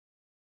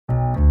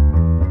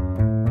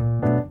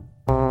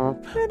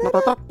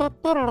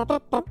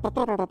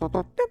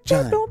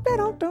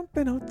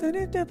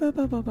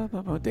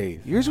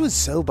Dave, yours was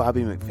so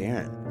Bobby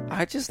McFerrin.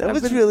 That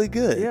was really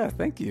good. Yeah,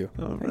 thank you.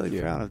 I'm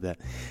really proud of that.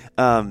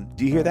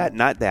 Do you hear that?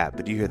 Not that,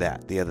 but do you hear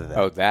that? The other that.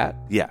 Oh, that?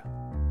 Yeah.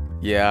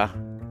 Yeah.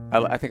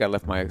 I think I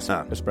left my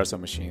espresso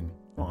machine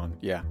on.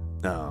 Yeah.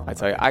 No. I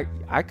tell you,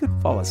 I could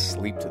fall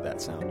asleep to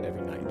that sound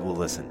every night. Well,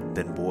 listen,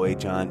 then boy,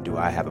 John, do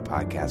I have a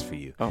podcast for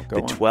you. Oh, go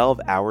the on.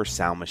 12-Hour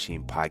Sound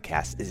Machine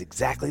podcast is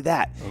exactly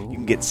that. Ooh. You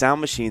can get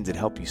sound machines that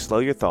help you slow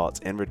your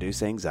thoughts and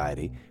reduce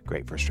anxiety,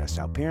 great for stressed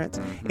out parents,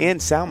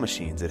 and sound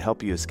machines that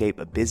help you escape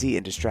a busy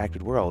and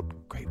distracted world,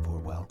 great for,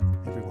 well,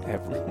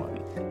 everyone.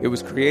 It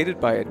was created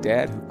by a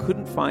dad who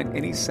couldn't find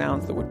any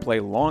sounds that would play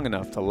long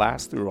enough to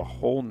last through a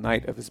whole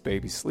night of his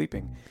baby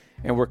sleeping,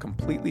 and were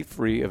completely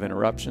free of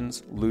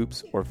interruptions,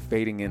 loops, or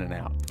fading in and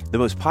out. The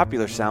most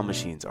popular sound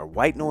machines are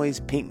white noise,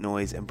 pink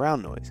noise, and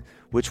brown noise.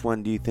 Which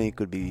one do you think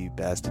would be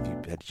best if you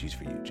had to choose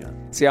for you,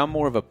 John? See, I'm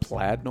more of a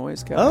plaid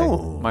noise guy.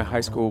 Oh. My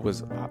high school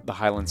was the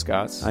Highland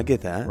Scots. I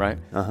get that. Right?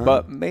 Uh-huh.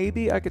 But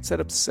maybe I could set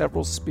up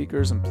several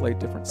speakers and play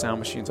different sound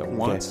machines at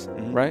once,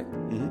 right?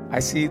 I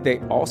see they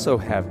also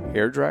have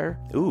hairdryer,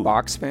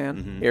 box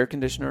fan, air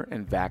conditioner,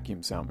 and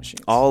vacuum sound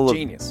machines.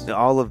 Genius.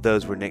 All of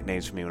those were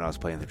nicknames for me when I was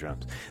playing the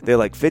drums. They're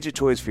like fidget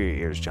toys for your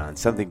ears, John.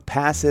 Something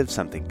passive,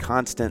 something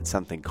constant,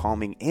 something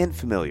calming and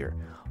familiar.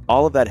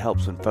 All of that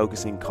helps when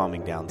focusing,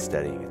 calming down,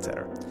 studying,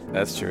 etc.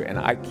 That's true. And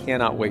I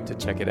cannot wait to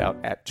check it out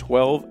at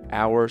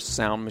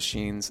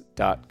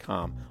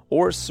 12hoursoundmachines.com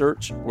or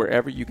search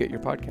wherever you get your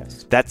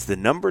podcasts. That's the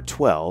number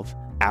 12,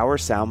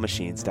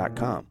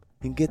 hoursoundmachines.com.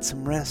 And get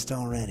some rest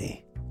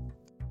already.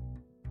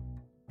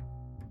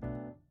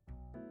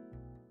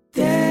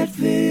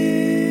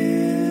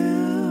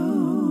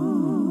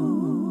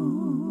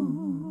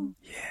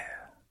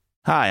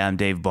 Hi, I'm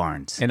Dave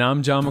Barnes. And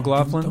I'm John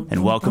McLaughlin.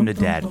 And welcome to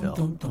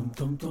Dadville.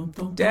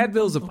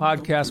 Dadville is a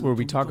podcast where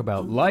we talk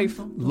about life,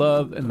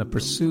 love, and the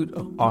pursuit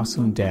of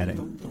awesome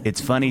dadding.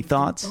 It's funny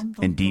thoughts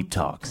and deep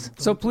talks.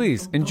 So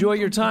please, enjoy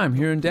your time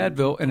here in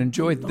Dadville and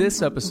enjoy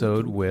this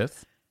episode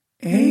with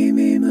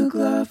Amy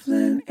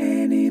McLaughlin,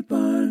 Annie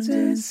Barnes,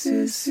 and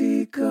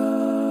Sissy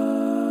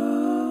Cove.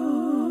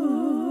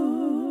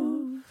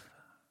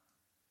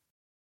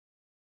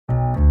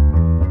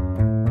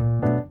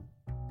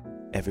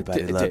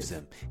 Everybody loves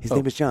him. His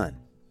name is John.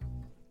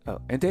 Oh,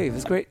 and Dave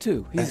is great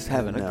too. He's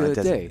having a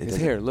good day. His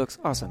hair looks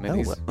awesome, and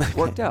he's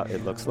worked out,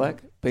 it looks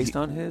like, based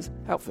on his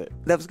outfit.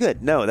 That was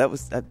good. No, that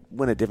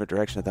went a different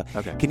direction, I thought.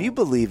 Okay. Can you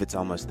believe it's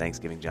almost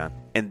Thanksgiving, John?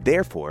 And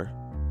therefore,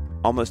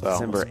 almost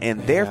December,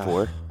 and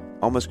therefore,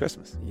 almost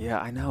Christmas. Yeah,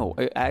 I know.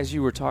 As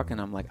you were talking,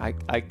 I'm like,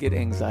 I get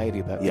anxiety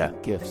about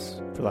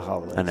gifts for the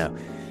holidays. I know.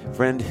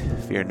 Friend,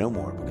 fear no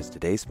more, because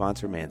today's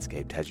sponsor,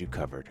 Manscaped, has you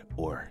covered,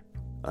 or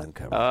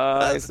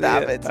uncovered.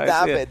 Stop it.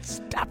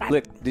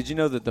 Look, did you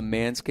know that the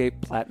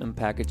Manscaped Platinum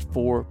Package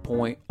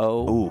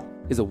 4.0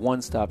 is a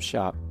one-stop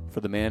shop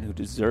for the man who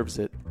deserves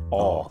it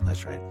all? Oh,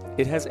 that's right.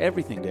 It has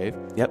everything, Dave.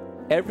 Yep.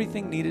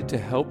 Everything needed to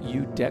help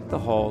you deck the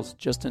halls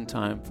just in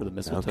time for the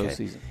mistletoe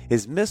season.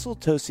 Is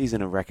mistletoe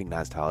season a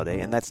recognized holiday?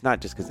 And that's not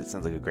just because it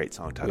sounds like a great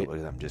song title,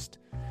 because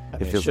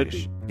it feels like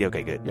yeah,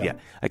 okay, good. Yeah.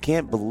 I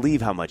can't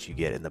believe how much you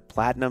get in the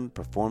Platinum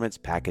Performance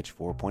Package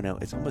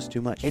 4.0. It's almost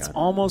too much, John. It's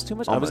almost too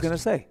much. Almost. I was going to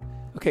say.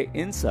 Okay,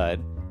 inside,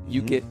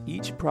 you get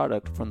each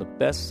product from the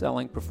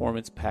best-selling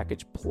Performance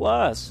Package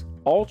Plus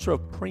Ultra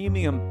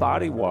Premium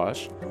Body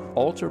Wash,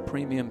 Ultra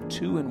Premium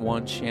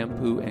 2-in-1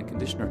 Shampoo and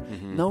Conditioner.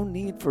 No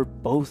need for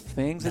both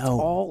things. It's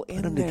all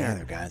in them there.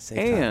 Together, guys.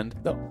 And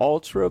the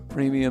Ultra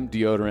Premium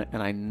Deodorant.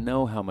 And I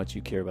know how much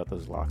you care about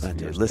those locks. I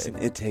do. Listen,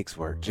 it takes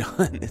work,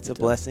 John. It's a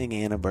blessing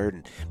and a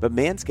burden. But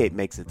Manscaped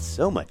makes it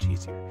so much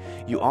easier.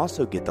 You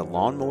also get the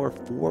Lawnmower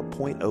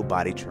 4.0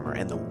 Body Trimmer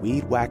and the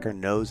Weed Whacker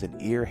Nose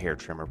and Ear Hair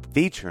Trimmer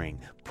featuring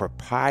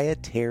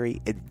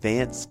proprietary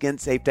advanced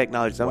skin-safe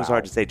technology. It's almost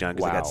hard to say, John,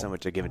 because I got so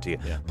much to give it to you.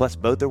 Yeah. Plus,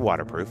 both are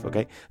waterproof,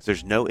 okay? So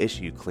there's no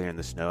issue clearing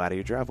the snow out of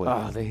your driveway.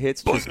 Oh, the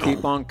hits just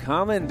keep on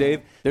coming,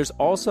 Dave. There's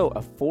also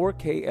a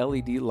 4K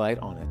LED light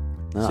on it.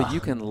 So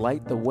you can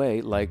light the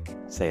way like...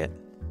 Say it.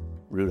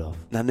 Rudolph.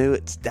 I knew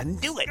it. I'm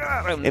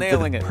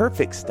nailing it.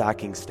 Perfect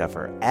stocking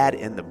stuffer, add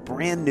in the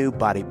brand new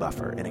Body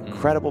Buffer, an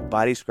incredible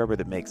body scrubber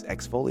that makes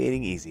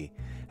exfoliating easy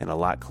and a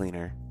lot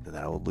cleaner than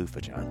that old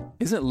loofah, John.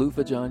 Isn't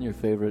Loofah John your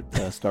favorite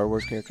Star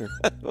Wars character?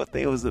 I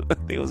think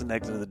it was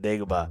next to the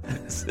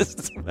Dagobah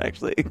system,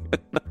 actually.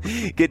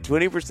 Get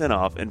 20%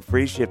 off and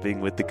free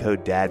shipping with the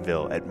code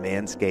DADVILLE at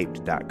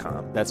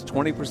manscaped.com. That's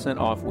 20%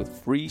 off with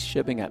free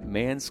shipping at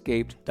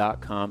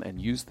manscaped.com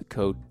and use the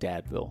code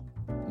DADVILLE.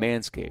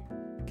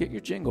 Manscaped. Get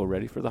your jingle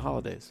ready for the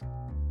holidays.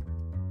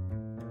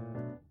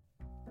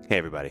 Hey,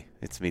 everybody.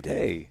 It's me, Dave.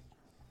 Hey.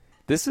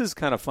 This is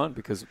kind of fun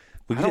because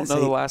I don't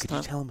know the last time.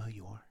 Could you tell them who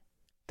you are?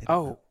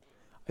 Oh.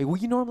 Well,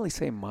 you normally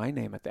say my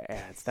name at the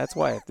ads. That's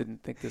why I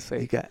didn't think to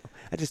say.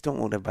 I just don't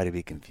want everybody to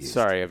be confused.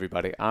 Sorry,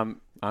 everybody.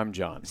 I'm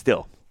John.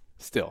 Still.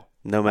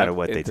 No matter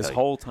what they tell you. This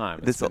whole time.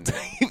 This whole time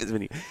it's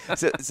been you.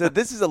 So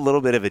this is a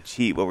little bit of a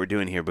cheat what we're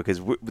doing here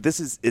because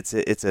it's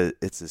a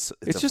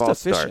false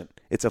start.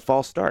 It's a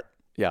false start.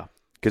 Yeah.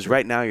 Because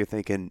right now you're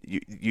thinking,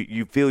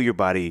 you feel your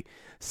body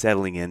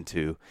settling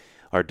into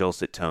our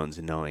dulcet tones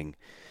and knowing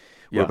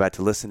we're about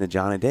to listen to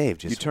John and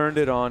Dave. You turned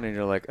it on and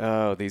you're like,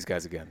 oh, these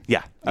guys again.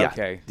 Yeah.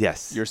 Okay.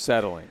 Yes. You're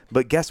settling.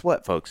 But guess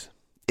what, folks?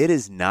 It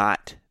is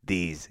not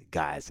these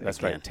guys That's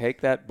again. right.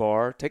 Take that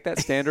bar, take that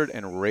standard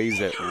and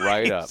raise it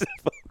right up.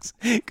 Folks.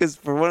 Because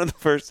for one of the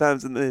first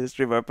times in the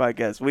history of our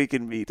podcast, we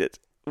can meet it.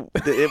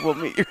 It will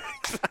meet your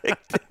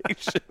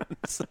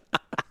expectations.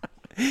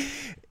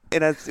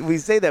 And we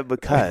say that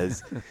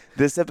because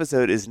this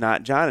episode is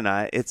not John and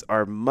I. It's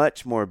our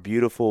much more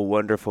beautiful,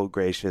 wonderful,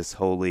 gracious,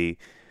 holy,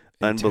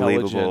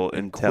 unbelievable,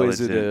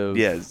 intelligent,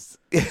 yes,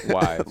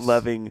 wives.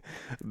 loving,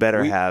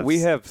 better halves.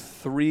 We have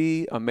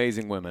 3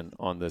 amazing women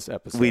on this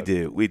episode. We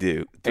do. 3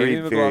 Amy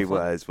very McLaughlin,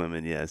 wise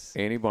women, yes.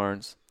 Annie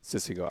Barnes,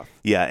 Sissy Goff.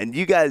 Yeah, and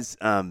you guys,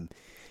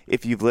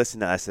 if you've listened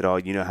to us at all,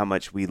 you know how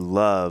much we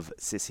love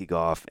Sissy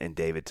Goff and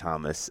David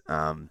Thomas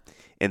and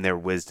their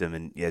wisdom.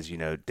 And as you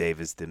know, Dave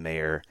is the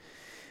mayor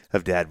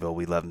of Dadville.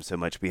 We love him so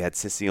much. We had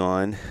Sissy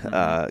on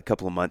a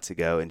couple of months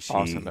ago, and she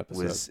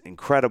was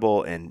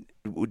incredible. And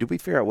did we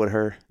figure out what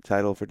her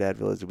title for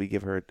Dadville is? Did we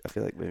give her? I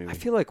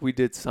feel like we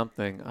did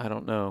something. I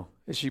don't know.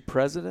 Is she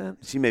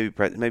president? She may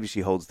be maybe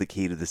she holds the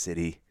key to the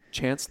city.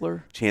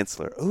 Chancellor.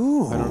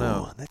 Ooh, I don't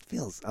know.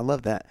 I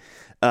love that.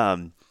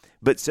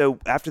 But so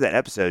after that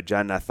episode,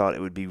 John and I thought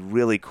it would be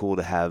really cool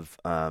to have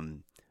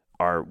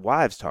our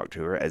wives talk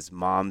to her as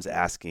moms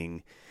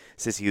asking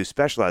Sissy, who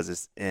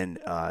specializes in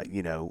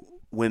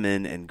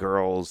women and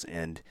girls,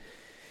 and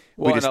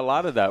and a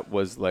lot of that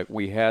was like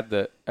we had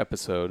the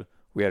episode,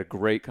 we had a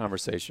great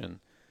conversation.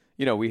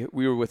 We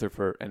were with her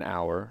for an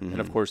hour, and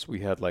of course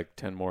we had like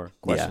 10 more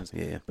questions.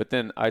 Yeah. But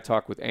then I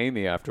talked with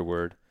Amy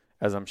afterward,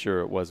 as I'm sure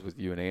it was with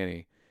you and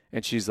Annie,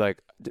 and she's like,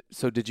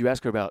 "So did you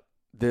ask her about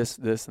this,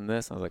 and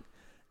this?" I was like,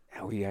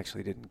 "No, we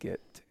actually didn't get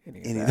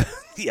any of that."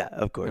 Yeah,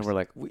 of course. And we're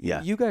like,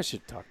 "You guys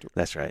should talk to her."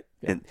 That's right.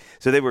 Yeah. And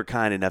so they were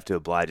kind enough to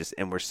oblige us,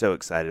 and we're so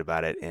excited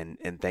about it.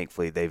 And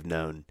thankfully they've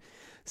known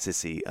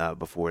Sissy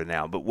before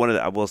now. But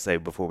I will say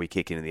before we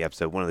kick into the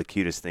episode, one of the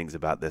cutest things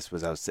about this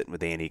was I was sitting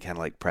with Annie, kind of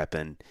like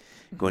prepping,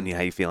 going,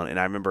 "How you feeling?" And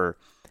I remember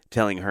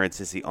telling her and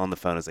Sissy on the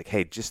phone, I was like,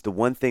 "Hey, just the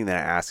one thing that I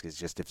ask is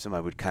just if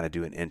somebody would kind of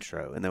do an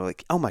intro." And they were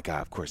like, "Oh my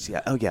God, of course,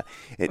 yeah, oh yeah,"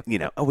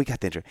 we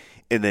got the intro.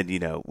 And then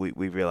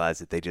we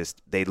realized that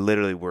they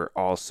literally were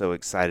all so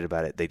excited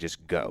about it, they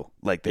just go,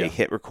 like they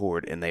hit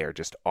record and they are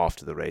just off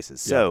to the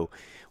races. So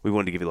we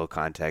wanted to give you a little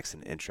context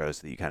and intro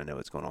so that you kind of know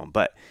what's going on.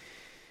 But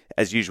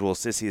as usual,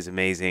 Sissy is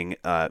amazing.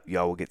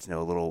 Y'all will get to know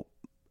a little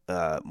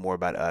more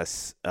about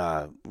us,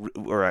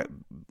 or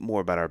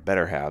more about our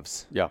better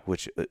halves. Yeah,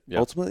 which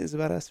ultimately is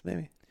about us,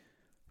 maybe.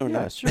 Or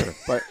not? Sure.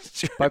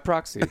 By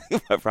proxy.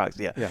 By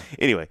proxy, yeah.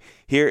 Anyway,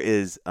 here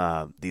is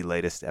the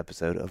latest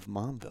episode of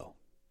Momville.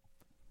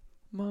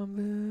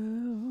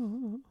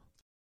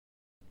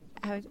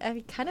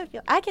 I kind of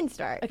feel I can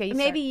start. Okay,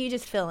 maybe you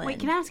just fill in. Wait,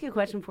 can I ask you a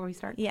question before we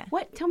start? Yeah.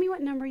 Tell me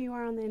what number you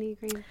are on the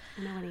Enneagram.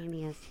 I know what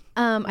Annie is.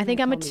 I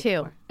think I'm a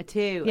 2. A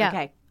 2. Yeah.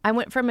 Okay. I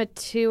went from a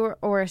 2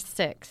 or a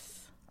 6.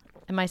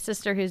 And my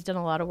sister, who's done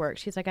a lot of work,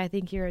 she's like, "I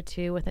think you're a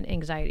 2 with an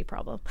anxiety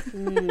problem."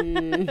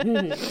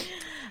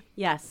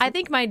 Yes. I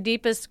think my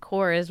deepest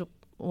core is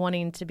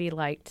wanting to be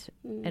liked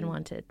and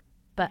wanted,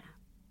 but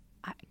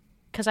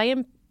because I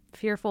am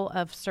fearful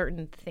of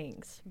certain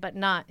things, but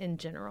not in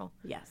general.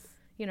 Yes.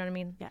 You know what I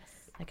mean?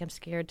 Yes. Like I'm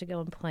scared to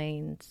go in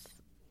planes.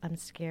 I'm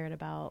scared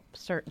about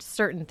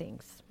certain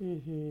things.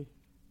 Mm-hmm.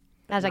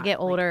 As I get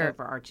older,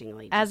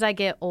 overarchingly. As I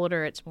get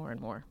older, it's more and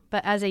more.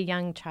 But as a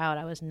young child,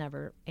 I was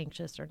never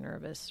anxious or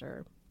nervous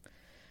or.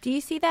 Do you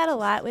see that a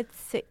lot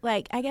with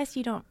like? I guess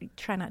you don't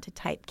try not to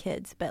type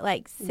kids, but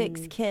like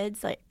 6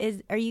 kids, like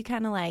are you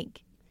kind of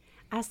like?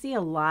 I see a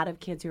lot of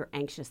kids who are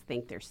anxious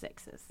think they're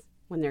 6s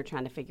when they're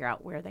trying to figure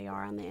out where they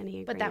are on the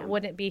Enneagram. But that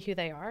wouldn't be who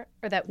they are,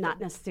 or that not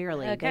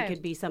necessarily. Okay. They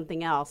could be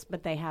something else,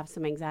 but they have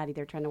some anxiety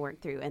they're trying to work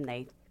through, and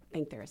they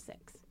think they're a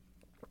 6.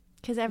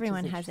 Because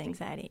everyone has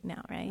anxiety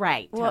now, right?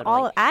 Right. Well,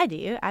 totally. I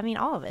do. I mean,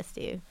 all of us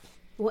do.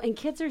 Well, and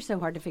kids are so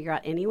hard to figure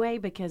out anyway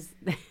because,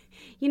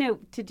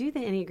 to do the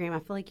Enneagram, I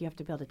feel like you have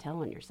to be able to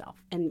tell on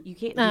yourself. And you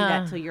can't do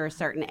that until you're a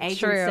certain age.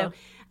 True. And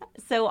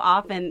so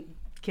often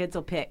kids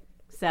will pick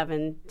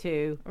 7,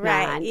 2,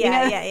 right. 9.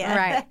 Yeah.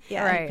 Right.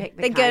 Yeah. Right. Pick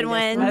The good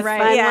ones. most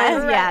Right. fun Yeah.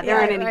 ones. Yeah. There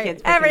aren't any Right.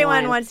 kids picking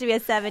Everyone one. wants to be a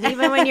 7,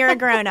 even when you're a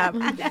grown up.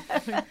 So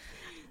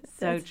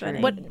That's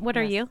true. funny. What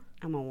are you?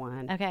 I'm a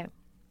 1. Okay.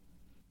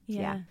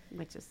 Yeah.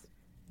 Which is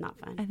not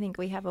fun. I think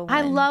we have a 1.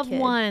 I love kid.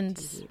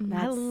 ones.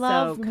 That's I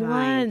love so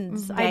kind.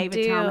 ones. I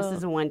David do. Thomas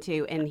is a 1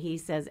 too, and he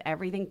says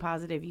everything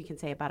positive you can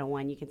say about a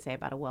 1, you can say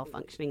about a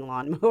well-functioning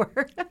lawnmower,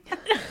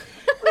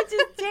 which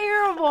is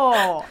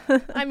terrible.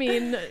 I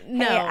mean,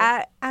 no.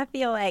 Hey, I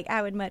feel like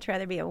I would much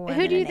rather be a 1.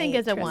 Who do than you an think 8,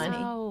 is a trust 1? me.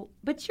 Oh,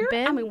 but you're.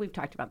 Ben? I mean, we've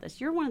talked about this.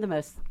 You're one of the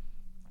most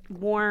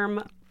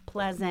warm,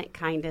 pleasant,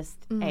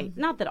 kindest.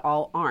 Not that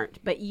all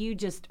aren't, but you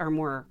just are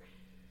more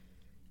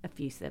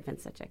effusive and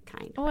such a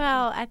kind.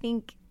 Well, I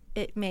think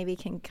it maybe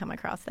can come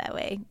across that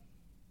way,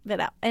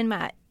 but in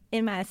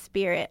my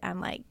spirit, I'm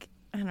like,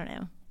 I don't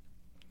know.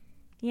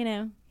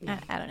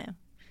 I don't know.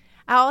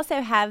 I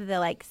also have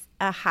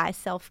a high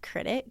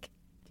self-critic.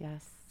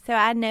 Yes. So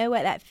I know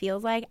what that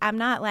feels like. I'm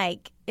not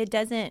it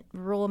doesn't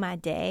rule my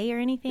day or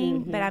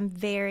anything, but I'm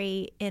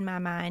in my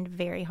mind,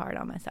 very hard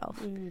on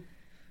myself.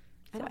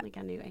 I don't think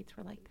I knew 8s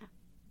were like that.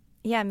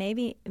 Yeah,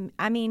 maybe.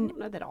 I mean, I don't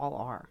know that all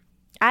are.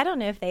 I don't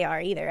know if they are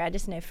either. I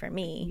just know for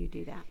me. You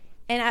do that.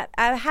 And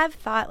I have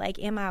thought,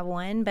 am I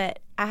one? But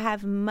I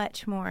have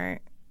much more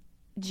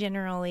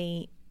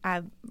generally,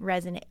 I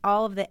resonate.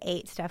 All of the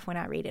 8 stuff, when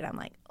I read it, I'm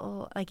like,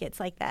 oh, it's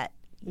like that.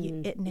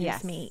 It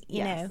knows me,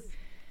 you know.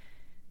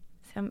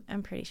 So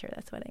I'm pretty sure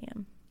that's what I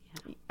am.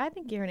 Yeah. I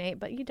think you're an 8,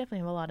 but you definitely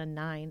have a lot of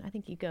 9. I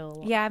think you go a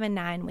lot. Yeah, I'm a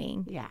 9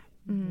 wing. Yeah.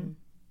 Mm-hmm.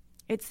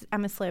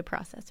 I'm a slow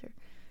processor.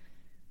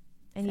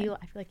 And I feel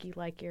like you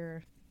like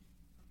your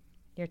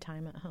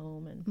time at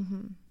home.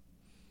 And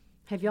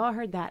Have y'all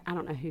heard that? I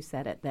don't know who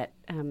said it, that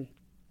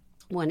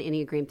one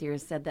Enneagram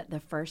theorist said that the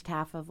first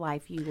half of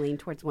life you lean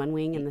towards one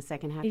wing and the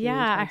second half you lean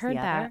towards I heard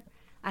the that. other.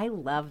 I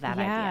love that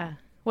idea.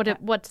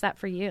 What's that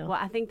for you? Well,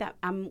 I think that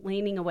I'm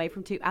leaning away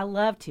from 2. I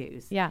love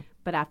 2s. Yeah.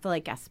 But I feel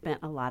like I spent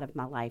a lot of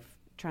my life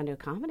trying to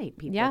accommodate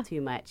people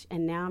too much.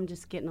 And now I'm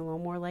just getting a little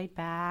more laid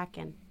back,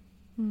 and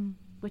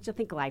which I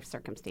think life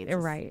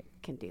circumstances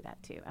can do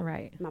that too.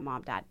 Right. My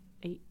mom died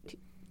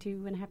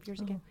 2.5 years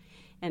ago.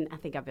 And I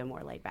think I've been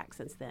more laid back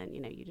since then. You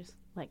know, you just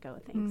let go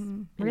of things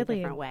in a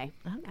different way,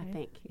 I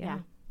think. Yeah.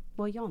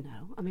 Well, y'all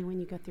know. I mean, when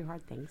you go through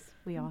hard things,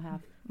 we all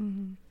have.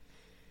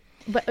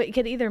 But it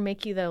could either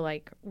make you, though,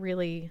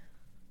 really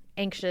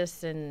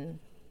anxious and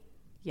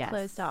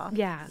closed off.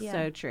 Yeah.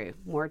 So true.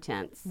 More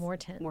tense. More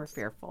tense. More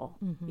fearful.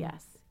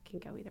 Yes. Can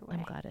go either way.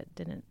 I'm glad it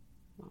didn't.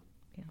 Well,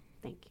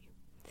 thank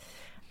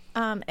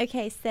you.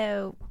 Okay,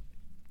 so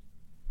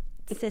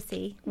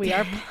Sissy. We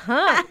are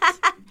pumped.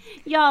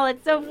 Y'all,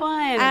 it's so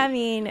fun. I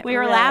mean, we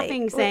were really.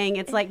 laughing saying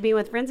it's like being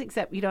with friends,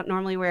 except you don't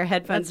normally wear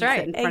headphones That's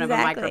right. and sit in front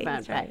Exactly. of a microphone.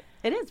 That's right.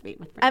 It is being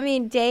with friends. I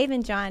mean, Dave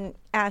and John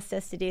asked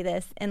us to do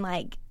this, and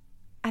I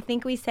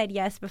think we said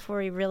yes before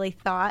we really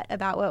thought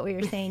about what we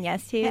were saying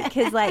yes to.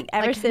 Because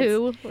ever since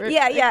who?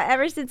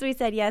 ever since we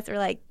said yes, we're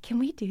like, can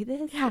we do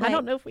this? Yeah, I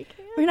don't know if we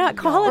can. We're not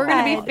qualified. We're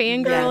going to be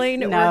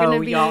fangirling. Yes. We're going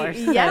to be. Y'all are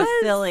so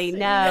silly.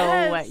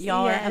 No,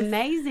 y'all Yes. are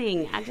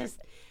amazing. I just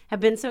have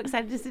been so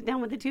excited to sit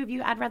down with the two of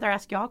you. I'd rather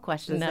ask y'all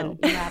questions than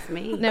you ask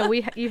me. No,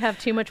 you have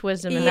too much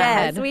wisdom in that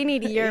head. Yes, we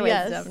need your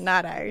Yes. wisdom,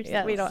 not ours.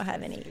 Yes. We don't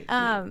have any.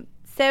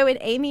 So when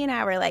Amy and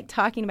I were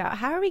talking about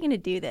how are we going to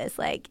do this,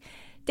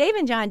 Dave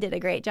and John did a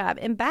great job.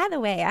 And by the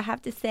way, I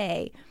have to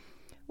say,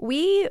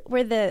 we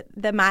were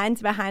the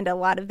minds behind a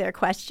lot of their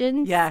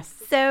questions. Yes.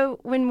 So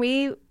when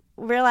we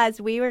realized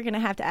we were going to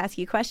have to ask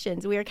you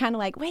questions, we were kind of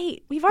like,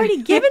 wait, we've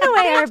already given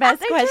away our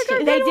best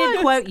questions. They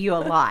did quote you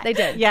a lot. They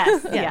did.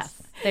 Yes. Yes.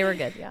 They were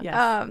good. Yeah.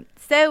 Yes.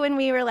 So when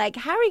we were like,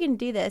 how are we going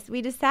to do this?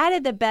 We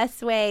decided the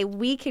best way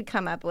we could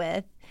come up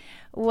with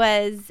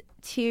was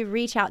to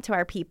reach out to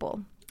our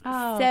people.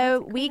 Oh,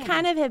 so we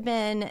kind of have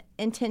been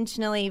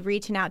intentionally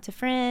reaching out to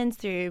friends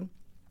through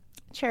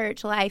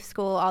church, life,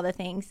 school, all the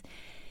things,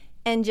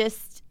 and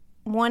just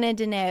wanted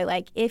to know,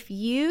 if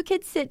you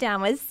could sit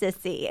down with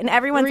Sissy, and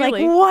everyone's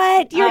Really? like,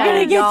 what? You're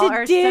going to get y'all to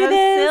are do so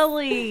this?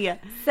 silly.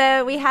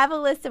 So we have a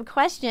list of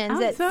questions I'm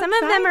that so some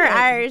of them are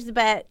excited. ours,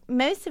 but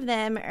most of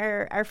them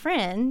are our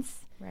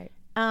friends. Right.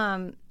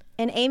 And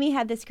Amy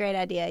had this great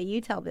idea.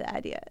 You tell the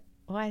idea.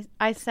 Well,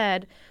 I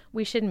said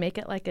we should make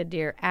it like a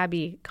Dear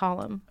Abby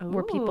column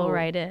where people Ooh.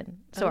 write in.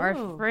 So our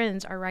Ooh.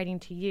 friends are writing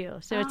to you.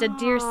 So it's a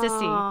Dear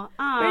Sissy.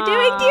 We're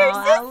doing Dear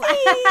Sissy.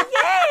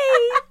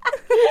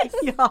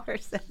 Yay! Y'all are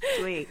so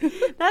sweet.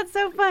 That's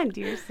so fun,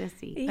 Dear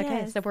Sissy. Yes.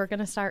 Okay, so we're going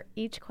to start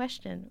each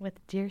question with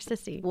Dear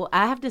Sissy. Well,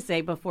 I have to say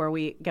before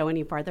we go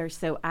any farther,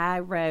 so I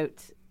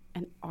wrote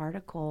an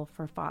article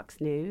for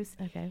Fox News.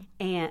 Okay.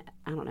 And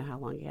I don't know how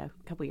long ago,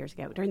 a couple years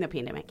ago, during the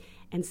pandemic.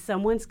 And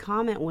someone's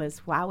comment was,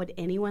 why would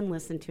anyone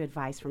listen to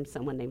advice from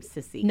someone named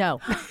Sissy? No.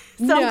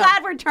 So I'm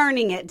glad we're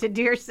turning it to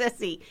Dear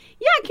Sissy.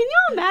 Yeah, can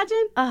you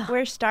imagine?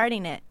 We're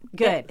starting it.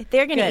 Good.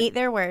 They're going to Good. eat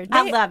their words.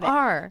 I love it.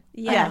 Are.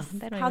 Yes.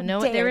 They don't How even know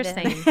what they were dare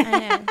saying.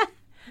 them.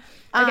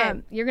 I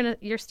know. Okay,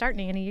 you're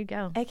starting, Annie. You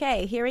go.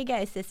 Okay, here we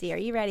go, Sissy. Are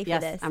you ready for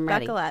Yes, this? I'm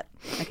ready. Buckle up.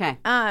 Okay.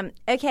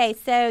 Okay,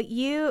 so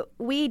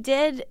we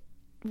did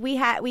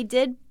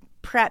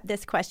prep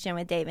this question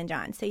with Dave and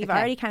John. So you've Okay.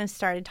 already kind of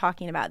started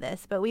talking about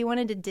this, but we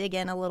wanted to dig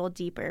in a little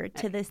deeper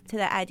to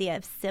the idea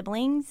of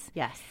siblings.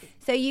 Yes.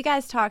 So you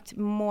guys talked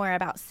more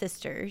about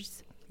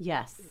sisters,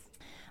 Yes.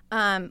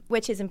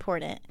 which is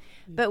important.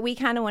 But we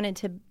kind of wanted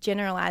to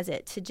generalize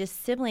it to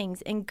just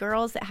siblings and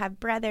girls that have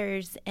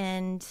brothers,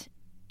 and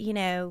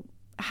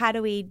how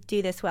do we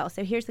do this well?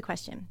 So here's the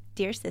question.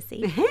 Dear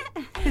Sissy,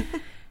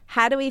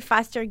 how do we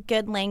foster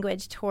good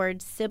language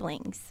towards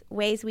siblings?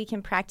 Ways we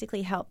can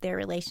practically help their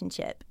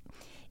relationship.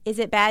 Is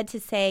it bad to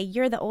say,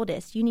 you're the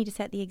oldest, you need to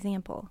set the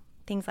example?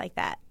 Things like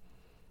that.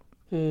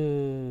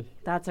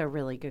 That's a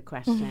really good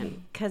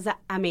question. Because,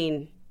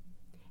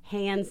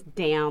 hands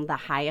down, the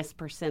highest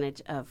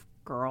percentage of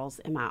girls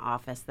in my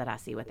office that I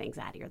see with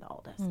anxiety are the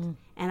oldest.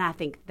 And I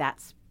think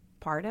that's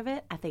part of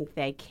it. I think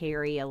they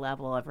carry a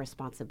level of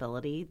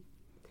responsibility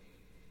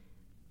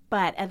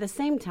But at the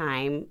same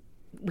time,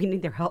 we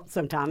need their help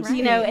sometimes,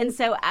 you know? And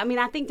so, I mean,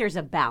 I think there's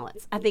a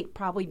balance. I think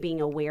probably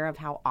being aware of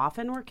how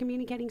often we're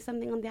communicating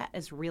something on that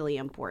is really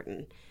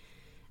important.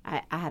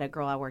 I had a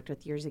girl I worked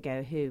with years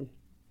ago who,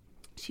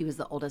 she was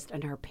the oldest,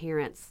 and her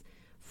parents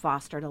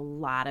fostered a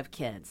lot of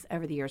kids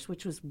over the years,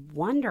 which was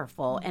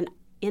wonderful. And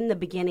in the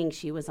beginning,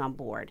 she was on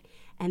board.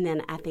 And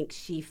then I think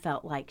she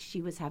felt like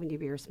she was having to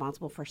be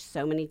responsible for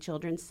so many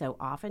children so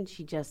often.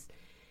 She just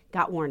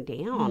got worn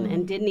down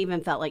and didn't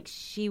even feel like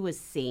she was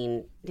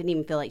seen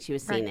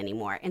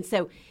anymore. And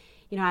so,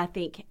 you know, I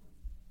think,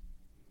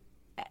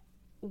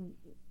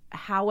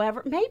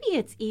 however, maybe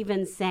it's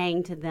even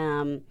saying to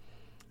them,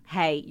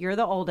 hey, you're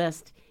the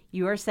oldest,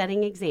 you are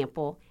setting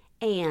example,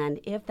 and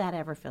if that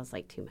ever feels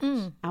like too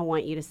much, I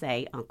want you to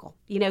say uncle.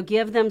 You know,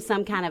 give them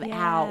some kind of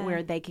out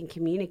where they can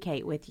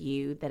communicate with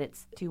you that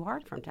it's too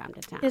hard from time to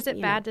time. Is it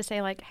bad to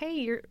say, like, hey,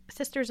 your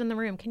sister's in the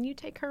room, can you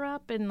take her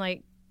up? And,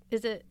 like,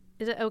 is it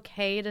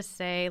okay to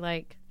say,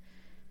 like,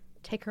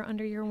 take her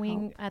under your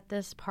wing at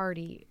this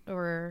party?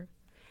 Or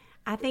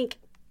I think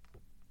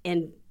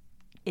in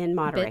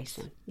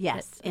moderation. Bits?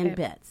 Yes, Okay. in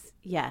bits.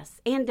 Yes.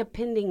 And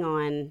depending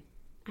on,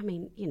 I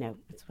mean, you know,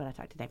 that's what I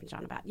talked to Dave and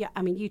John about. Yeah,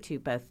 I mean, you two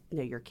both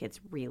know your kids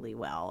really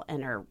well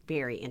and are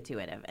very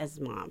intuitive as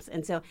moms.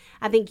 And so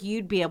I think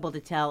you'd be able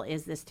to tell,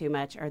 is this too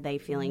much? Are they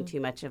feeling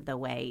too much of the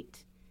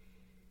weight?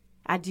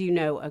 I do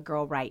know a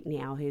girl right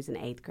now who's an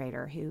 8th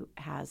grader who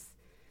has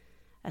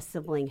a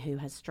sibling who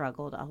has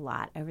struggled a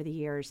lot over the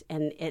years.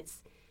 And I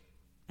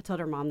told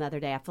her mom the other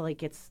day, I feel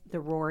like it's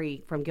the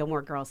Rory from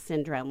Gilmore Girls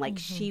syndrome. Like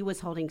she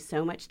was holding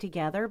so much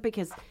together,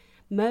 because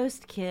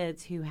most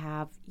kids who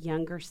have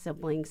younger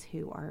siblings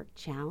who are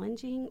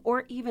challenging,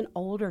 or even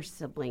older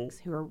siblings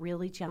who are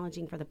really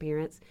challenging for the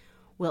parents,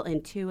 will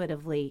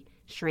intuitively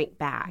shrink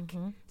back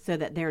so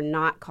that they're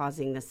not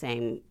causing the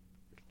same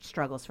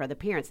struggles for the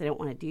parents. They don't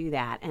want to do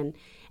that.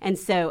 And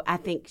so I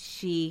think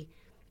she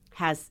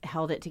has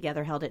held it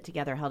together,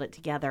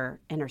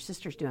 and her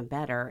sister's doing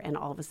better. And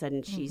all of a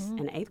sudden she's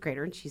an 8th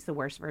grader, and she's the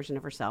worst version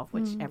of herself,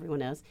 which everyone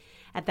knows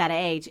at that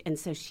age. And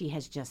so she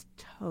has just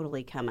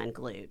totally come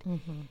unglued.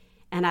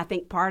 And I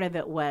think part of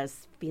it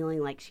was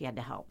feeling like she had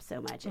to help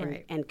so much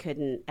and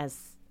couldn't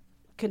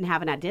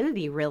have an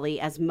identity really,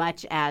 as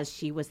much as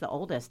she was the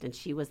oldest and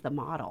she was the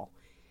model.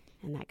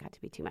 And that got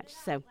to be too much.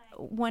 So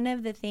one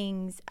of the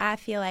things I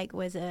feel like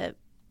was a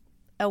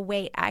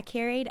weight I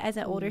carried as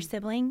an older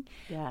sibling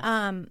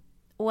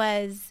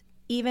was,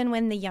 even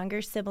when the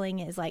younger sibling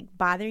is like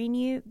bothering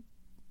you,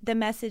 the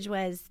message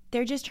was,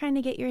 they're just trying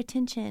to get your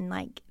attention.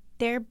 Like,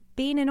 they're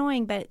being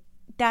annoying, but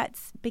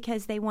that's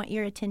because they want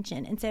your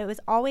attention. And so it was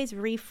always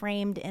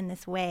reframed in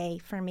this way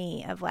for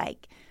me of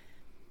like,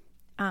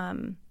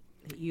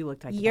 you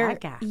looked like a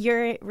bad guy.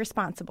 You're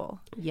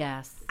responsible.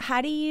 Yes.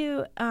 How do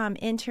you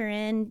enter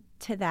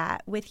into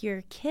that with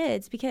your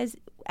kids? Because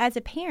as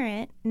a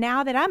parent,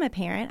 now that I'm a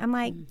parent, I'm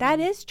like, that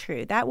is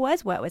true. That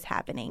was what was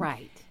happening.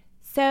 Right.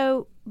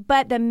 So,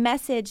 but the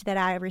message that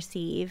I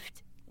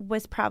received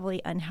was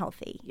probably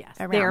unhealthy. Yes.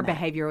 Their Their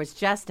behavior was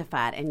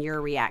justified, and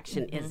your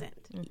reaction isn't.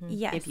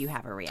 Yes. If you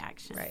have a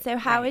reaction. Right. So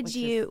how would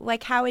you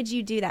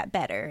do that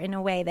better in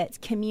a way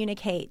that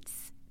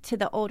communicates to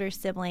the older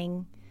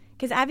sibling?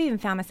 Because I've even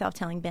found myself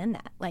telling Ben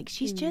that, like,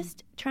 she's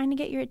just trying to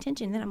get your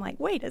attention. And then I'm like,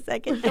 wait a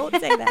second, don't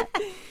say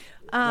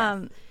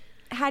that.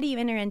 How do you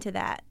enter into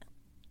that?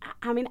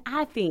 I mean,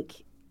 I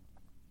think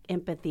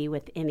empathy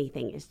with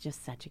anything is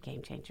just such a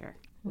game changer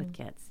with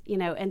kids, you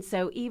know. And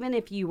so even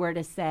if you were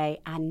to say,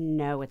 I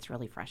know it's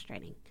really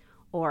frustrating,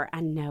 or I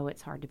know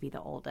it's hard to be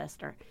the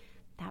oldest, or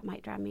that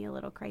might drive me a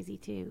little crazy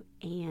too,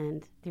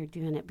 and they're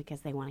doing it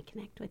because they want to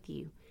connect with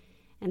you.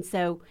 And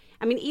so,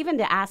 I mean, even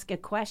to ask a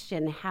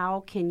question,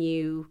 how can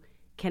you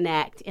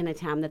connect in a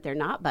time that they're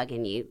not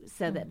bugging you,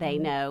 so that they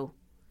know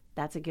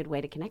that's a good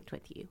way to connect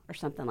with you, or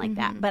something like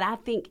that. But I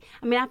feel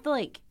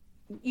like,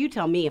 you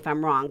tell me if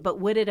I'm wrong, but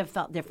would it have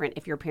felt different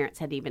if your parents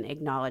had even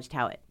acknowledged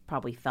how it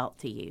probably felt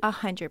to you?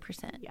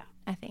 100%. Yeah.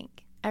 I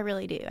think. I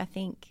really do. I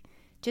think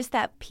just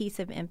that piece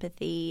of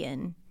empathy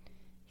and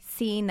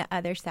seeing the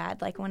other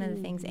side. Like, one of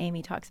the things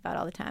Amy talks about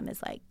all the time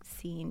is like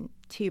seeing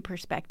two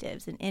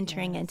perspectives and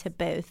entering into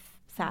both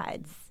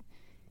sides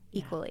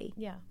equally.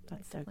 Yeah.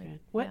 That's so good.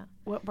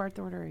 What birth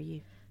order are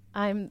you?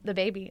 I'm the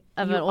baby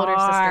of You an older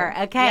are.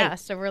 sister. Okay. Yeah,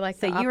 so we're like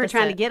So the you were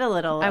trying to opposite. get a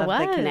little of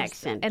the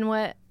connection.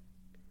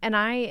 And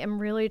I am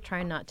really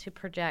trying not to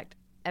project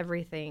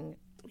everything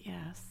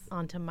Yes.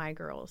 onto my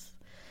girls.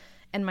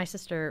 And my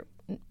sister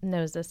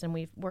knows this, and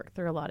we've worked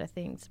through a lot of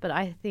things. But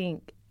I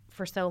think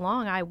for so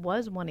long, I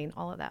was wanting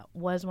all of that.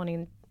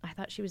 I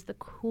thought she was the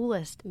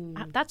coolest.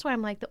 That's why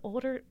I'm like, the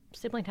older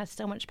sibling has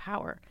so much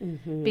power,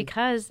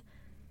 because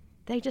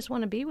they just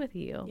want to be with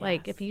you. Yes.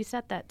 Like, if you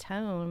set that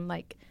tone,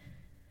 like,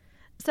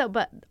 so,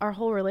 but our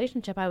whole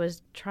relationship, I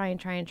was trying.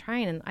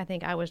 And I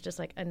think I was just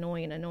like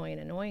annoying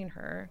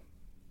her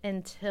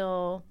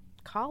until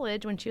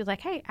college, when she was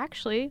like, hey,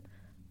 actually,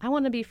 I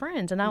want to be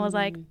friends. And I was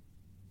like,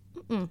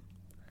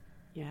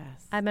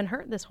 yes, I've been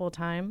hurt this whole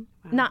time.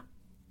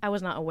 I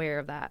was not aware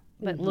of that,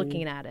 but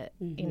looking at it,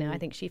 you know, I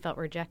think she felt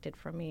rejected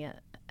from me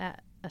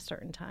at a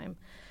certain time.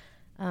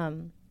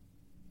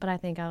 But I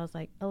think I was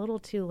like a little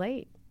too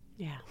late.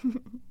 Yeah.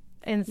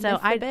 And so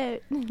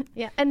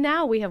yeah. And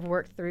now we have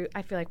worked through,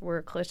 I feel like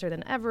we're closer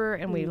than ever,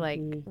 and we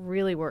like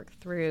really worked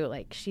through,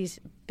 like, she's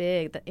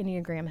big. The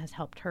Enneagram has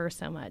helped her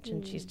so much.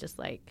 And she's just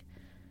like,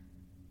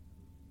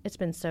 it's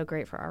been so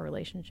great for our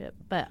relationship.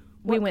 But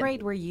what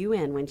grade were you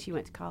in when she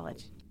went to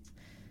college?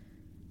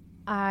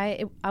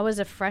 I was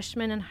a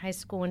freshman in high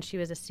school when she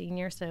was a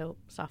senior, so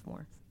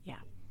sophomore. Yeah.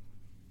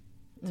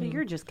 So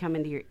you're just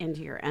coming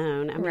into your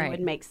own. I mean, it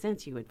would make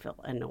sense you would feel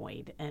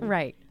annoyed.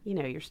 And, you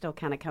know, you're still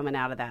kind of coming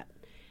out of that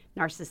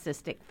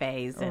narcissistic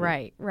phase. And,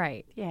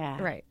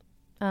 Yeah. Right.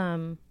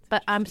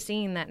 But I'm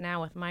seeing that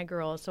now with my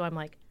girls, so I'm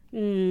like,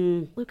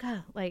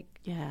 Luca, like,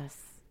 yes.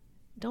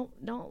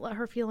 Don't let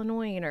her feel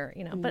annoying, or,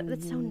 you know, but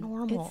it's so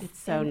normal. It's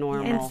so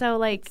normal. And so,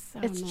 like,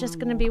 it's just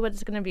going to be what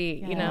it's going to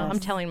be. You know, I'm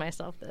telling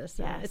myself this.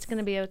 It's going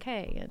to be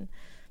okay.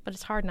 But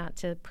it's hard not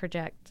to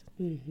project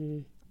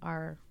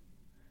our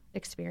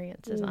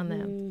experiences on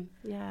them.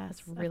 Yeah,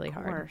 it's really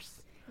hard.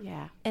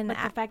 Yeah, and but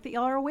the fact that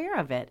y'all are aware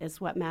of it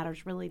is what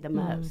matters really the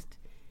most.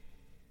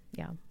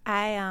 Yeah,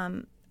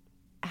 I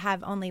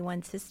have only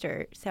one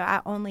sister, so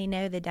I only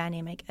know the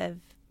dynamic of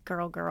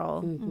girl,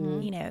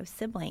 you know,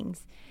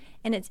 siblings.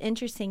 And it's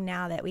interesting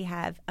now that we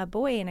have a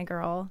boy and a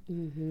girl,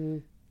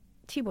 2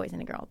 boys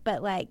and a girl.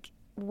 But, like,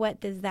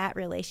 what does that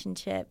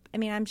relationship? I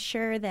mean, I'm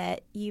sure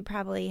that you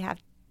probably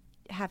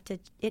have to.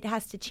 It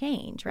has to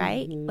change,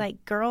 right?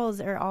 Like, girls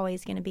are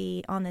always going to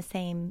be on the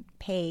same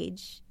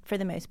page for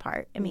the most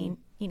part. I mean,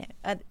 you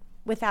know,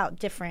 without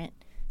different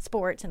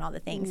sports and all the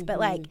things, but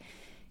like,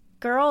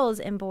 girls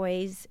and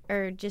boys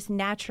are just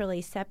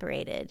naturally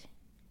separated.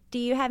 Do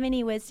you have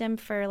any wisdom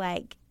for,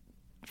 like,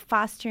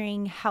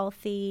 fostering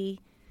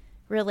healthy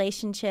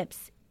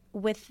relationships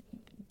with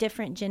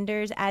different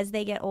genders as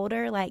they get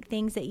older, like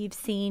things that you've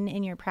seen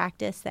in your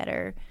practice that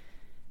are,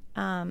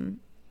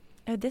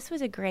 this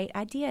was a great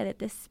idea that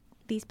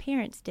these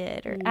parents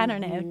did, or I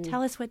don't know,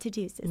 tell us what to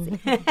do, Sissy.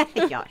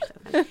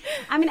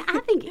 I mean, I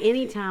think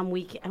anytime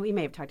we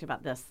may have talked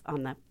about this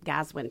on the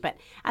guys one, but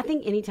I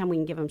think anytime we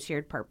can give them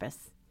shared purpose.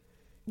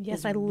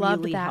 Yes, I love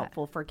really that.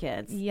 Helpful for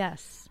kids.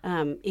 Yes.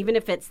 Even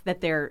if it's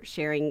that they're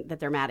sharing that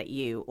they're mad at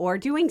you or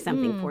doing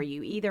something for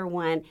you, either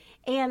one.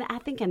 And I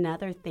think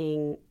another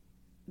thing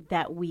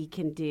that we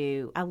can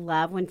do, I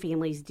love when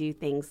families do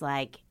things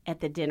like at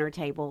the dinner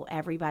table,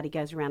 everybody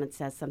goes around and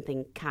says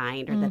something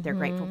kind or that they're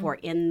grateful for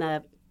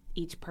in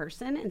each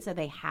person. And so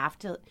they have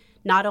to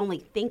not only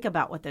think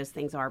about what those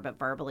things are, but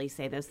verbally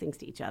say those things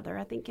to each other,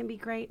 I think can be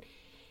great.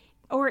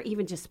 Or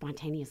even just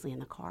spontaneously in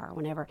the car or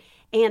whenever.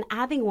 And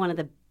I think one of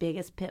the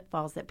biggest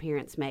pitfalls that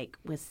parents make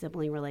with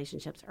sibling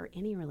relationships or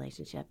any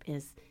relationship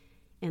is,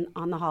 and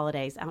on the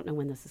holidays, I don't know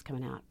when this is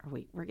coming out.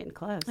 We're getting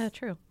close. Oh,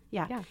 true.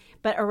 Yeah.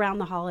 But around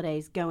the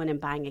holidays, going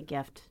and buying a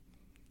gift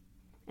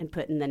and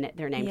putting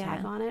their name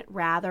tag on it,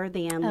 rather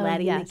than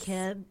letting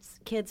the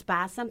kids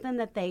buy something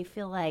that they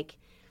feel like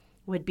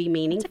would be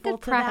meaningful. It's a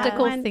good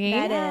practical thing.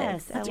 That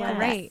is. That's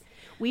great.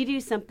 We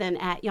do something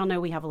y'all know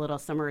we have a little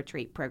summer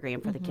retreat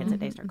program for the kids at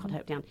Daystar called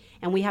Hopetown.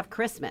 And we have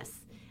Christmas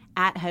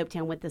at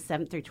Hopetown with the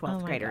 7th through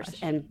 12th graders. Gosh.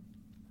 And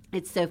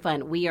it's so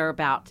fun. We are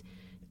about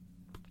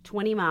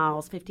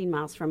 15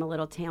 miles from a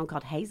little town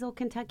called Hazel,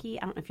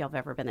 Kentucky. I don't know if y'all have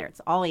ever been there.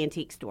 It's all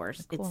antique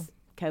stores. Oh, cool. It's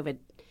COVID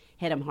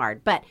hit them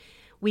hard. But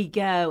we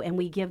go and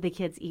we give the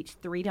kids each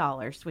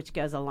 $3, which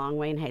goes a long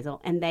way in Hazel,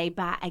 and they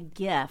buy a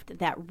gift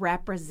that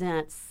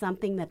represents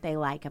something that they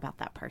like about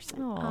that person.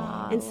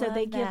 Aww, and so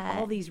they give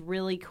all these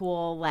really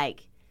cool,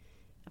 like,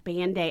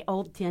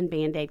 old tin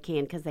Band-Aid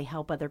can because they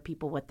help other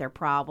people with their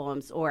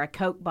problems, or a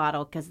Coke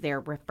bottle because they're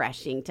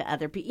refreshing to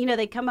other people. You know,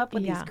 they come up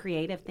with these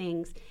creative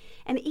things.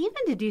 And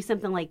even to do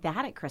something like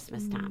that at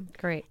Christmas time.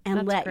 Great.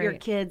 And let your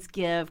kids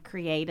give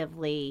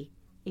creatively,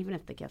 even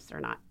if the gifts are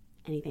not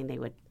anything they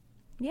would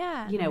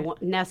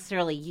won't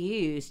necessarily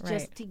use,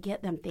 just to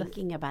get them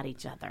thinking about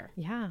each other.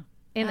 Yeah.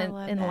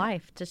 In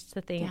life, just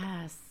to think,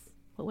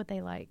 what would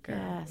they like?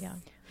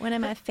 One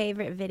of my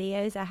favorite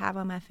videos I have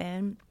on my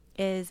phone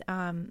is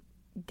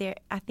there.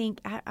 I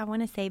think, I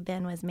want to say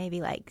Ben was maybe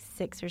like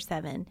 6 or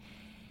 7.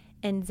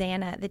 And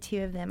Xana, the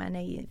two of them, I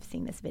know you've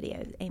seen this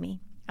video,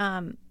 Amy,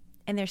 and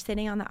they're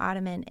sitting on the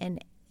ottoman,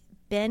 and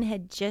Ben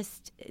had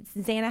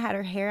Xana had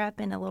her hair up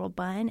in a little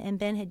bun, and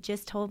Ben had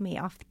just told me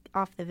off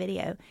the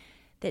video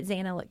that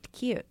Xana looked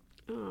cute.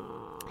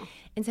 Aww.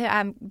 And so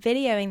I'm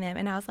videoing them,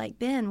 and I was like,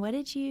 Ben, what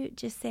did you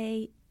just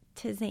say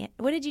to Xana?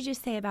 What did you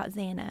just say about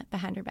Xana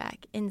behind her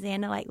back? And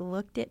Xana, like,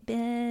 looked at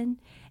Ben,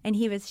 and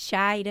he was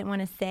shy. He didn't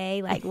want to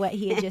say, like, what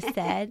he had just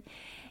said.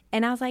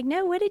 And I was like,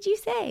 no, what did you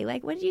say?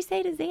 Like, what did you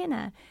say to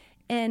Xana?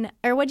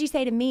 Or what did you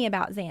say to me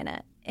about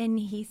Xana? And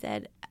he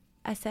said,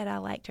 I said I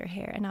liked her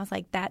hair. And I was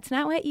like, that's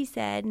not what you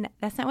said.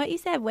 That's not what you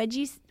said. What'd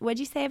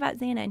you say about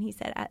Xana? And he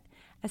said,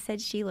 I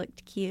said she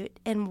looked cute.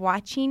 And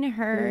watching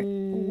her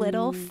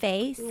little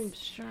face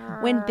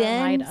when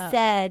Ben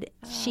said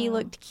she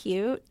looked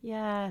cute.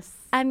 Yes.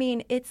 I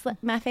mean, it's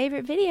my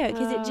favorite video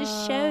because it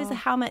just shows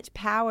how much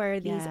power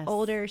these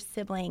older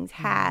siblings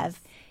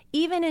have.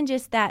 Even in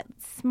just that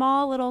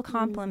small little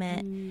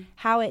compliment,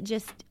 how it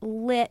just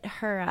lit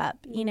her up,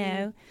 you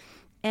know?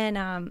 And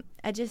I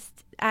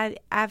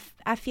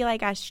feel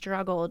like I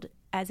struggled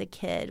as a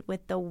kid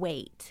with the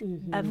weight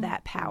of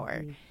that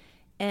power.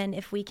 And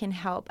if we can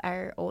help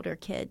our older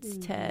kids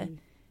to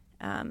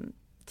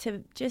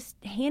just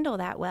handle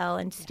that well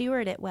and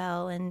steward it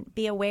well and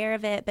be aware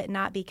of it but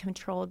not be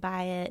controlled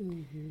by it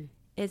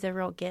is a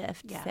real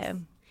gift. Yes. So,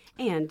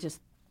 and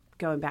just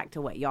going back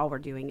to what y'all were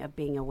doing of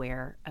being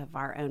aware of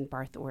our own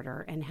birth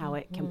order and how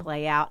it can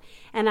play out.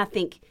 And I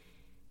think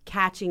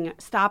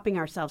stopping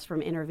ourselves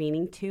from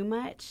intervening too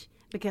much,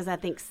 because I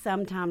think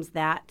sometimes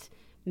that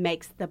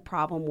makes the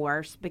problem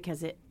worse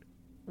because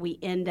we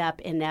end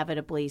up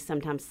inevitably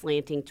sometimes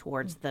slanting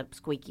towards the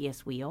squeakiest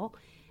wheel.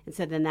 And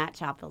so then that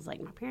child feels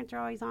like my parents are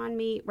always on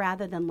me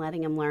rather than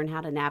letting them learn how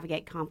to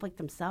navigate conflict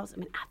themselves. I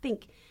mean,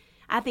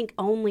 I think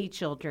only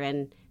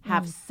children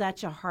have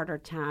such a harder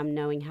time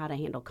knowing how to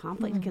handle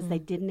conflict because they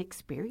didn't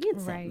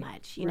experience it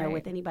much, you know,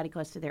 with anybody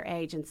close to their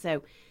age. And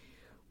so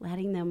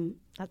letting them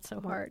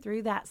work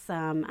through that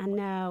some, I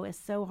know, is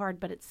so hard,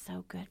 but it's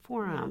so good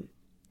for them.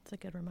 It's a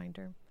good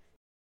reminder.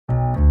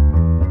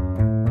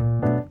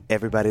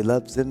 Everybody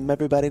loves him.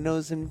 Everybody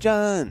knows him.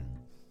 John.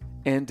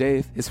 And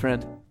Dave, his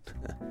friend.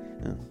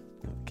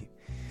 Okay.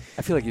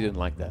 I feel like you didn't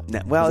like that.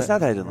 No, well, it's not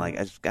that I didn't like it.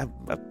 I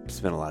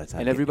spent a lot of time.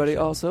 And everybody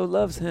also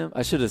loves him.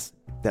 I should have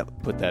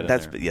put that in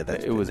there. Yeah,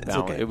 it was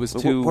balanced. Okay. It was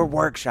too... We're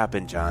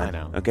workshopping, John. I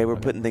know. Okay, we're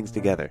putting things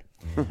together.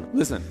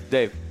 Listen,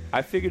 Dave,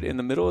 I figured in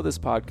the middle of this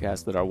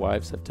podcast that our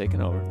wives have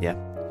taken over. Yeah.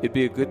 It'd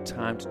be a good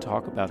time to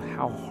talk about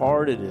how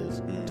hard it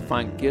is to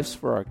find gifts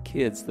for our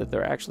kids that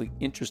they're actually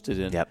interested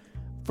in. Yep.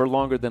 For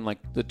longer than like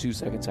the 2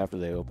 seconds after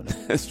they open it.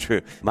 That's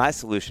true. My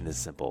solution is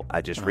simple.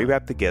 I just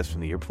rewrap the gifts from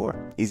the year before.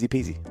 Easy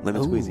peasy.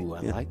 Lemon squeezy. I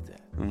like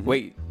that.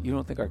 Wait, you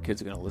don't think our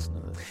kids are going to listen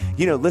to this?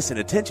 You know, listen,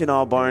 attention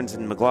all Barnes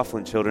and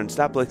McLaughlin children.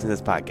 Stop listening to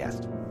this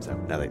podcast. So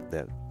now they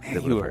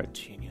you are a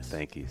genius.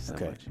 Thank you so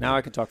much. Now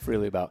I can talk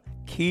freely about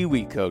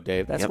KiwiCo,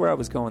 Dave. That's where I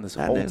was going this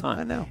whole time.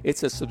 I know.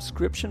 It's a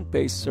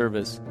subscription-based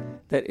service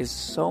that is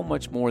so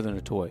much more than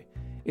a toy.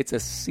 It's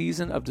a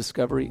season of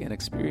discovery and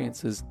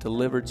experiences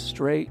delivered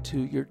straight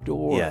to your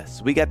door.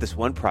 Yes. We got this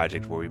one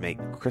project where we make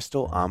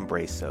crystal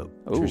ombre soap.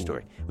 True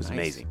story. It was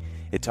amazing.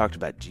 It talked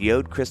about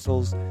geode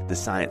crystals, the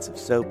science of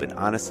soap, and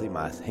honestly,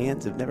 my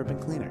hands have never been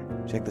cleaner.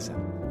 Check this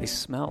out. They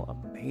smell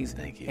amazing.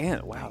 Thank you.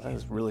 And wow, that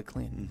is really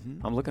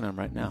clean. I'm looking at them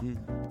right now.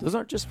 Those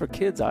aren't just for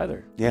kids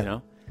either. Yeah. You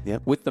know?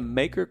 Yep. With the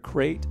Maker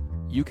Crate,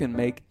 you can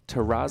make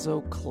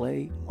terrazzo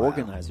clay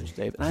organizers,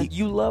 Dave. And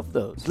you love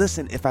those.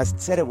 Listen, if I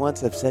said it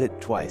once, I've said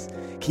it twice.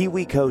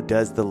 KiwiCo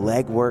does the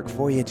legwork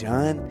for you,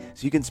 John,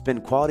 so you can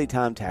spend quality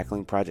time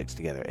tackling projects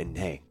together. And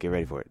hey, get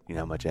ready for it. You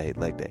know how much I hate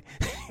leg day.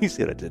 You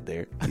see what I did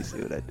there?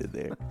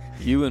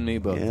 You and me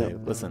both,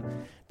 Dave.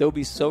 Listen, they'll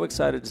be so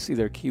excited to see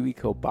their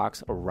KiwiCo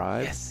box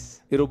arrive.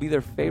 Yes. It'll be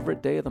their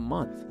favorite day of the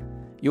month.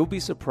 You'll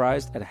be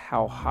surprised at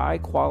how high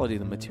quality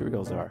the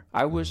materials are.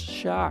 I was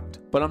shocked,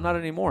 but I'm not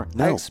anymore.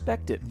 No. I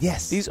expected.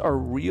 Yes. These are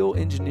real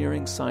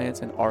engineering,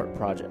 science, and art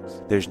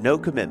projects. There's no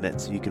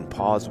commitment, so you can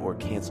pause or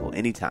cancel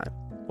anytime.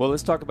 Well,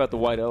 let's talk about the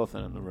white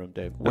elephant in the room,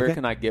 Dave. Where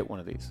can I get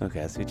one of these?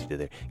 Okay, I see what you did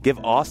there. Give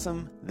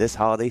awesome this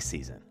holiday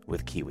season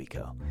with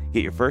KiwiCo.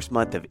 Get your first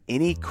month of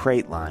any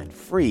crate line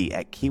free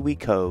at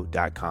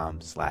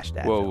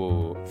kiwico.com/dadville.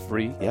 Whoa,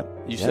 free?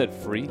 Yep. You said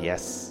free?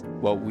 Yes.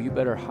 Well, we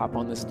better hop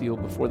on this deal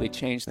before they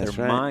change their That's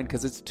right. mind,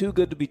 because it's too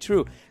good to be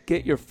true.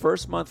 Get your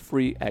first month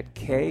free at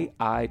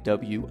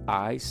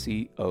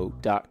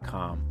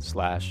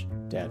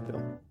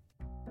kiwico.com/dadville.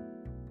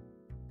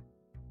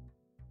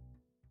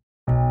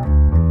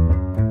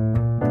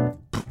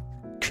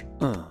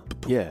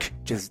 Yeah,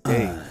 it's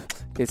Dave.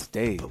 It's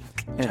Dave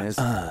and his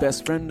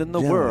best friend in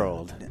the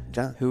world,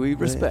 John, who he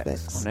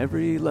respects on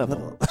every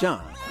level,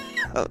 John.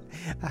 Oh,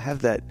 I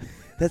have that.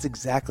 That's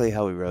exactly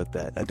how we wrote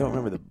that. I don't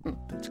remember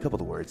there's a couple of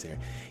the words here.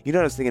 You know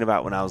what I was thinking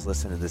about when I was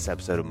listening to this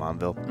episode of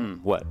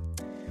Momville? What?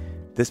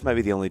 This might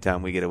be the only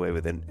time we get away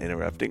with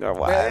interrupting our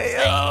wives.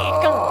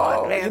 Come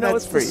on, man. You know,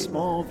 that's it's free. the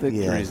small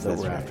victories that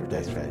we're after,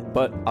 That's Dave. right.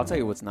 But I'll tell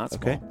you what's not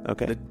small.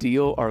 Okay. The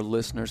deal our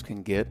listeners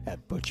can get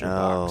at Butcher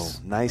Box.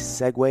 Oh, nice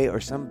segue, or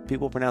some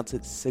people pronounce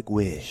it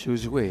segue.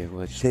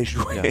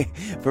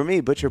 For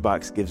me, Butcher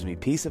Box gives me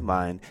peace of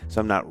mind,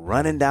 so I'm not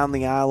running down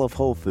the aisle of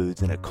Whole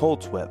Foods in a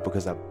cold sweat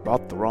because I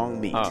bought the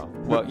wrong meat. Oh,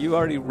 well, you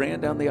already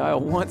ran down the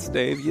aisle once,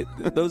 Dave.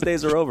 Those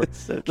days are over.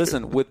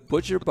 Listen, with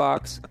Butcher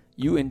Box,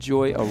 you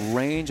enjoy a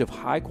range of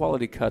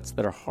high-quality cuts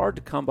that are hard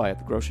to come by at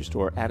the grocery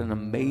store at an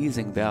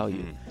amazing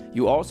value.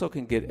 You also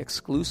can get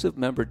exclusive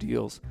member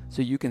deals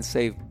so you can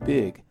save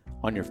big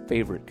on your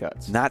favorite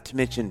cuts. Not to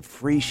mention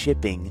free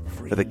shipping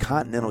for the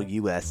continental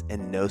U.S.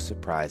 and no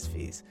surprise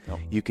fees. Nope.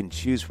 You can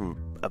choose from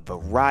a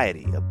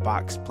variety of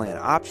box plan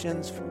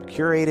options, from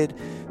curated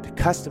to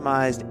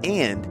customized,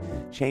 and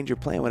change your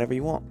plan whenever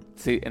you want.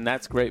 See, and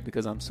that's great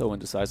because I'm so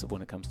indecisive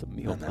when it comes to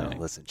meal No, planning.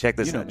 listen, check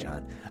this You know out, me.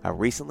 John. I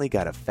recently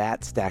got a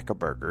fat stack of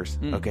burgers.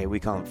 Okay, we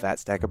call them fat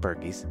stack of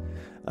burgies.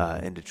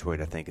 In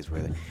Detroit, I think is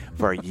where they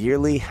for our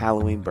yearly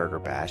Halloween burger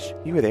bash.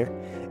 You were there.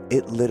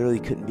 It literally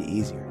couldn't be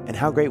easier. And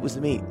how great was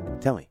the meat?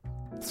 Tell me.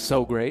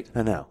 So great.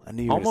 I know. I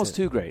knew you were Almost gonna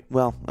say too great.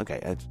 Well,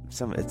 okay. It's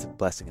a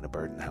blessing and a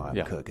burden how I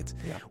Yeah. cook. It's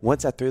Yeah.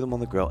 Once I threw them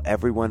on the grill,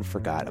 everyone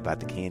forgot about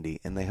the candy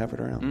and they hovered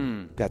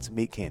around. Got some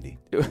meat candy.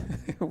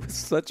 It was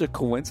such a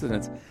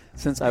coincidence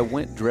since I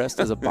went dressed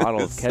as a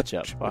bottle of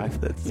ketchup.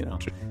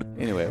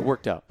 Anyway, it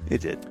worked out. It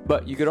did.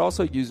 But you could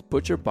also use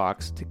Butcher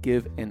Box to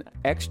give an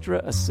extra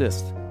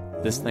assist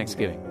this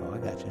Thanksgiving. Oh, I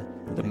got you.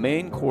 The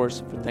main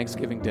course for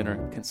Thanksgiving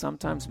dinner can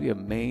sometimes be a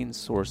main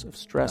source of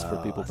stress for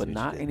people, but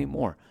not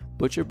anymore.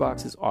 Butcher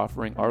Box is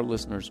offering our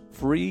listeners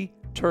free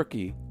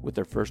turkey with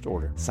their first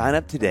order. Sign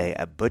up today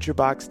at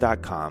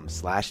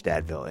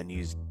butcherbox.com/Dadville and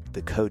use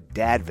the code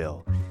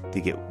DADVILLE to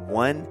get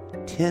one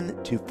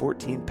 10 to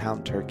 14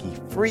 pound turkey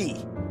free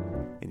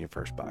in your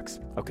first box.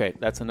 Okay,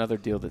 that's another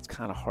deal that's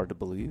kind of hard to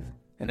believe.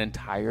 An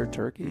entire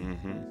turkey?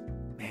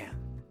 Man,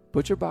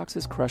 ButcherBox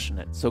is crushing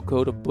it. So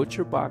go to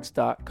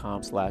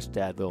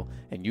butcherbox.com/Dadville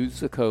and use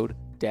the code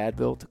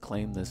DADVILLE to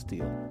claim this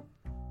deal.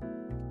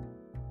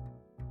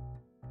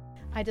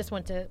 I just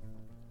went to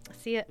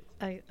see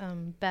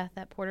Beth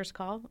at Porter's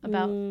Call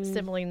about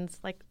siblings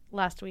like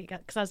last week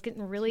because I was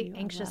getting really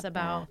anxious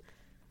about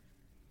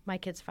my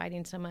kids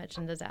fighting so much,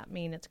 and does that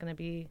mean it's going to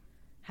be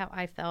how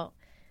I felt?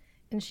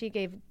 And she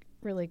gave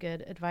really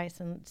good advice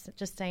and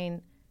just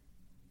saying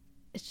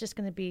it's just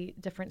going to be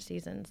different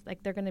seasons.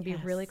 Like they're going to be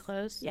really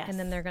close, and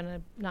then they're going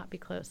to not be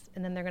close,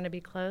 and then they're going to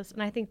be close.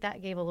 And I think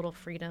that gave a little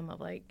freedom of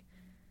like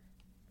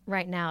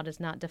right now does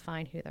not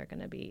define who they're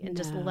going to be, and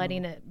just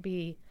letting it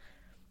be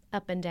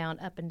up and down,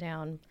 up and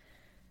down.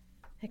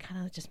 It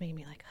kind of just made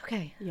me like,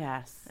 okay.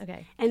 Yes.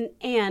 Okay.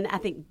 And I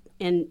think,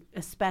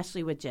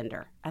 especially with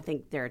gender, I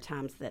think there are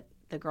times that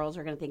the girls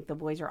are going to think the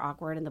boys are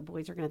awkward and the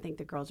boys are going to think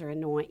the girls are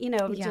annoying.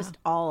 Just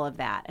all of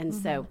that. And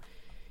so,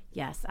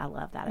 yes, I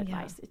love that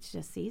advice. It's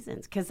just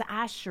seasons because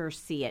I sure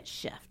see it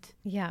shift.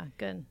 Yeah,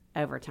 good.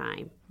 Over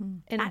time.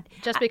 And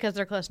just because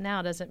they're close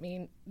now doesn't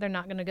mean they're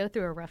not going to go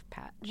through a rough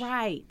patch.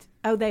 Right.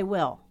 Oh, they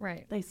will.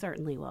 Right. They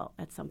certainly will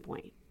at some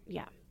point.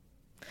 Yeah.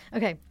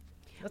 Okay.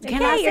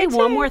 Can I say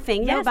one more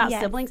thing though about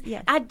siblings?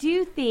 Yes. I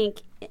do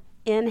think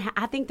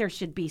I think there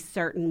should be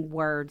certain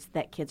words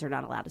that kids are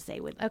not allowed to say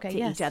to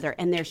each other,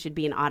 and there should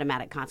be an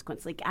automatic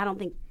consequence. Like I don't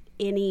think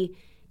any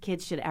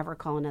kids should ever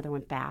call another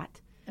one fat.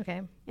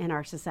 Okay. In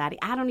our society,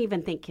 I don't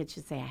even think kids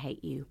should say "I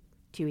hate you"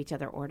 to each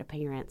other or to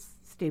parents.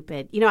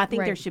 Stupid. I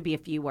think there should be a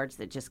few words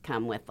that just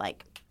come with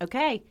like,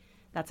 okay,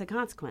 that's a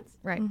consequence.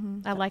 Right.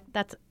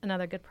 That's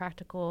another good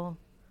practical.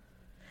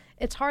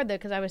 It's hard though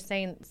because I was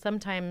saying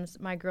sometimes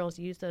my girls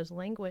use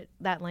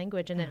that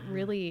language and it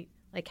really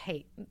like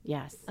hate.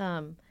 Yes.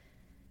 And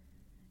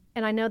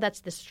I know that's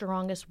the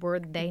strongest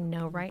word they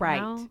know right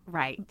now.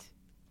 Right.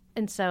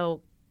 And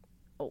so,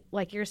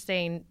 like you're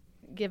saying,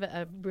 give it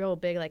a real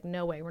big like,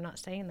 no way, we're not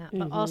saying that.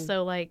 But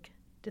also like,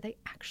 do they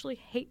actually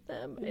hate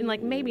them? And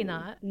like maybe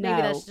not. No.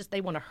 Maybe that's just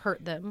they want to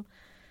hurt them.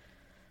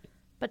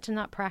 But to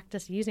not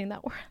practice using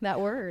that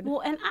word.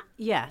 Well, and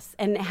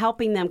and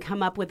helping them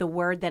come up with a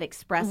word that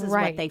expresses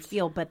what they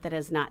feel, but that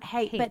is not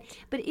hate.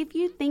 But if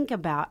you think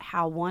about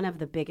how one of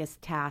the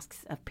biggest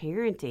tasks of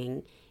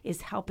parenting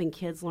is helping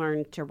kids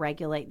learn to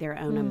regulate their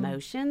own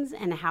emotions,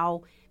 and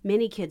how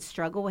many kids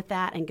struggle with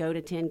that and go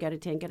to 10.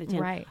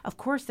 Right. Of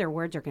course, their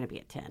words are going to be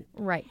at 10.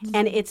 Right.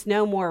 And it's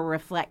no more a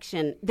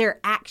reflection. Their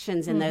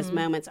actions in those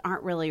moments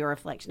aren't really a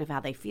reflection of how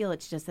they feel.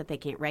 It's just that they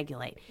can't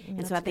regulate.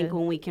 And so I think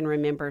when we can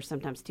remember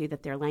sometimes, too,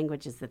 that their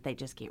language is that they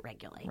just can't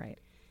regulate. Right.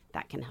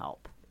 That can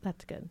help.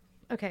 That's good.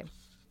 Okay.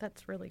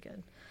 That's really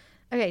good.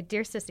 Okay.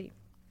 Dear Sissy,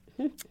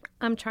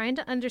 I'm trying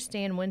to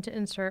understand when to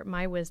insert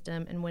my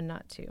wisdom and when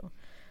not to.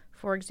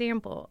 For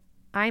example,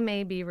 I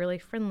may be really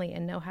friendly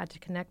and know how to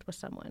connect with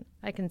someone.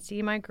 I can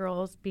see my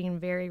girls being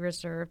very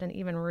reserved and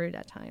even rude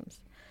at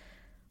times.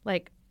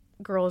 Like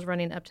girls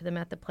running up to them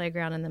at the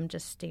playground and them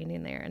just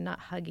standing there and not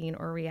hugging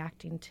or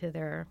reacting to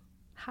their,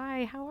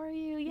 hi, how are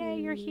you?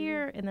 Yay, you're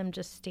here. And them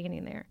just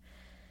standing there.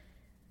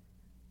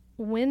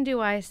 When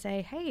do I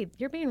say, hey,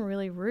 you're being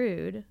really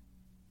rude?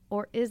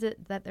 Or is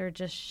it that they're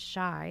just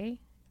shy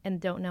and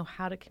don't know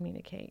how to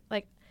communicate?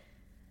 Like,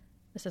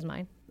 this is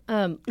mine.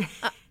 I'm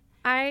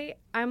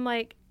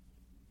like,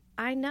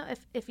 I know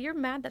if you're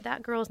mad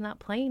that girl's not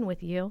playing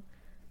with you,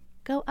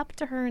 go up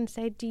to her and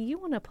say, do you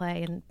want to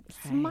play? And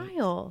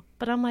smile.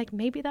 But I'm like,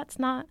 maybe that's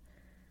not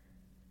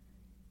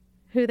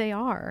who they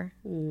are.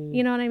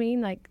 You know what I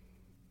mean? Like,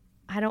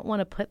 I don't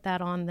want to put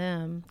that on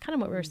them. Kind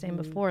of what we were saying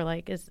before.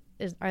 Like,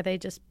 are they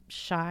just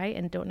shy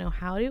and don't know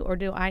how to? Or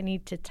do I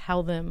need to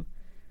tell them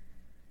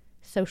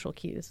social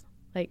cues?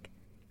 Like,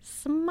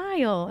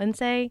 smile and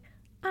say,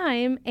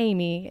 I'm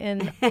Amy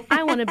and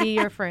I want to be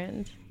your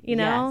friend, you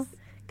know?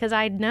 Because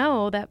I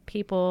know that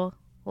people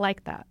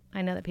like that.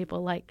 I know that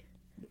people like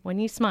when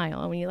you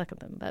smile and when you look at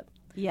them. But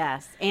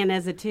Yes. And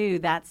as a 2,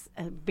 that's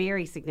a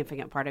very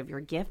significant part of your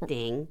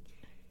gifting.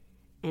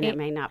 And it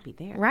may not be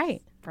there.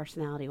 Right.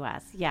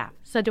 Personality-wise. Yeah.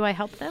 So do I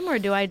help them or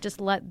do I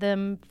just let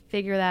them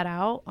figure that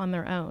out on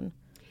their own?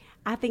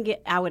 I think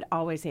I would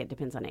always say it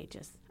depends on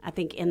ages. I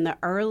think in the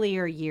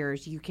earlier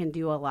years, you can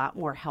do a lot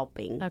more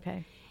helping.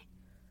 Okay.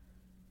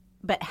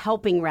 But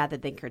helping rather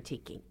than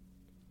critiquing.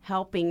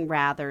 Helping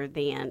rather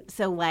than,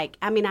 so like,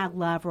 I mean, I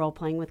love role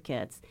playing with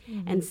kids.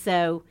 Mm-hmm. And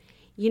so,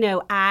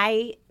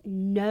 I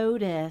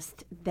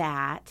noticed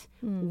that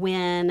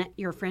when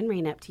your friend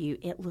ran up to you,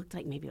 it looked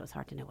like maybe it was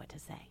hard to know what to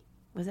say.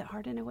 Was it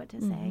hard to know what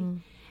to say?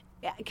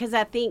 Because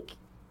I think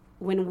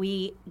when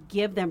we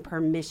give them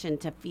permission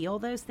to feel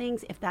those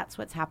things, if that's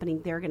what's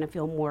happening, they're going to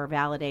feel more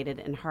validated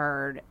and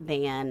heard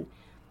than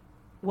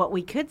what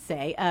we could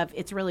say of,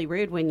 it's really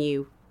rude when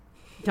you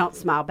don't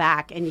smile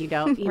back and you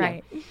don't,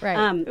 right.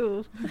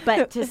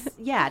 But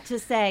to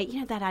say,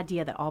 that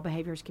idea that all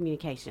behavior is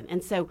communication.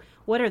 And so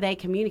what are they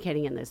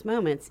communicating in those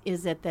moments?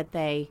 Is it that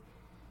they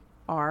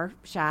are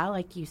shy,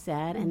 like you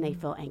said, and they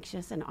feel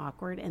anxious and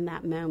awkward in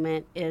that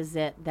moment? Is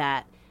it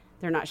that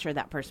they're not sure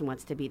that person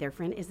wants to be their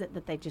friend? Is it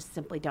that they just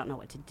simply don't know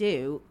what to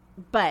do?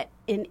 But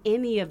in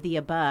any of the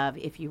above,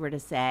 if you were to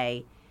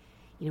say,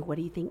 what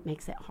do you think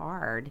makes it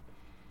hard?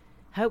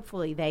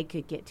 Hopefully they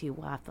could get to,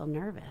 well, I feel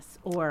nervous.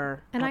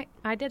 And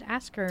I did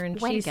ask her,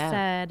 and she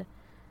said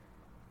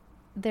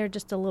they're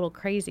just a little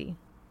crazy.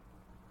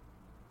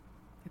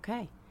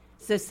 Okay.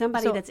 So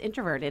somebody that's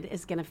introverted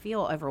is going to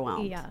feel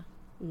overwhelmed. Yeah.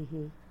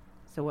 Mm-hmm.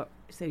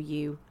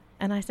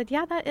 And I said,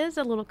 yeah, that is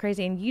a little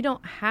crazy. And you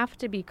don't have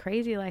to be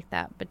crazy like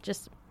that, but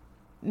just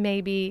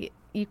maybe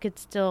you could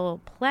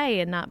still play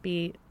and not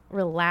be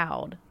real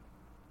loud.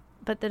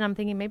 But then I'm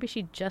thinking maybe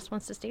she just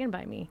wants to stand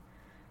by me.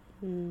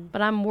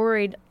 But I'm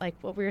worried, like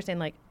what we were saying,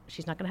 like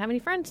she's not going to have any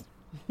friends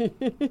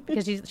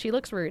because she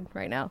looks rude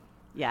right now.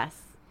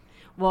 Yes.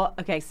 Well,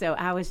 okay, so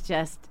I was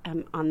just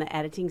on the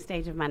editing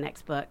stage of my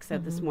next book. So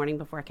this morning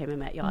before I came and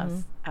met y'all,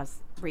 I was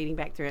reading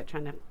back through it,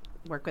 trying to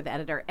work with the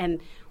editor.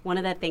 And one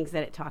of the things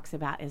that it talks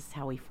about is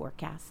how we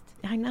forecast.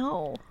 I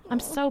know.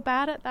 I'm so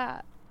bad at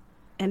that.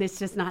 And it's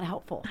just not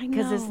helpful. I know.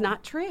 Because it's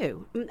not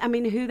true. I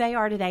mean, who they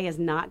are today is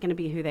not going to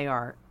be who they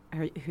are.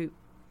 Who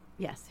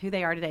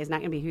they are today is not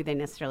going to be who they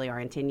necessarily are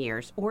in 10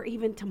 years or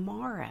even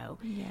tomorrow.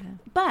 Yeah.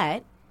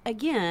 But,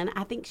 again,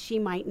 I think she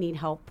might need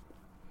help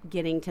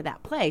getting to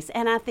that place.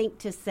 And I think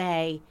to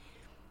say,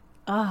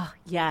 oh,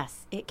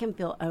 yes, it can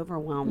feel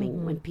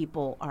overwhelming when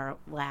people are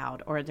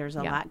loud or there's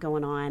a lot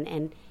going on.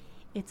 And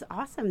it's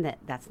awesome that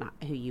that's not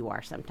who you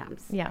are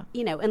sometimes. Yeah.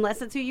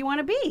 Unless it's who you want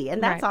to be.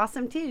 And that's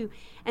awesome, too.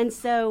 And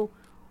so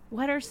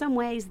what are some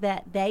ways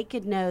that they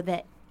could know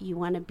that you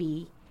want to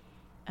be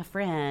a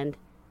friend,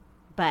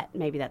 but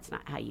maybe that's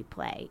not how you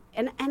play?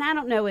 And I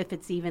don't know if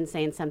it's even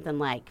saying something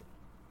like,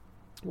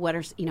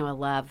 I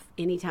love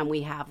anytime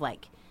we have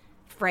like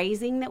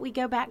phrasing that we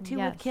go back to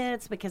with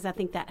kids, because I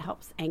think that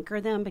helps anchor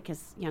them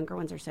because younger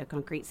ones are so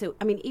concrete. So,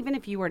 I mean, even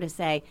if you were to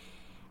say,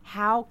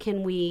 how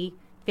can we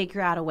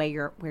figure out a way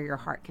where your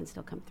heart can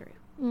still come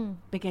through?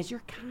 Because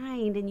you're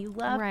kind and you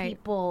love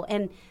people.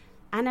 And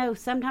I know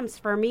sometimes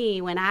for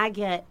me, when I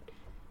get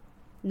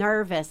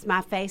nervous,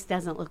 my face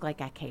doesn't look like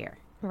I care.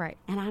 Right.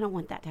 And I don't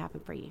want that to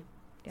happen for you.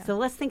 Yeah. So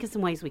let's think of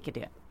some ways we could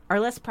do it. Or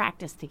let's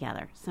practice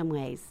together some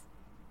ways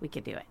we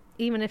could do it.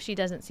 Even if she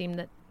doesn't seem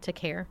to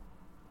care.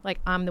 Like,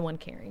 I'm the one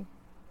caring.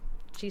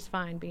 She's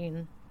fine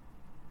being...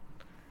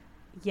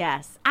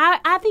 Yes.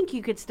 I think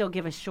you could still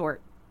give a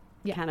short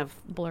kind of...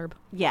 blurb.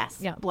 Yes.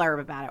 Yeah.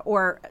 Blurb about it.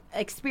 Or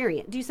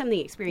do something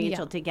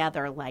experiential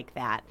together like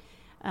that.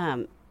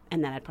 And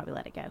then I'd probably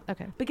let it go.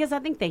 Okay. Because I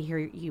think they hear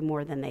you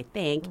more than they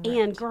think. Right.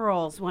 And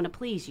girls want to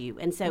please you.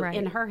 And so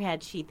in her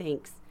head, she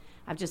thinks,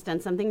 I've just done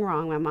something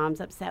wrong. My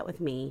mom's upset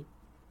with me.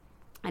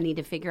 I need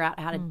to figure out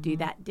how to do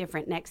that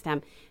different next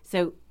time.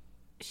 So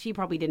she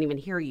probably didn't even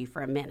hear you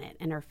for a minute.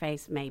 And her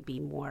face may be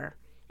more...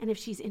 And if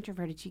she's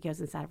introverted, she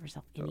goes inside of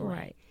herself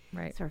anyway.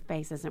 Right. So her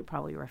face isn't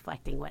probably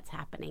reflecting what's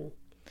happening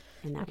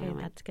in that moment.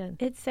 That's good.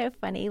 It's so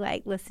funny,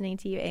 like, listening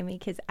to you, Amy,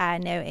 because I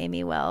know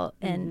Amy well.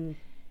 And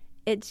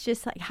it's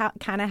just like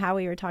how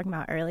we were talking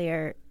about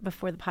earlier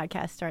before the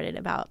podcast started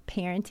about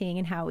parenting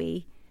and how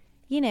we,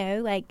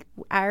 like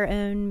our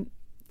own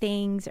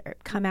things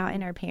come out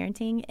in our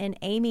parenting. And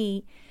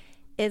Amy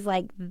is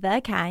like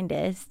the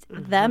kindest,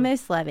 the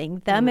most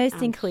loving, the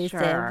most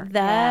inclusive,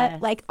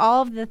 like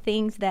all of the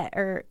things that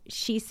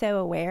she's so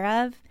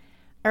aware of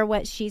are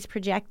what she's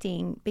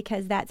projecting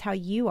because that's how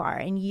you are.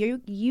 And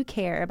you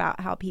care about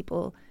how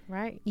people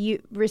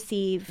you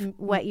receive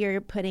what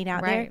you're putting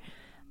out there.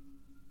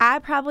 I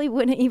probably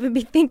wouldn't even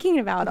be thinking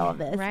about all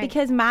this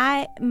because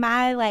my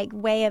like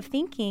way of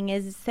thinking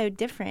is so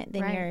different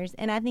than yours.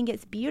 And I think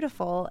it's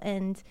beautiful.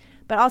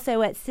 But also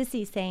what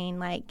Sissy's saying,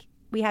 like,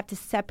 we have to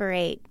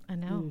separate. I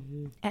know.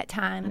 At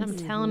times. And I'm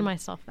telling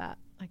myself that.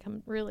 Like,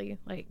 I'm really,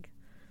 like...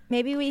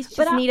 Maybe we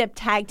just need a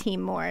tag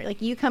team more.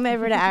 Like, you come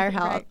over to our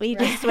house. We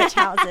just switch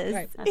houses.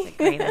 That's a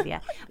great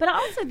idea. But I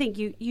also think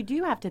you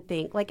do have to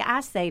think, like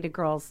I say to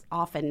girls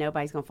often,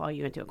 nobody's going to follow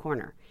you into a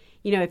corner.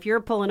 if you're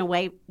pulling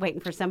away,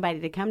 waiting for somebody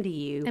to come to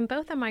you. And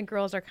both of my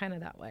girls are kind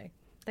of that way.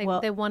 They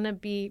want to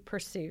be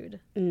pursued.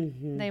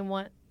 Mm-hmm. They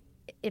want,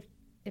 if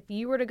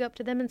you were to go up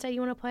to them and say you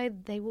want to play,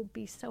 they will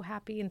be so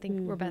happy and think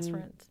we're best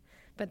friends.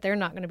 But they're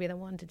not going to be the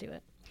one to do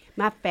it.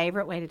 My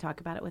favorite way to talk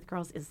about it with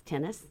girls is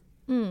tennis.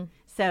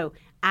 So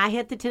I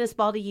hit the tennis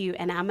ball to you,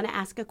 and I'm going to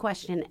ask a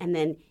question, and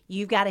then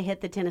you've got to hit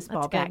the tennis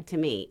ball back to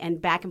me,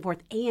 and back and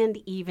forth, and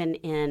even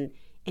in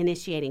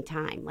initiating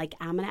time. Like,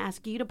 I'm going to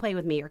ask you to play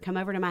with me or come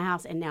over to my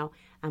house, and now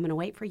I'm going to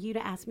wait for you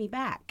to ask me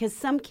back. Because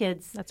some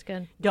kids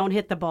don't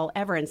hit the ball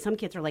ever, and some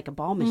kids are like a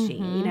ball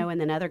machine,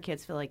 and then other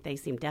kids feel like they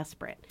seem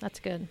desperate. That's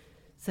good.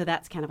 So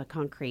that's kind of a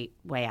concrete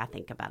way I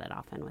think about it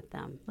often with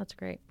them. That's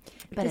great.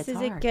 But this is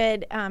hard. A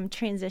good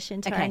transition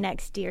to our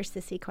next Dear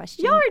Sissy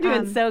question. Y'all are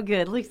doing so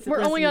good.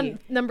 We're only on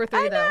number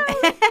 3, though.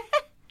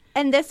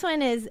 And this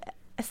one is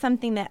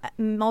something that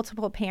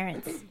multiple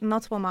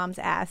moms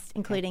asked,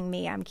 including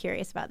me. I'm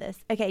curious about this.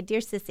 Okay,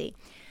 Dear Sissy,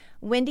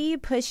 when do you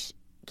push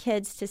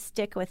kids to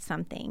stick with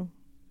something?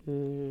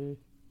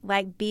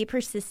 Like, be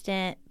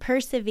persistent,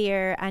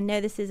 persevere. I know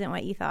this isn't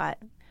what you thought.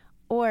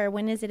 Or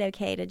when is it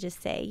okay to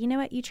just say, you know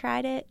what, you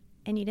tried it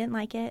and you didn't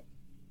like it,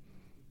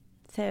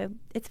 so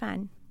it's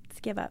fine. Let's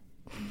give up.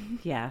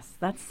 Yes,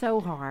 that's so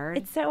hard.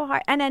 It's so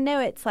hard. And I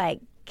know it's like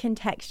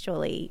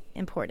contextually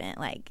important.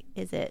 Like,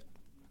 is it,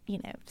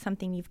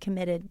 something you've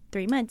committed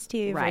 3 months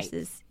to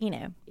versus,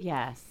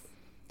 Yes.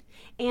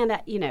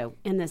 And,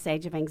 in this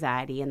age of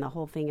anxiety and the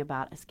whole thing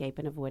about escape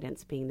and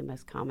avoidance being the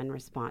most common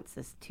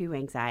responses to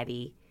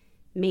anxiety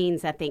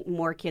means I think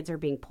more kids are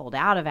being pulled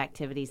out of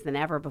activities than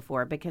ever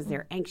before because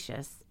they're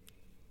anxious,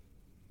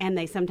 and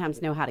they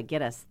sometimes know how to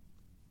get us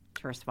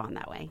to respond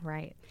that way.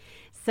 Right.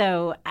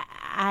 So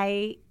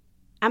I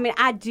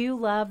do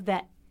love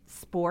that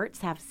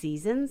sports have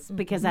seasons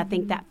because I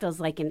think that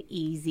feels like an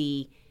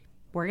easy,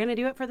 we're going to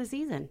do it for the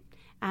season.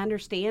 I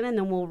understand, and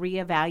then we'll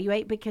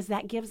reevaluate because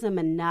that gives them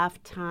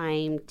enough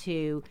time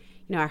to,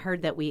 I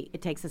heard that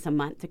it takes us a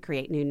month to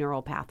create new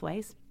neural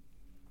pathways.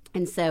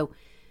 And so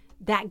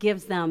that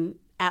gives them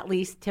at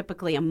least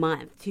typically a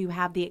month to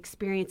have the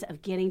experience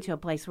of getting to a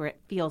place where it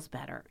feels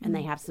better and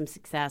they have some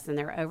success and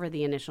they're over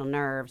the initial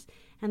nerves.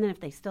 And then if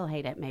they still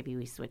hate it, maybe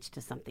we switch to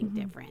something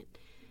different.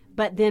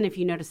 But then if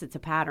you notice it's a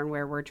pattern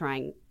where we're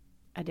trying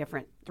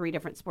 3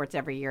 different sports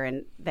every year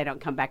and they don't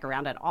come back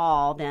around at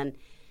all, then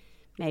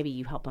maybe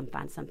you help them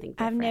find something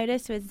different. I've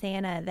noticed with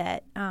Xana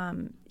that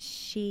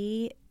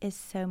she is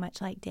so much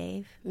like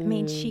Dave. I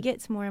mean, she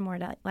gets more and more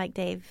like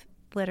Dave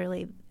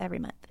literally every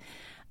month.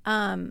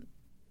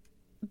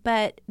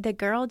 But the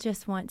girl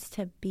just wants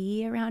to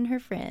be around her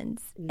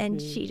friends, and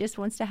she just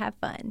wants to have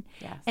fun.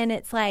 Yes. And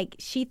it's like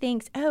she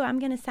thinks, oh, I'm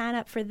going to sign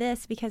up for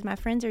this because my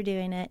friends are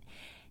doing it.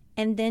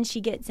 And then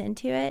she gets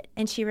into it,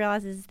 and she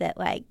realizes that,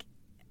 like,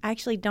 I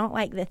actually don't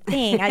like the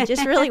thing. I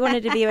just really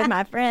wanted to be with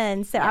my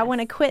friends. So I want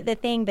to quit the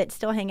thing but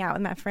still hang out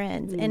with my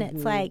friends. And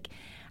it's like,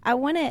 I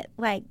want to,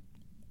 like,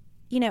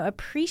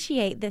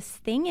 appreciate this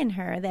thing in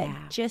her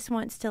that just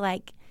wants to,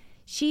 like,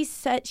 she's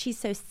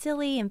so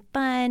silly and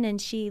fun,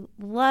 and she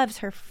loves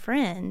her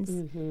friends.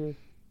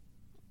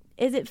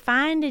 Is it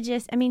fine to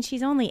just,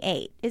 she's only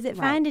 8. Is it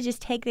fine to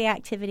just take the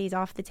activities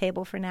off the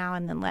table for now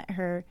and then let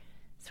her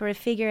sort of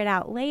figure it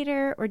out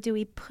later? Or do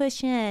we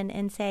push in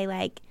and say,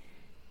 like,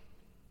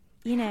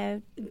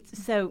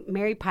 So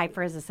Mary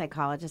Piper is a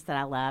psychologist that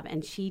I love,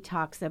 and she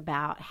talks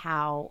about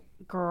how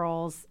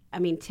girls,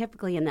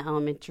 typically in the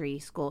elementary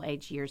school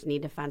age years,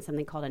 need to find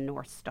something called a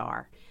North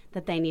Star,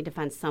 that they need to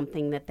find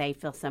something that they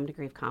feel some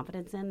degree of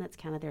confidence in. That's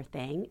kind of their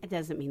thing. It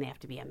doesn't mean they have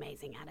to be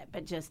amazing at it,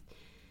 but just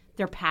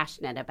they're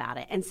passionate about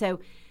it. And so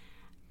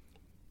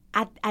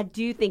I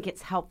do think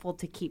it's helpful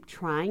to keep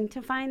trying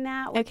to find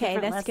that. With okay,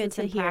 that's good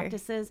to hear.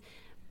 Practices.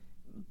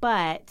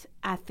 But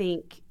I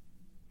think,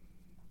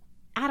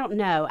 I don't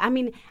know.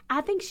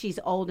 I think she's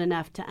old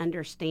enough to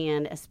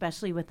understand,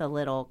 especially with a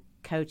little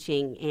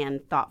coaching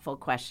and thoughtful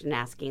question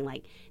asking,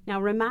 like, now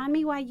remind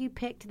me why you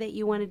picked that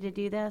you wanted to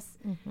do this.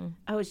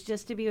 Oh, it's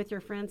just to be with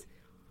your friends.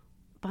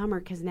 Bummer,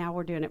 because now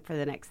we're doing it for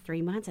the next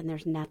 3 months and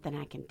there's nothing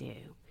I can do.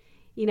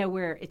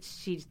 Where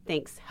she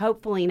thinks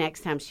hopefully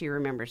next time she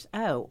remembers,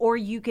 or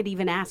you could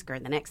even ask her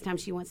the next time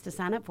she wants to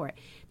sign up for it,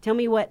 tell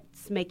me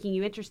what's making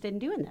you interested in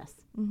doing this.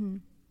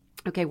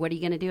 Okay, what are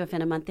you going to do if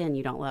in a month in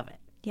you don't love it?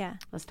 Yeah.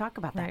 Let's talk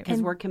about that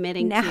because we're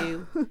committing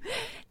to.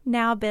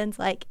 Now Ben's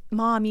like,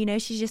 Mom,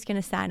 she's just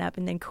going to sign up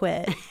and then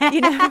quit.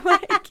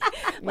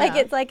 Like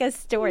it's like a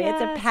story.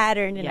 Yes. It's a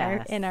pattern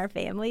in our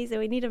family. So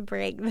we need a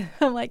break.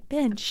 I'm like,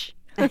 Ben, shh.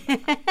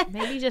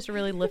 Maybe just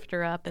really lift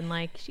her up and,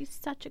 like, she's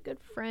such a good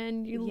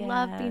friend. You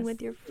love being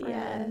with your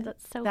friends.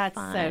 That's so fun. That's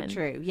so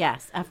true.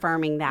 Yes,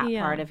 affirming that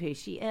part of who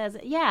she is.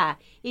 Yeah,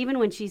 even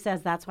when she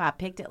says that's why I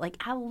picked it, like,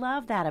 I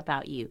love that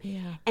about you.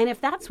 Yeah. And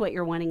if that's what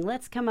you're wanting,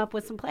 let's come up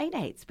with some play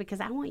dates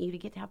because I want you to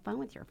get to have fun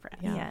with your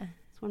friends. Yeah.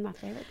 It's one of my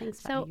favorite things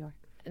about New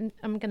York.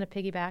 I'm going to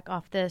piggyback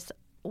off this.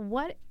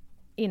 What,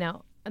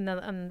 on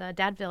the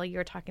Dadville, you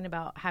were talking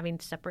about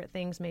having separate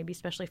things, maybe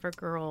especially for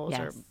girls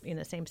or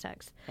same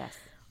sex. Yes.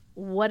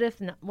 What if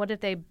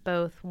they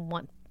both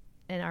want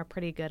and are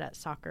pretty good at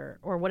soccer?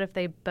 Or what if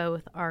they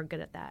both are good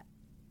at that?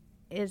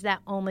 Is that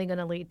only going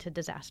to lead to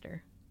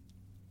disaster?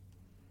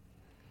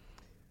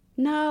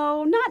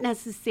 No, not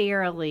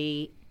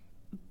necessarily.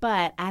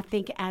 But I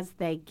think as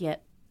they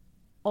get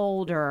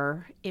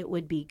older, it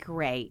would be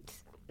great.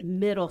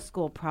 Middle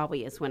school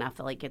probably is when I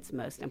feel like it's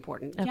most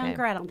important. Okay.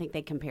 Younger, I don't think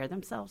they compare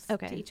themselves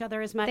to each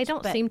other as much. They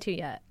don't seem to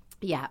yet.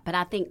 Yeah, but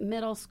I think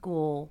middle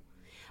school.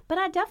 But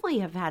I definitely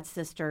have had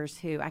sisters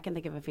who, I can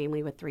think of a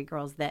family with 3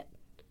 girls that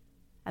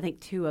I think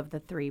 2 of the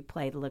 3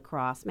 played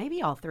lacrosse.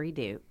 Maybe all 3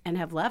 do and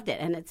have loved it.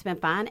 And it's been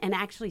fun and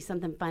actually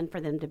something fun for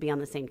them to be on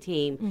the same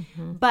team.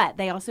 Mm-hmm. But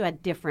they also had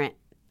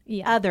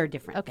other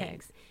different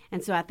things.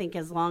 And so I think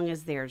as long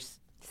as there's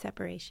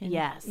separation.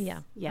 Yes. Yeah.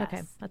 Yes.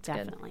 Okay. That's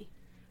definitely.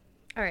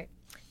 Good. All right.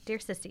 Dear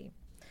Sissy,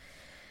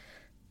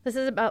 this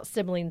is about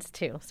siblings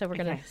too. So we're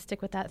going to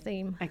stick with that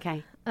theme.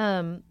 Okay.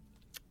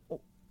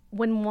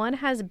 When one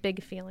has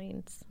big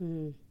feelings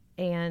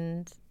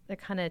and they're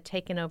kind of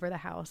taking over the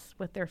house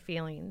with their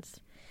feelings,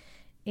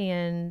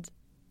 and,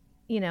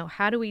 you know,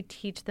 how do we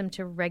teach them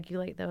to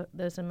regulate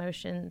those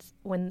emotions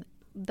when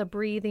the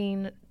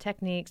breathing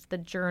techniques, the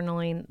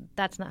journaling,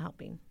 that's not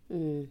helping,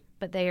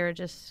 but they are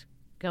just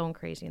going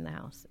crazy in the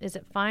house? Is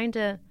it fine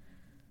to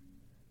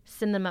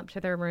send them up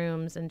to their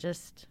rooms and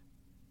just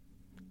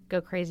go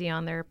crazy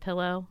on their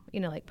pillow, you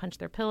know, like punch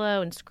their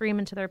pillow and scream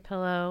into their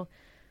pillow?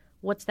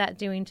 What's that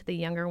doing to the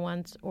younger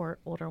ones or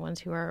older ones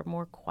who are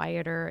more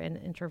quieter and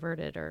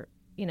introverted, or,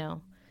 you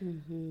know,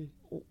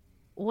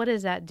 what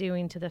is that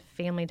doing to the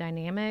family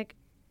dynamic?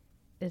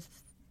 Is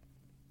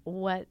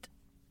what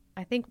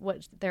I think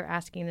what they're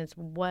asking is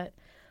what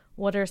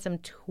are some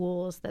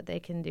tools that they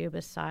can do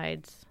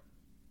besides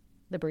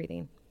the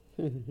breathing?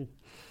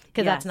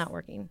 Because that's not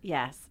working.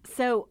 Yes.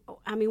 So,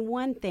 I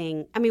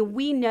mean,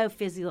 we know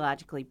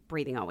physiologically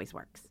breathing always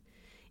works.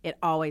 It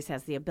always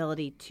has the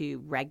ability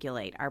to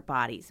regulate our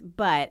bodies,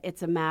 but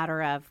it's a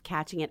matter of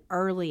catching it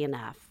early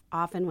enough.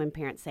 Often when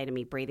parents say to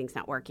me, breathing's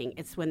not working,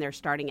 it's when they're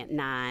starting at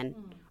 9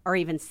 or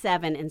even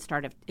 7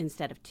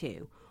 instead of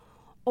 2.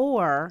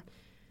 Or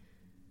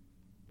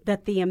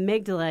that the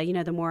amygdala, you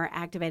know, the more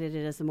activated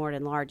it is, the more it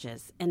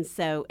enlarges. And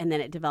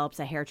then it develops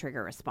a hair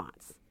trigger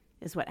response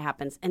is what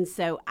happens. And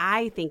so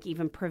I think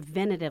even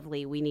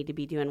preventatively, we need to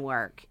be doing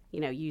work, you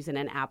know, using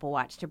an Apple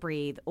Watch to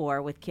breathe,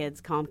 or with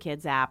Calm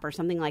Kids app or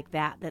something like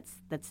that,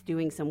 that's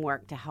doing some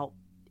work to help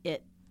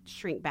it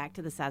shrink back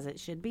to the size it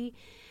should be.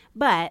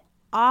 But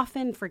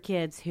often for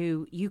kids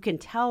who you can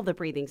tell the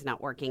breathing's not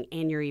working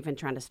and you're even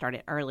trying to start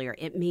it earlier,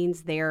 it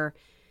means they're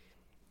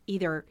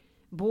either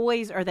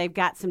boys or they've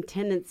got some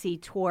tendency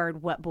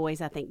toward what boys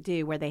I think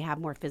do, where they have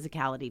more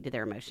physicality to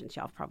their emotions.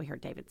 Y'all have probably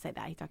heard David say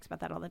that. He talks about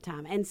that all the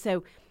time. And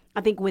so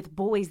I think with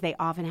boys, they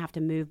often have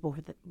to move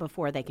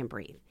before they can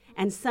breathe.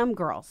 And some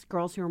girls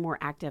who are more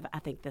active, I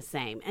think the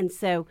same. And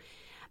so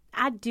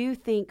I do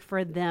think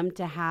for them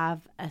to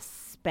have a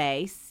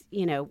space,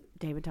 you know,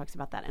 David talks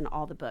about that in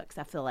all the books,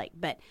 I feel like,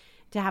 but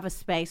to have a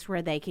space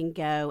where they can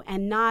go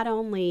and not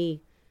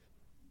only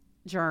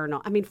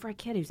journal. I mean, for a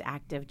kid who's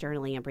active,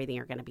 journaling and breathing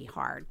are going to be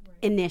hard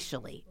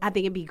initially. I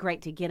think it'd be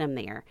great to get them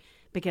there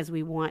because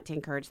we want to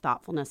encourage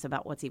thoughtfulness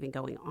about what's even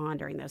going on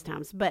during those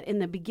times. But in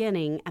the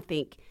beginning, I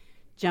think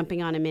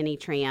jumping on a mini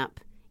tramp,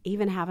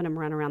 even having them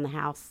run around the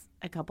house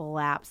a couple of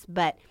laps.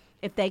 But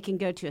if they can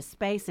go to a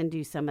space and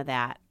do some of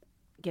that,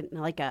 get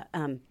like a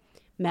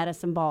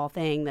medicine ball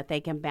thing that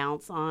they can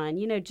bounce on,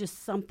 you know,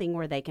 just something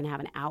where they can have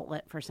an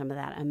outlet for some of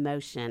that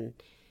emotion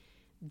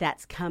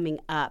that's coming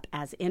up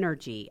as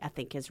energy, I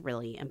think is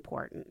really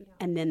important. Yeah.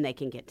 And then they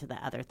can get to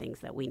the other things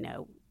that we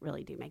know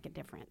really do make a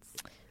difference.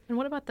 And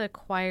what about the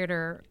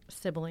quieter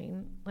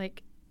sibling?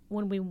 Like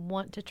when we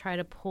want to try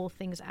to pull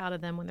things out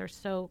of them when they're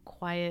so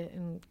quiet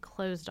and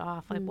closed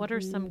off, like what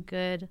are some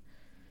good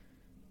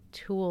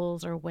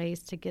tools or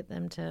ways to get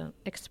them to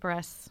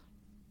express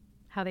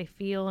how they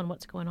feel and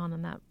what's going on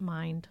in that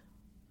mind?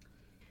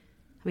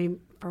 I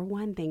mean, for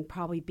one thing,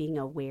 probably being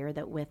aware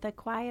that with a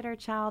quieter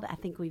child, I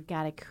think we've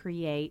got to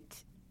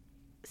create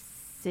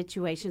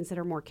situations that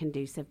are more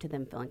conducive to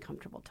them feeling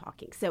comfortable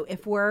talking. So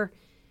if we're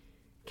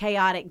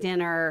chaotic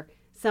dinner,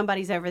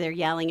 somebody's over there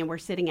yelling and we're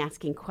sitting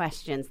asking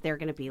questions, they're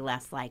going to be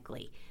less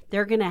likely.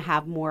 They're going to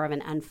have more of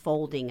an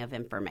unfolding of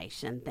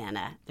information than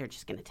they're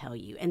just going to tell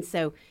you. And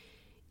so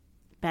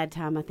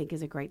bedtime, I think,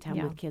 is a great time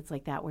with kids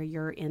like that, where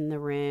you're in the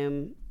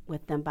room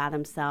with them by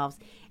themselves.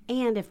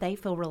 And if they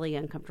feel really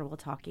uncomfortable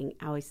talking,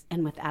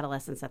 and with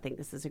adolescents, I think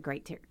this is a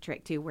great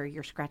trick too, where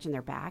you're scratching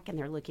their back and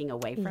they're looking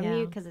away from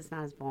you because it's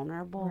not as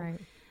vulnerable.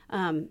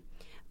 Right.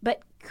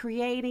 But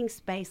creating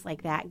space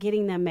like that,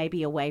 getting them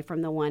maybe away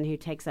from the one who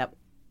takes up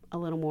a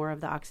little more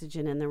of the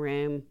oxygen in the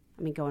room.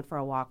 I mean, going for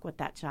a walk with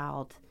that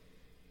child.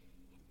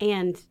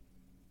 And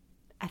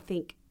I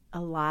think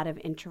a lot of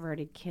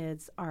introverted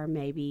kids are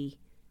maybe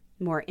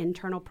more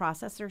internal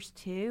processors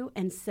too.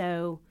 And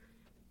so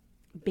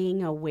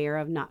being aware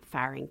of not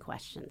firing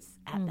questions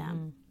at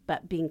them,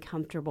 but being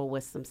comfortable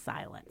with some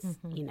silence,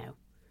 you know.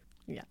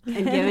 Yeah.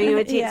 And giving them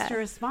a chance to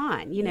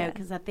respond, you know,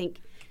 because I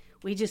think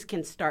we just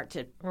can start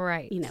to,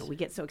 right. We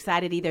get so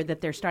excited either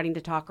that they're starting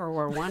to talk or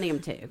we're wanting them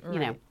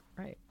to,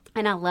 Right.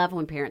 And I love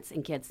when parents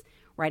and kids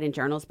write in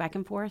journals back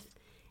and forth.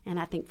 And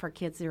I think for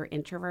kids that are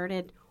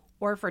introverted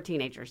or for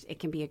teenagers, it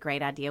can be a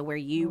great idea where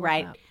you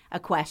write a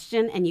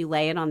question and you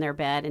lay it on their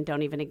bed and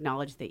don't even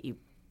acknowledge that you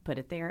put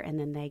it there. And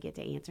then they get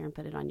to answer and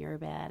put it on your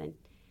bed. And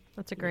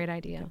that's a great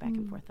idea. Go back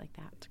and forth like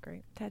that. That's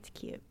great. That's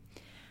cute.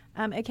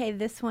 Okay,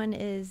 this one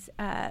is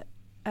a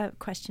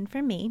question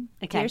for me.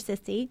 Okay. Dear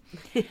Sissy.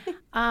 Dear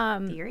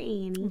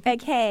Annie.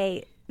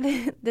 Okay,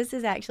 this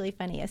is actually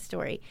funny, a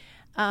story.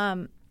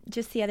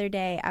 Just the other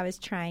day,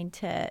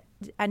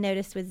 I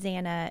noticed with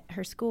Xana,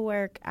 her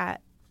schoolwork,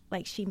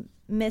 she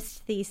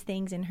missed these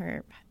things in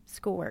her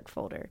schoolwork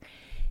folder.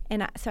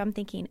 And so I'm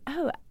thinking,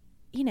 I'm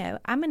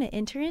going to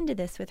enter into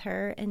this with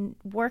her and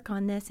work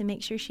on this and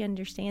make sure she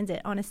understands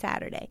it on a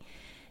Saturday.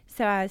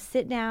 So I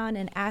sit down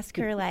and ask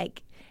her,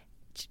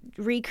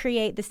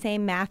 recreate the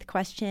same math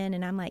question.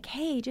 And I'm like,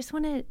 hey, just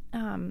want to,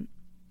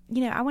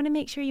 I want to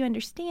make sure you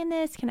understand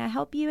this. Can I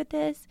help you with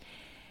this?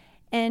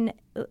 And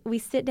we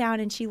sit down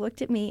and she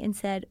looked at me and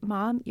said,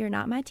 Mom, you're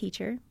not my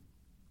teacher.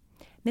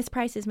 Miss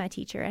Price is my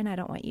teacher, and I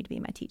don't want you to be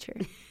my teacher.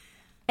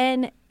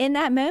 And in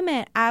that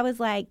moment, I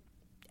was like,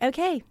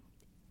 okay,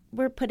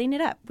 we're putting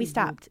it up. We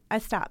stopped. I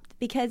stopped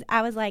because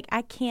I was like,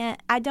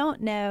 I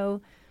don't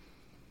know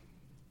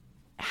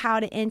how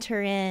to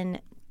enter in.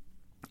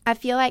 I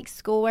feel like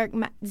schoolwork,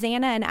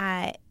 Xana and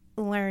I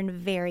learn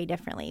very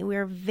differently.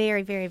 We're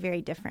very, very,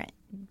 very different.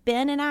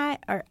 Ben and I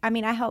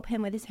help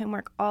him with his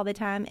homework all the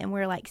time, and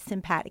we're like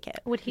simpatico.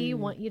 Would he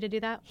want you to do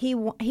that? He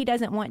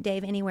doesn't want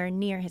Dave anywhere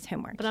near his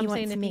homework. But I'm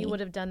saying if you would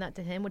have done that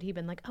to him, would he have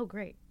been like, oh,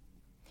 great?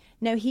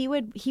 No, he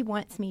would. He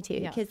wants me to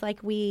because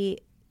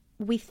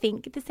we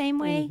think the same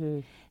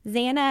way.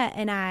 Xana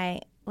and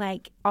I,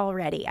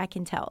 already, I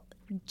can tell,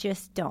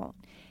 just don't.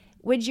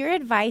 Would your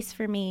advice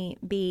for me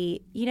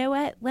be, you know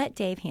what, let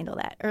Dave handle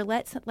that, or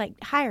let's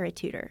hire a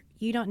tutor?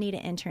 You don't need to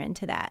enter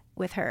into that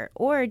with her.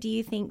 Or do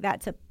you think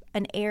that's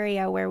an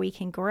area where we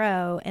can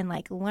grow and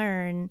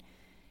learn,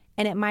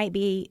 and it might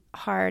be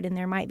hard and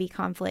there might be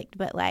conflict,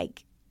 but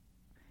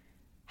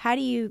how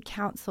do you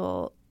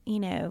counsel,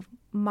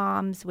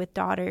 moms with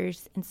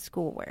daughters and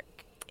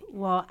schoolwork?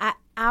 Well,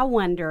 I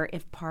wonder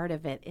if part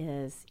of it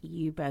is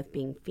you both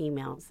being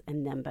females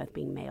and them both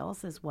being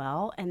males as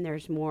well, and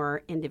there's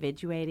more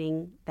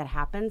individuating that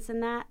happens in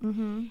that.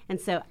 And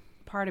so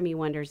part of me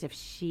wonders if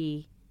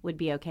she would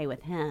be okay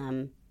with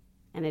him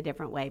in a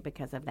different way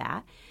because of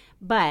that.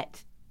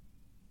 But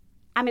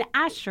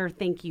I sure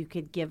think you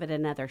could give it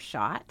another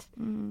shot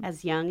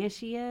as young as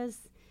she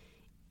is.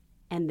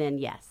 And then,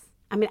 yes.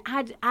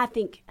 I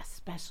think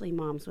especially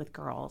moms with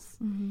girls,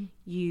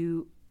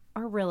 you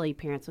are really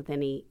parents with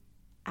any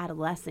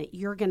adolescent,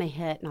 you're going to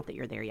hit, not that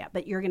you're there yet,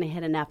 but you're going to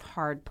hit enough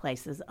hard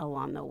places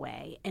along the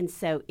way. And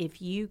so if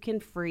you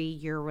can free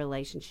your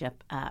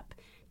relationship up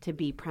to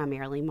be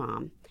primarily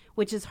mom,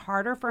 which is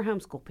harder for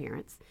homeschool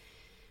parents,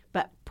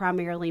 but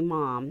primarily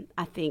mom,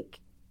 I think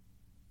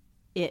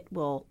it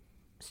will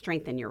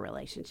strengthen your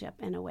relationship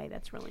in a way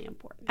that's really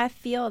important. I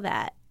feel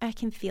that. I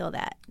can feel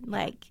that.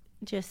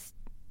 Just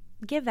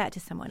give that to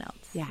someone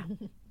else. Yeah.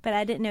 But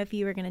I didn't know if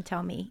you were going to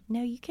tell me,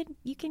 no, you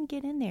can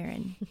get in there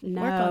and work on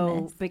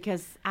No, this.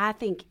 because I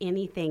think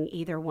anything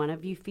either one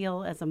of you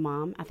feel as a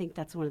mom, I think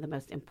that's one of the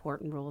most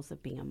important rules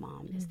of being a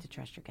mom is to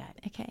trust your gut.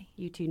 Okay.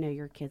 You two know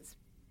your kids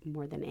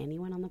more than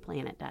anyone on the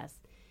planet does.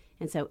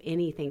 And so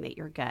anything that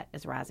your gut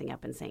is rising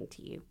up and saying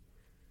to you,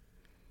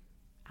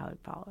 I would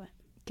follow it.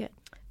 Good.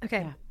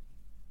 Okay. Yeah.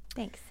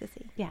 Thanks,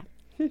 Sissy. Yeah.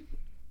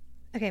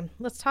 Okay,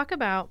 let's talk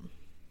about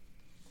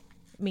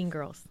Mean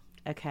Girls.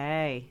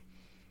 Okay.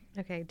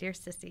 Okay, dear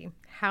Sissy,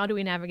 how do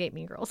we navigate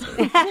Mean Girls?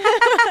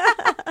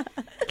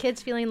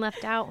 Kids feeling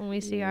left out when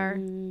we see our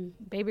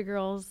baby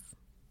girls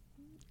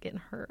getting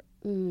hurt.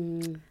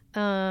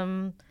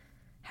 How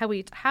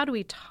do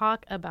we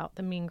talk about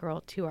the mean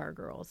girl to our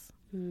girls?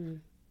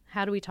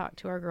 How do we talk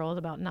to our girls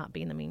about not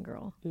being the mean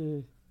girl?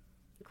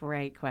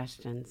 Great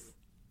questions.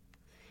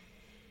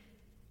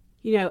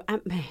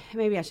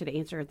 Maybe I should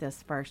answer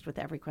this first with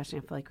every question.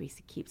 I feel like we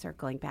keep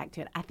circling back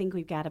to it. I think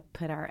we've got to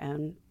put our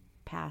own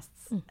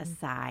pasts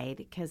aside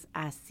because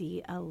I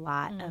see a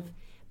lot of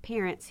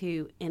parents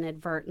who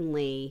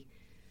inadvertently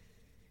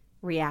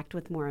react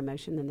with more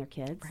emotion than their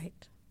kids.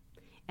 Right.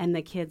 And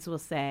the kids will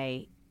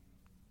say,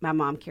 my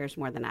mom cares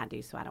more than I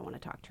do, so I don't want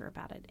to talk to her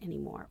about it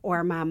anymore.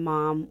 Or my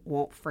mom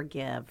won't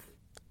forgive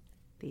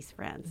these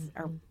friends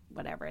or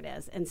whatever it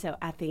is. And so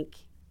I think,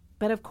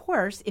 but of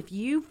course, if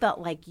you felt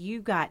like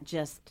you got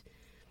just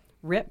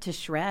ripped to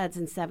shreds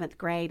in 7th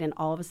grade and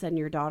all of a sudden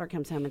your daughter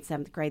comes home in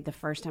 7th grade the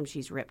first time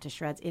she's ripped to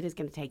shreds, it is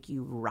going to take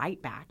you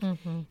right back.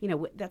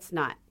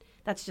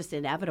 That's just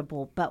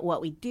inevitable. But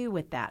what we do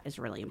with that is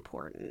really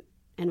important.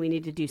 And we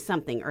need to do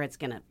something or it's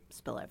going to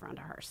spill over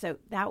onto her. So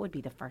that would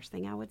be the first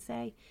thing I would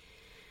say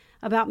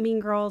about Mean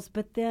Girls.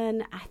 But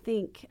then I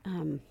think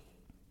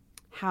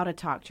how to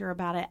talk to her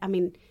about it.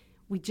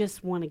 We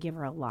just want to give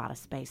her a lot of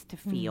space to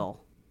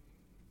feel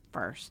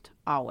first,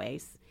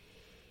 always.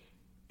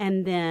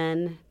 And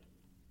then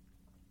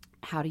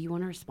how do you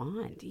want to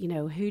respond?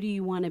 Who do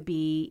you want to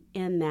be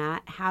in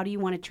that? How do you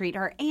want to treat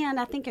her? And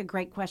I think a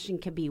great question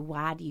could be,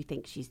 why do you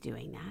think she's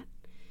doing that?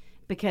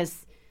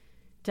 Because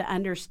to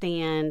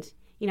understand,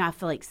 I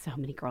feel like so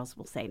many girls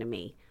will say to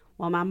me,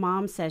 well, my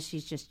mom says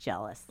she's just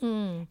jealous.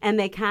 And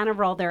they kind of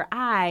roll their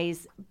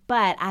eyes,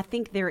 but I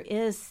think there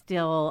is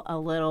still a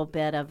little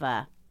bit of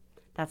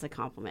that's a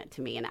compliment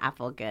to me, and I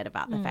feel good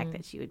about the fact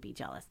that she would be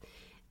jealous.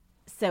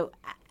 So,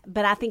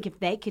 but I think if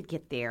they could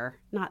get there,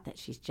 not that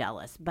she's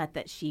jealous, but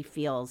that she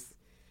feels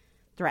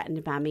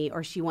threatened by me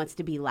or she wants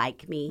to be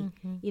like me,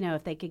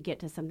 if they could get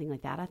to something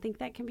like that, I think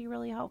that can be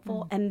really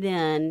helpful. And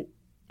then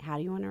how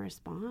do you want to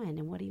respond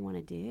and what do you want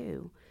to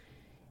do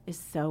is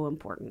so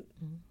important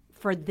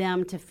for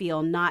them to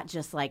feel not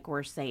just like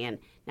we're saying,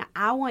 now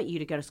I want you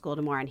to go to school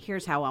tomorrow and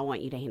here's how I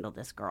want you to handle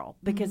this girl.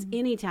 Because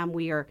anytime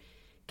we are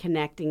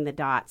connecting the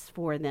dots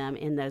for them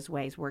in those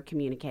ways, we're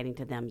communicating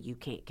to them, you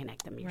can't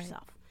connect them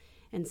yourself.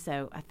 And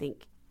so I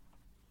think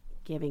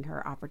giving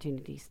her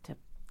opportunities to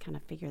kind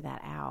of figure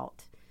that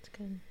out. That's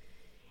good.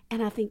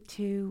 And I think,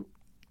 too,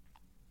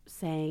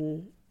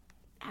 saying,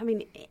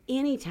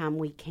 anytime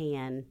we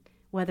can,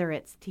 whether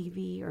it's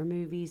TV or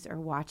movies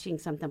or watching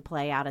something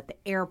play out at the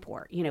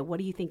airport, what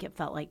do you think it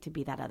felt like to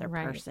be that other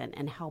person?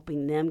 And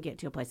helping them get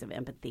to a place of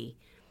empathy,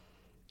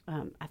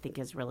 I think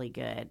is really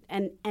good.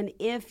 And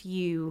if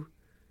you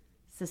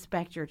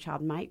suspect your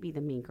child might be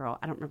the mean girl,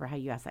 I don't remember how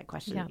you asked that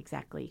question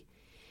exactly.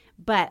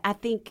 But I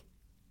think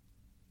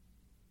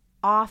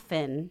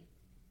often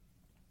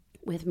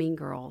with mean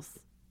girls,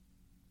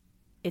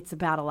 it's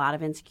about a lot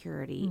of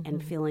insecurity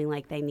and feeling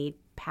like they need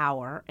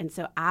power. And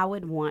so I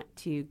would want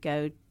to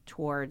go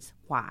towards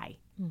why.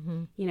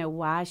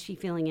 Why is she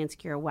feeling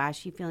insecure? Why is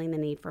she feeling the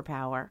need for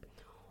power?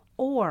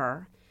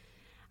 Or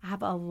I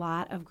have a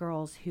lot of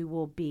girls who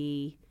will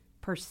be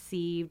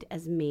perceived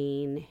as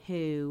mean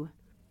who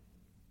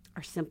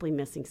are simply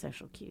missing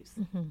social cues.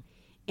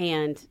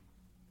 And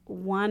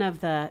one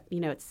of the,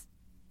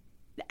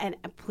 and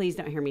please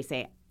don't hear me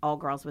say all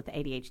girls with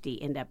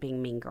ADHD end up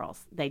being mean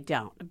girls. They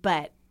don't.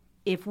 But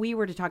if we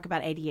were to talk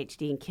about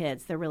ADHD in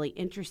kids, the really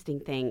interesting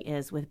thing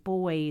is with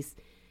boys,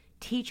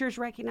 teachers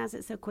recognize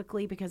it so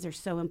quickly because they're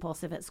so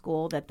impulsive at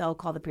school that they'll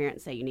call the parent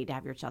and say, you need to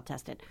have your child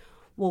tested.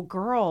 Well,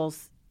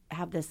 girls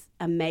have this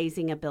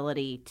amazing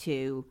ability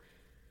to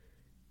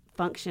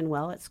function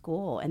well at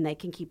school and they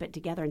can keep it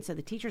together. And so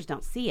the teachers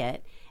don't see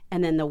it.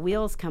 And then the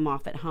wheels come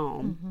off at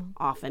home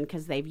often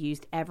because they've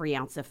used every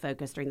ounce of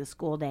focus during the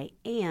school day.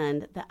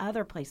 And the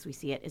other place we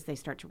see it is they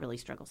start to really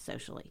struggle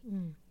socially.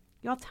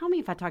 Y'all tell me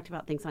if I talked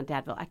about things on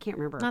Dadville. I can't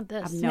remember. Not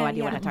this. I have no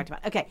idea what I talked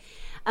about. Okay.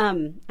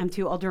 I'm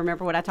too old to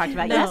remember what I talked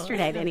about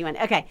yesterday to anyone.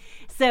 Okay.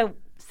 So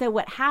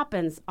what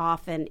happens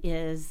often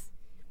is,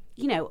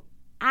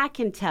 I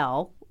can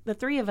tell, the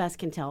three of us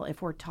can tell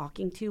if we're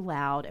talking too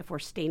loud, if we're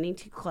standing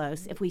too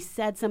close, if we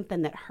said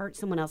something that hurt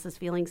someone else's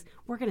feelings,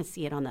 we're going to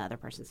see it on the other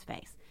person's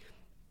face.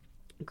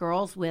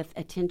 Girls with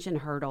attention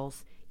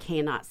hurdles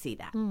cannot see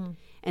that.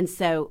 And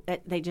so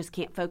they just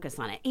can't focus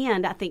on it.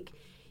 And I think,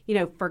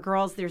 for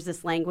girls, there's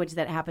this language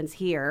that happens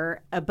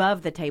here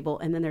above the table,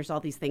 and then there's all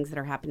these things that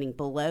are happening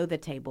below the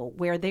table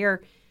where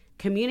they're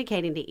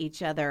communicating to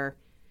each other,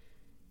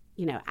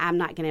 I'm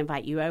not going to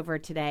invite you over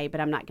today,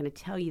 but I'm not going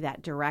to tell you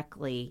that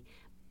directly.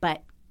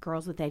 But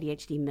girls with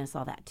ADHD miss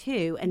all that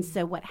too. And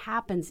so what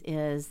happens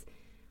is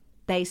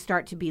they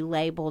start to be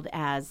labeled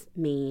as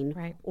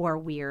mean or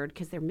weird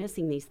because they're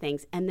missing these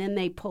things. And then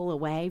they pull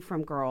away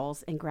from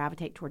girls and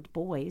gravitate towards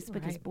boys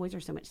because boys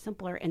are so much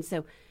simpler. And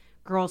so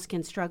girls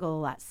can struggle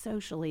a lot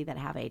socially that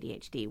have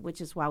ADHD,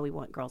 which is why we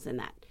want girls in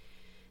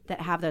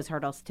that have those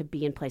hurdles to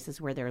be in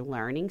places where they're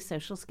learning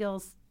social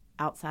skills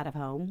outside of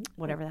home,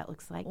 whatever that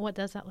looks like. What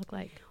does that look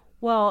like?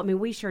 Well,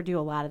 we sure do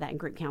a lot of that in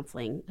group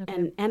counseling.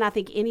 Okay. And I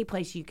think any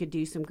place you could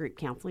do some group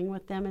counseling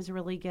with them is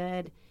really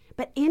good.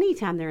 But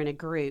anytime they're in a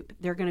group,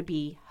 they're going to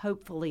be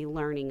hopefully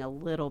learning a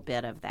little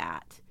bit of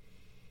that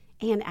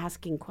and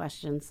asking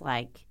questions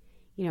like,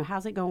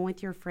 how's it going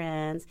with your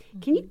friends?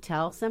 Can you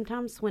tell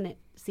sometimes when it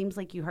seems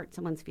like you hurt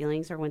someone's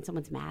feelings or when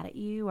someone's mad at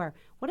you? Or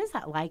what is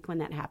that like when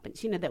that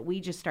happens? That we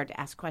just start to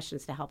ask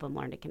questions to help them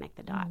learn to connect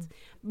the dots.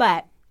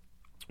 But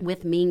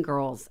with mean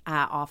girls,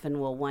 I often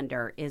will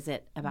wonder, is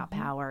it about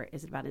power?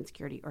 Is it about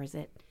insecurity? Or is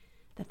it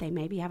that they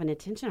maybe have an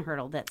attention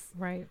hurdle that's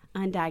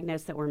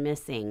undiagnosed that we're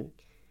missing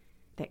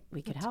that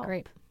we could help?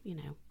 Great.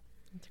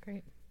 That's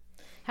great.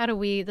 How do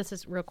we, this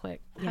is real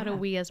quick, how do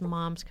we as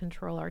moms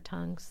control our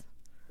tongues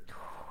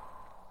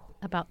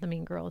about the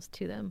mean girls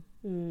to them?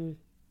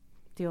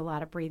 Do a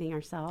lot of breathing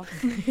ourselves.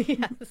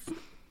 Yes.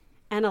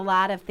 And a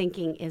lot of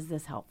thinking, is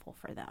this helpful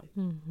for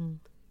them?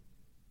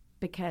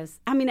 Because,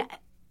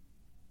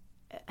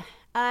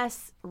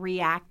 us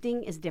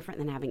reacting is different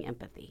than having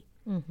empathy.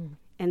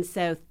 And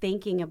so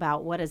thinking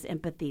about what does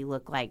empathy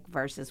look like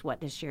versus what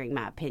does sharing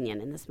my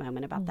opinion in this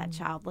moment about that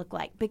child look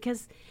like?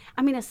 Because,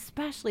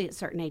 especially at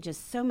certain ages,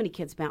 so many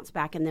kids bounce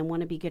back and then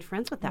want to be good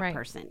friends with that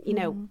person.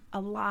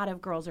 A lot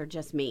of girls are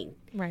just mean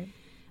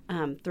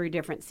through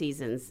different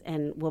seasons,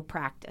 and we'll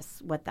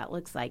practice what that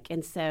looks like.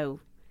 And so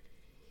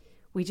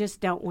we just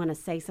don't want to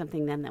say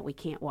something then that we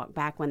can't walk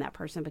back when that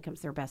person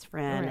becomes their best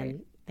friend Right.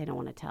 and they don't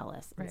want to tell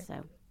us. Right. And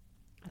so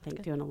I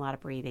think doing a lot of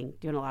breathing,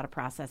 doing a lot of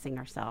processing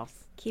ourselves.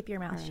 Keep your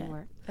mouth Our shut.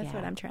 work. That's Yeah.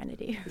 what I'm trying to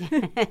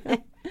do.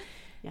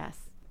 Yes.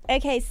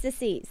 Okay,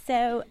 Sissy.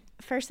 So,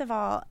 first of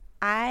all,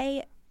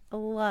 I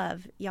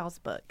love y'all's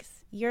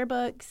books. Your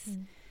books,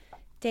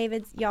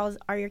 David's, y'all's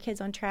Are Your Kids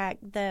on Track?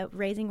 The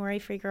Raising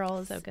Worry-Free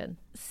Girls. So good.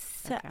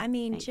 So, Okay, I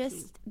mean, thank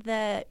just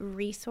the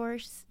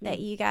resource that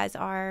you guys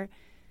are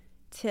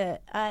to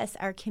us,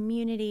 our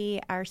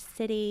community, our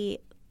city,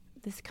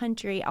 this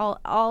country, all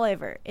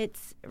over.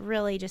 It's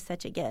really just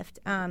such a gift.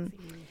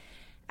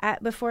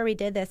 Before we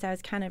did this, I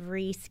was kind of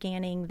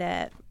re-scanning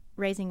the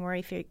Raising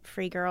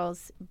Worry-Free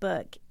Girls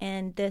book,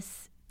 and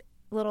this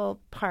little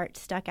part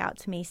stuck out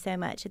to me so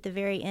much. At the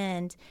very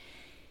end,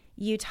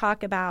 you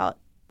talk about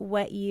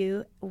what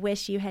you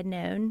wish you had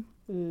known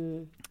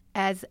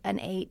as an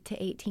 8 to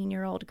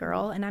 18-year-old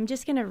girl, and I'm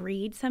just going to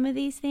read some of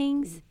these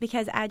things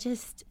because I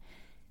just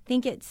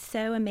think it's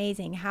so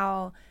amazing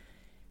how,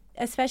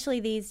 especially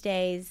these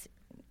days,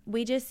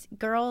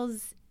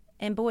 girls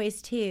and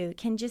boys too,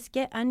 can just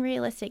get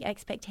unrealistic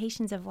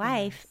expectations of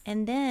life,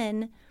 and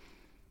then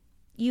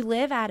you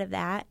live out of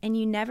that and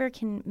you never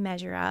can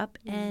measure up,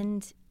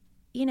 and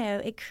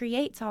it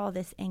creates all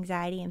this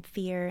anxiety and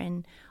fear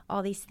and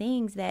all these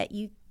things that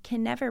you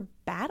can never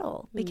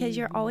battle because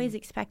you're always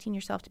expecting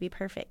yourself to be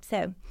perfect.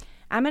 So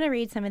I'm going to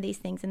read some of these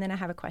things, and then I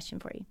have a question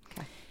for you.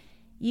 Okay.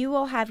 You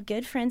will have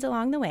good friends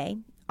along the way,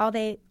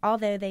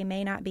 although they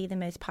may not be the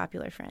most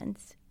popular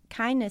friends.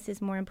 Kindness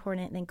is more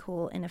important than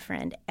cool in a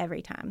friend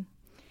every time.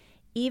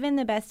 Even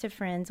the best of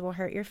friends will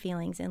hurt your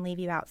feelings and leave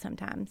you out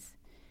sometimes.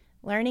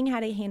 Learning how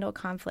to handle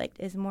conflict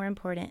is more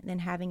important than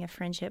having a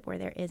friendship where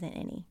there isn't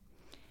any.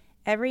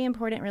 Every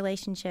important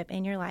relationship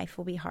in your life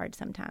will be hard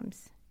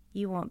sometimes.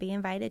 You won't be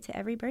invited to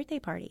every birthday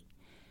party.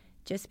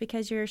 Just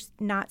because you're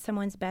not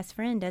someone's best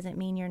friend doesn't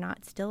mean you're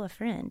not still a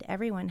friend.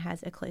 Everyone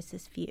has a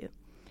closest few.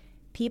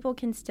 People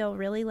can still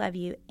really love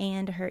you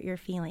and hurt your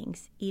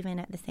feelings, even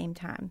at the same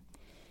time.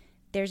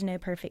 There's no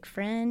perfect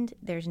friend.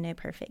 There's no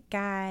perfect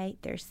guy.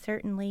 There's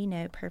certainly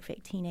no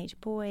perfect teenage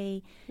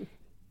boy.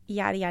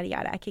 Yada, yada,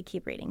 yada. I could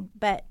keep reading.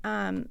 But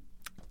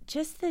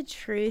just the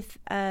truth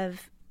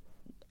of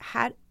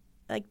how,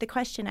 the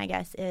question, I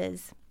guess,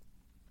 is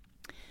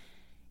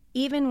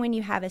even when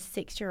you have a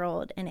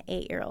 6-year-old, an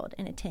 8-year-old,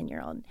 and a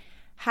 10-year-old,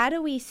 how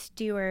do we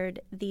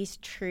steward these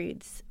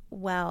truths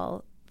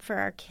well for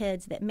our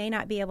kids that may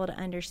not be able to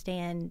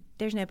understand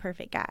there's no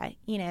perfect guy,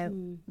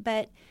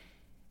 but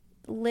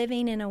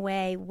living in a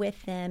way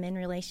with them in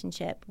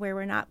relationship where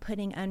we're not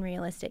putting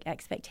unrealistic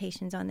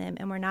expectations on them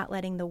and we're not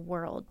letting the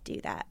world do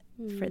that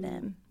for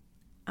them.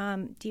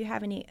 Do you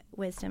have any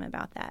wisdom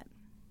about that?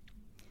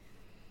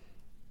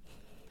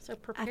 So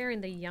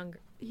preparing the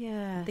younger.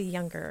 Yes,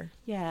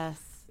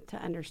 to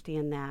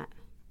understand that.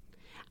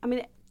 I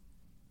mean,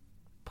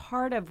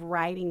 part of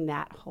writing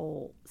that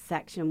whole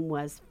section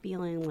was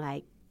feeling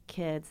like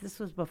kids, this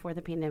was before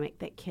the pandemic,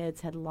 that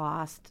kids had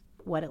lost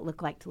what it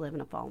looked like to live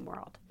in a fallen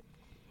world.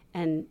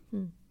 And,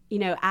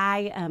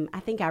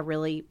 I think I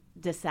really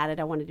decided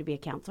I wanted to be a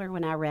counselor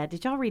when I read,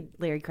 did y'all read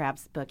Larry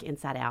Crabb's book,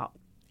 Inside Out?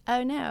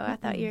 Oh, no, I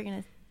thought you were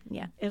going to,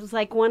 yeah. It was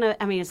like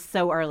it's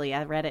so early.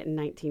 I read it in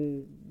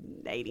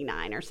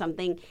 1989 or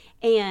something.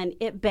 And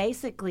it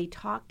basically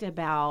talked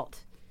about,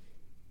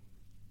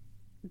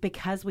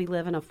 because we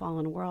live in a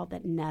fallen world,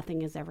 that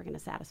nothing is ever going to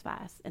satisfy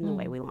us in the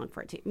way we long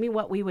for it to. I mean,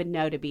 what we would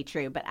know to be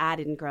true, but I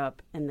didn't grow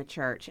up in the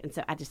church, and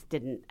so I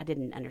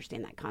didn't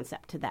understand that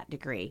concept to that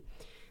degree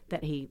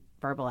that he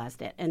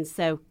verbalized it. And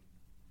so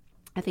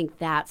I think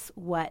that's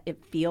what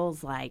it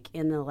feels like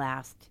in the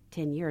last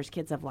 10 years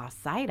kids have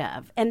lost sight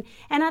of. And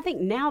I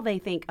think now they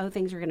think,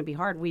 things are going to be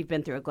hard. We've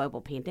been through a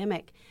global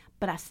pandemic,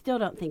 but I still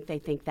don't think they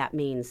think that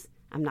means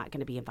I'm not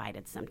going to be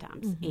invited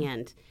sometimes.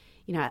 And,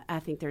 I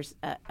think there's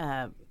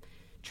a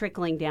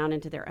trickling down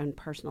into their own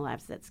personal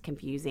lives that's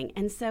confusing.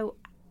 And so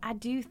I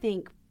do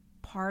think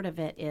part of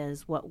it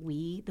is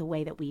the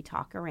way that we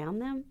talk around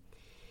them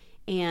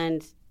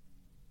and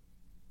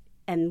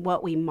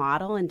what we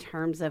model in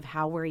terms of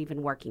how we're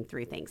even working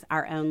through things,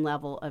 our own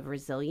level of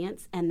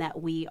resilience, and that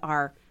we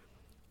are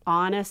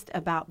honest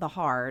about the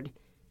hard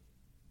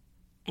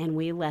and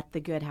we let the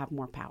good have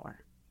more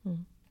power.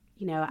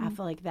 I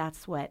feel like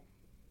that's what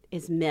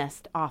is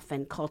missed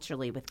often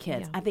culturally with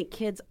kids. I think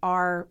kids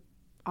are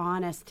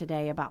honest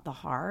today about the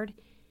hard,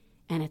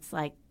 and it's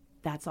like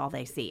that's all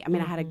they see. I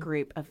mean, I had a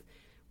group of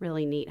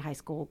really neat high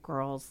school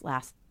girls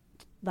last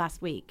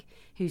week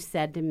who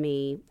said to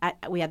me,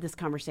 we had this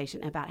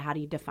conversation about how do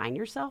you define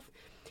yourself,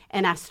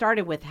 and I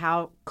started with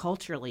how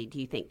culturally do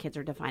you think kids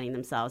are defining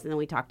themselves, and then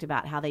we talked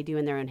about how they do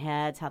in their own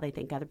heads, how they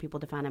think other people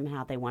define them, and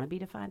how they want to be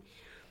defined.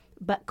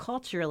 But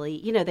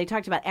culturally, they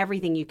talked about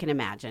everything you can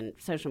imagine: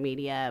 social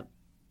media,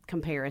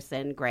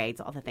 comparison,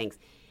 grades, all the things.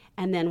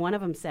 And then one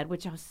of them said,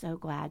 which I was so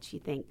glad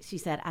she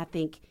said, I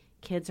think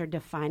kids are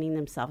defining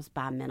themselves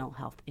by mental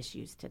health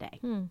issues today,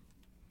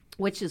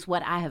 which is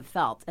what I have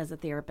felt as a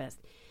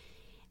therapist.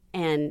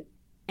 And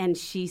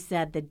she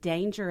said the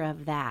danger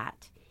of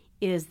that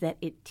is that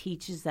it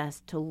teaches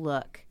us to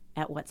look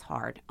at what's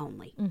hard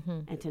only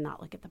and to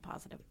not look at the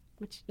positive,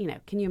 which,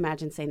 can you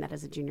imagine saying that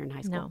as a junior in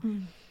high school?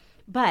 No.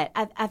 But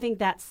I think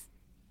that's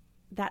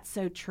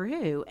so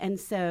true. And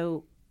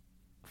so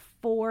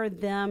for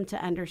them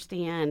to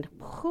understand,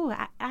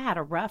 I had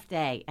a rough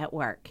day at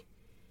work.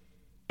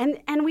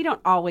 And we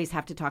don't always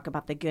have to talk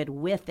about the good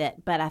with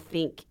it, but I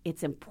think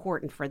it's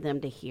important for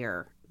them to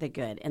hear the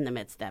good in the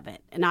midst of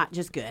it. And not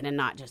just good and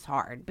not just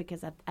hard,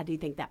 because I do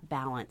think that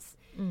balance,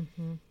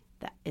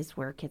 that is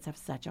where kids have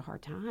such a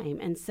hard time.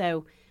 And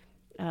so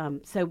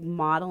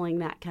modeling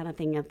that kind of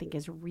thing, I think,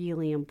 is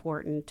really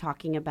important.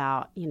 Talking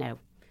about,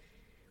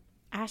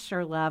 I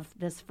sure love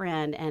this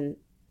friend, and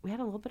we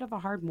had a little bit of a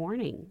hard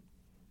morning,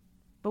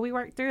 but we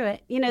worked through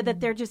it. That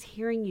they're just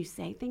hearing you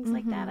say things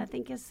like that, I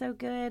think is so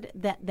good,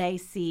 that they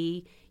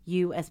see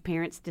you as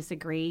parents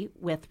disagree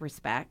with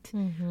respect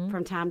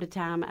from time to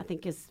time, I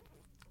think is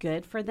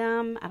good for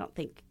them. I don't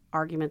think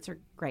arguments are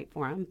great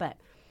for them, but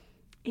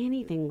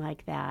anything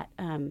like that.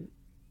 And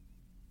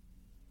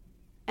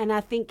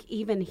I think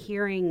even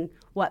hearing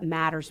what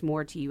matters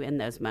more to you in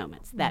those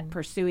moments, that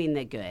pursuing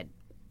the good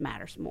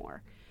matters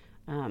more.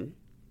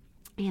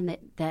 And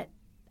that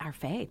our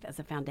faith as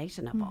a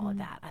foundation of all of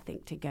that, I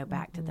think, to go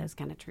back to those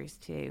kind of truths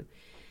too.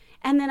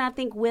 And then I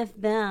think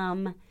with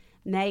them,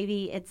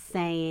 maybe it's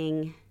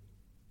saying,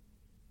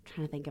 I'm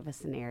trying to think of a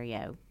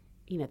scenario,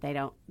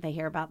 they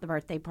hear about the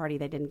birthday party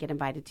they didn't get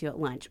invited to at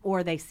lunch,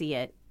 or they see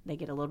it, they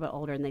get a little bit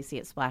older and they see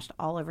it splashed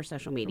all over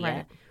social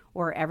media,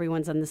 or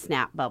everyone's in the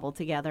Snap bubble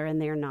together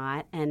and they're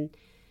not. And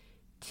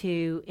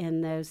to,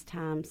 in those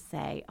times,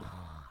 say,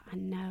 I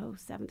know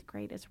 7th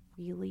grade is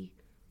really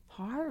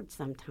hard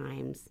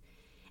sometimes.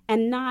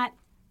 And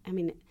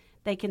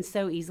they can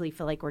so easily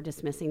feel like we're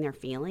dismissing their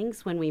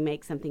feelings when we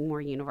make something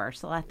more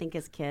universal, I think,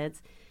 as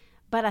kids.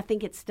 But I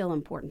think it's still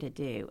important to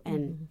do.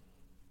 And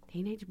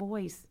teenage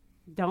boys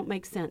don't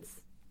make sense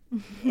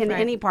in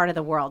any part of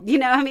the world.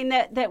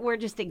 That we're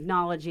just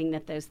acknowledging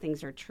that those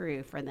things are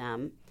true for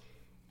them.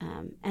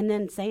 And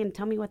then saying,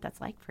 tell me what that's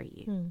like for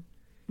you.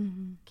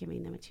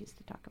 Giving them a chance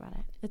to talk about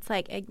it. It's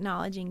like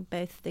acknowledging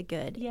both the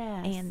good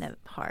and the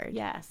hard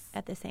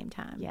at the same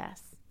time.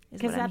 Yes.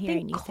 Because I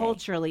think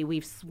culturally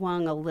we've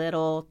swung a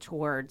little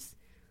towards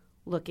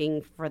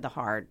looking for the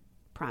hard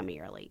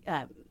primarily.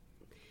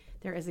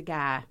 There is a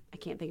guy, I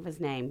can't think of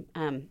his name.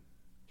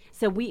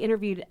 So we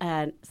interviewed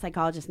a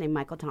psychologist named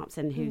Michael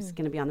Thompson, who's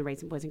going to be on the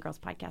Raising Boys and Girls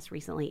podcast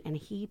recently, and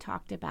he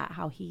talked about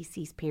how he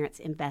sees parents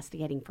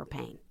investigating for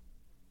pain.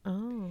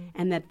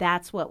 And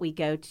that's what we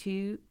go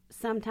to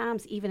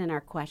sometimes, even in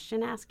our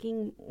question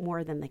asking,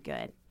 more than the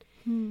good.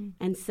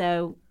 And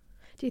so...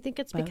 Do you think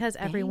it's because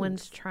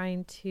everyone's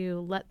trying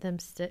to let them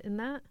sit in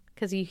that?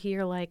 Because you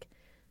hear I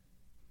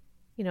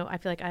feel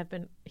like I've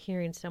been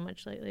hearing so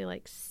much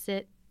lately,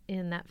 sit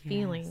in that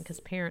feeling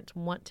because parents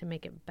want to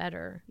make it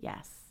better.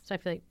 Yes. So I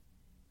feel like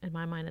in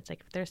my mind, it's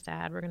like, if they're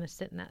sad, we're going to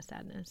sit in that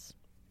sadness.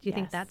 Do you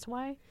think that's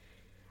why?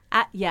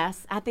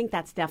 Yes, I think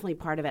that's definitely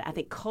part of it. I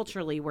think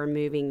culturally we're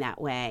moving that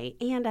way.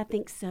 And I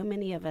think so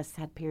many of us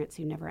had parents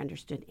who never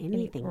understood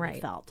anything we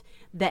felt,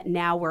 that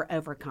now we're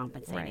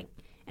overcompensating.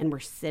 And we're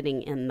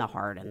sitting in the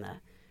heart and the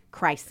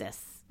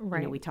crisis.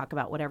 We talk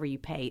about whatever you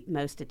pay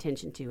most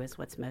attention to is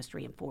what's most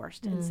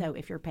reinforced. And so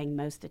if you're paying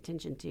most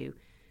attention to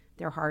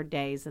their hard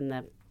days and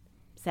the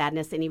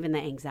sadness and even the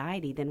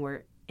anxiety, then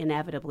we're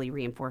inevitably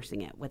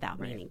reinforcing it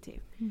without meaning to.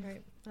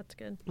 Right. That's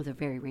good. It was a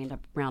very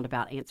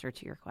roundabout answer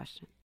to your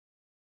question.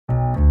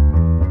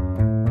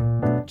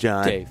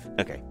 John. Dave.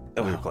 Okay.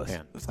 Oh, we were close.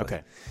 Man. Close.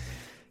 Okay.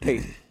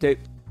 Hey, Dave,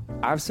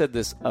 I've said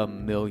this a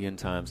million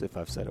times if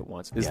I've said it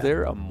once. Is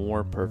there a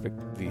more perfect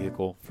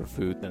vehicle for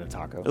food than a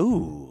taco?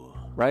 Ooh.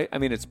 Right? I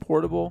mean, it's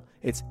portable.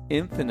 It's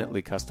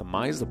infinitely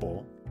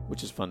customizable,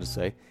 which is fun to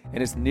say.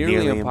 And it's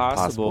nearly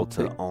impossible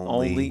to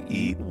only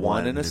eat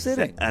one in a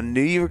sitting. I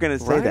knew you were going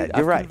to say that.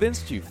 You're I've right.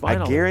 Convinced you,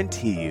 finally. I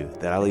guarantee you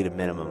that I'll eat a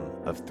minimum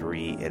of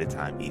 3 at a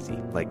time, easy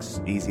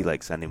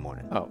like Sunday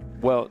morning. Oh,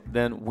 well,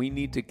 then we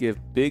need to give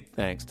big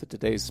thanks to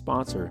today's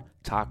sponsor,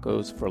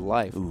 Tacos for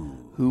Life,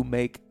 who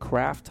make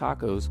craft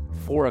tacos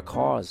for a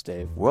cause,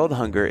 Dave. World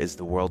hunger is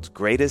the world's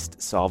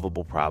greatest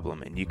solvable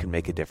problem, and you can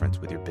make a difference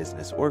with your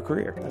business or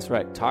career. That's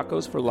right.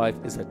 Tacos for Life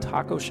is a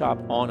taco shop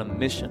on a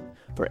mission.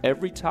 For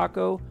every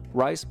taco,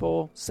 rice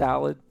bowl,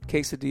 salad,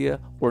 quesadilla,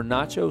 or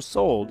nacho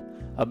sold,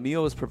 a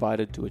meal is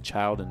provided to a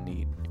child in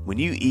need. When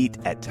you eat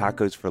at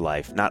Tacos for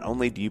Life, not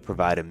only do you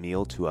provide a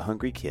meal to a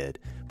hungry kid,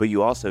 but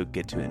you also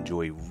get to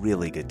enjoy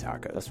really good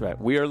tacos. That's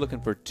right. We are looking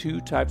for 2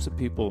 types of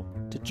people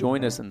to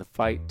join us in the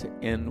fight to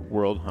end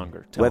world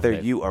hunger. Whether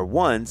you are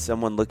one,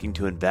 someone looking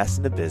to invest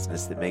in a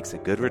business that makes a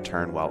good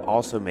return while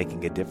also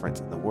making a difference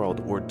in the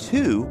world, or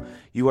 2,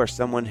 you are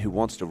someone who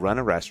wants to run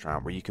a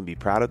restaurant where you can be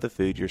proud of the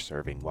food you're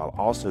serving while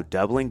also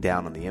doubling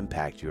down on the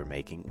impact you are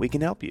making, we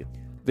can help you.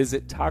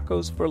 Visit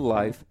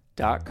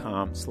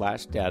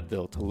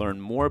tacosforlife.com/Dadville to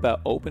learn more about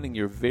opening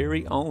your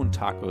very own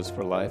Tacos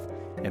for Life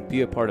and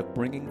be a part of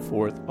bringing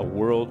forth a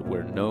world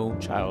where no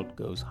child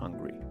goes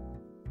hungry.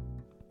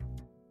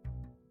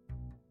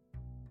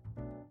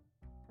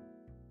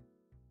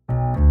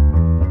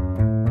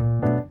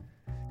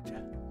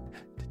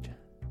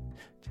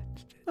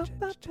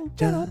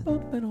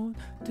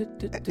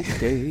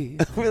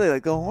 really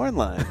like the horn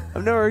line.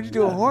 I've never heard you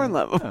do a horn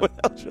line before.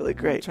 That was really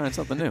great. Trying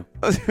something new.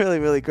 That was really,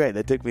 really great.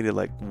 That took me to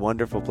like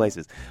wonderful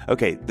places.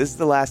 Okay, this is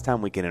the last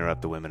time we can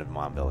interrupt the women of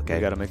Momville, okay?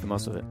 We got to make the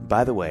most of it.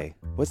 By the way,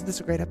 wasn't this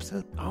a great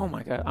episode? Oh,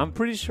 my God. I'm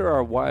pretty sure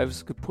our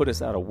wives could put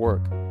us out of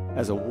work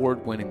as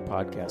award-winning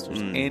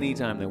podcasters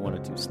anytime they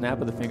wanted to.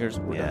 Snap of the fingers,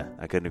 we're done.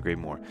 I couldn't agree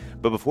more.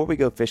 But before we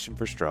go fishing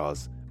for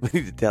straws, we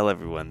need to tell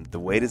everyone the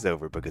wait is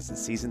over because the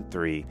season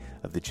 3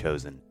 of The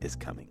Chosen is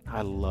coming.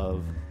 I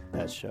love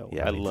that show.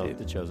 Yeah, I me love too.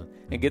 The Chosen.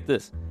 And get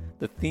this.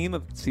 The theme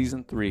of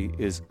season 3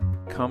 is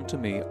 "Come to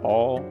me,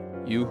 all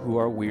you who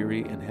are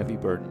weary and heavy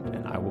burdened,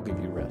 and I will give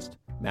you rest."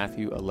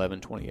 Matthew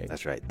 11:28.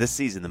 That's right. This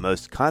season, the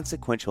most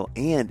consequential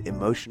and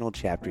emotional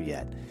chapter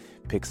yet,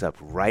 picks up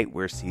right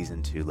where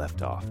season 2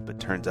 left off, but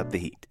turns up the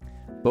heat.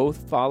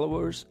 Both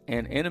followers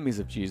and enemies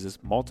of Jesus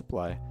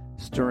multiply,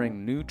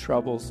 stirring new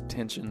troubles,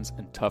 tensions,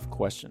 and tough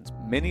questions,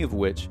 many of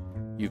which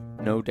you've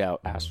no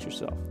doubt asked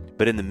yourself.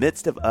 But in the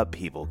midst of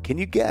upheaval, can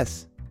you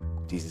guess?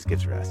 Jesus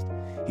gives rest.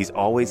 He's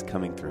always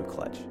coming through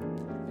clutch.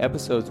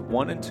 Episodes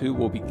 1 and 2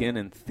 will begin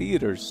in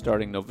theaters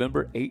starting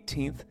November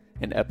 18th,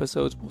 and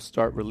episodes will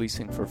start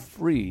releasing for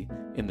free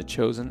in the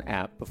Chosen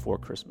app before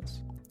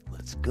Christmas.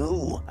 Let's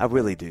go. I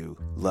really do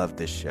love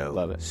this show.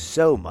 Love it.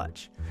 So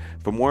much.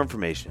 For more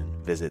information,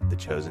 visit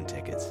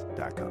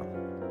thechosentickets.com.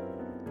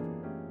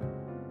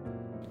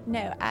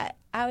 No,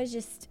 I was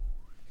just,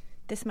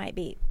 this might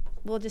be,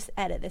 we'll just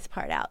edit this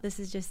part out. This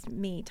is just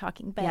me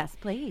talking. But Yes,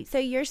 please. So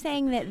you're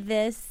saying that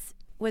this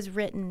was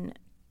written,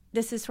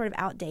 this is sort of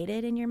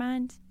outdated in your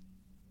mind?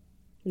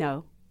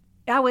 No.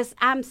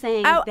 I'm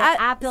saying Oh, that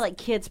I feel like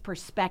kids'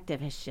 perspective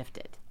has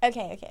shifted.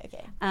 Okay.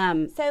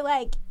 So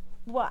like,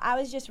 well, I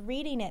was just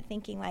reading it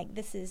thinking like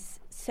this is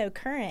so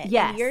current.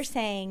 Yes. And you're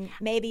saying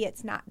maybe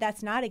it's not,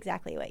 that's not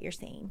exactly what you're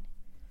seeing.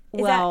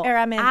 Is Well, that, or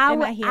am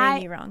I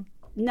hearing you wrong?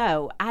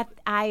 No,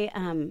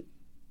 I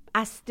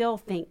still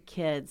think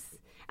kids.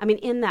 I mean,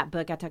 in that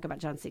book, I talk about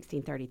John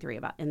 16:33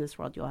 about in this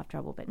world you'll have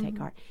trouble, but take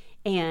heart.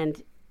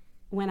 And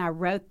when I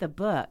wrote the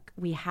book,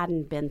 we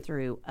hadn't been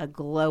through a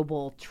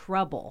global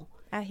trouble.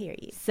 I hear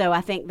you. So I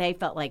think they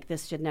felt like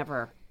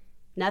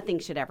nothing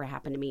should ever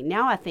happen to me.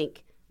 Now I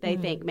think they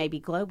think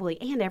maybe globally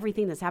and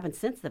everything that's happened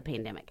since the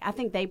pandemic. I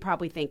think they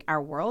probably think our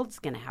world's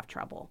going to have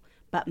trouble,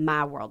 but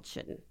my world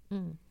shouldn't.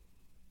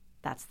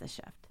 That's the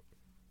shift.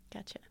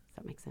 Gotcha. Does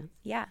that make sense?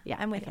 Yeah,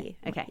 I'm with you.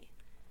 Okay.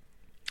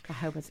 I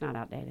hope it's not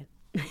outdated.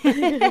 No,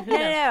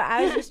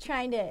 I was just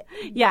trying to.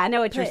 Yeah, I know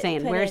what you're Put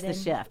saying. it Where's the in.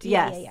 shift?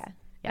 Yeah, Yes.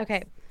 yeah.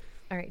 Okay.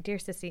 All right, dear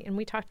Sissy, and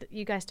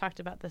you guys talked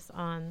about this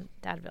on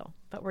Dadville,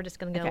 but we're just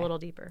going to go Okay. a little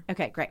deeper.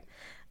 Okay, great.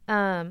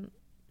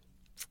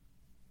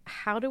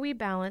 How do we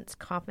balance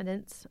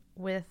confidence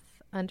with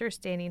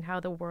understanding how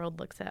the world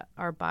looks at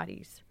our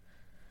bodies?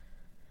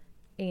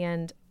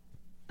 And,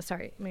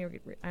 sorry,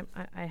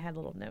 I had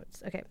little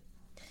notes. Okay.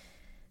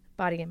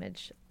 Body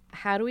image.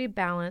 How do we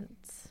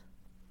balance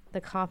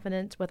the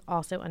confidence with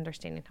also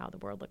understanding how the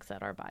world looks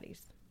at our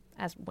bodies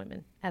as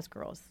women, as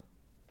girls?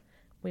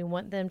 We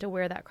want them to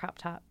wear that crop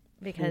top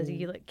because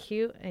you look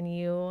cute and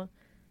you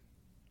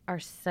are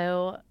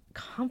so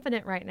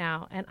confident right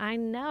now. And I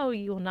know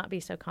you will not be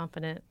so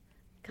confident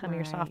come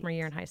your sophomore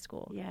year in high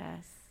school.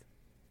 Yes.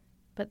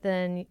 But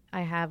then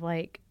I have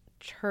like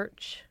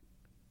church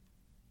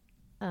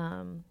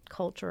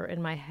culture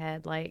in my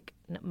head, like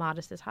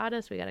modest is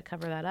hottest. We got to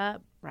cover that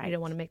up. Right. You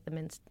don't want to make the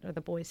men or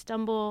the boys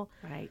stumble.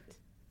 Right.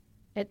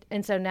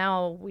 And so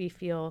now we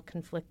feel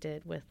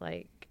conflicted with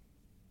like,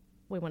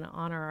 we want to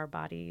honor our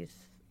bodies.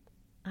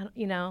 I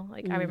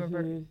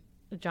remember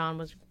John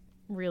was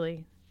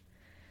really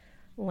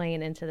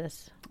laying into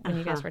this when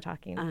you guys were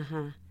talking.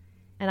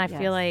 And I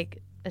feel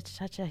like it's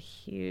such a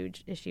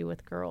huge issue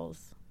with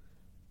girls.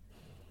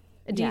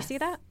 Do you see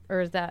that? Or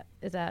is that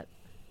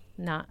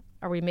not,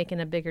 are we making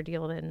a bigger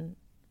deal than?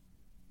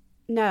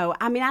 No,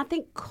 I mean, I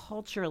think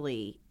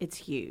culturally it's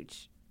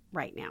huge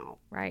right now.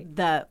 Right.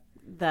 The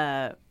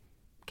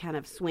kind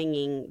of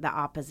swinging the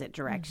opposite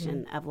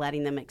direction of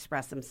letting them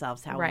express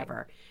themselves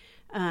however.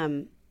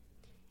 Right.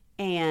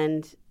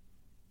 And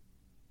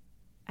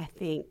I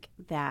think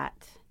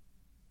that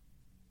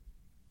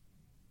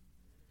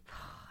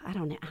I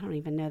don't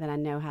even know that I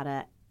know how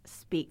to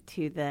speak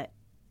to the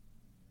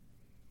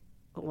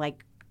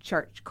like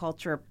church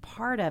culture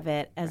part of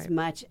it as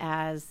much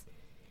as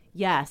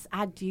yes,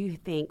 I do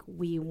think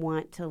we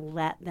want to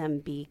let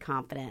them be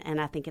confident,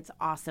 and I think it's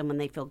awesome when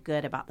they feel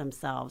good about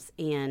themselves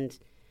and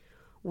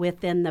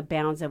within the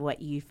bounds of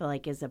what you feel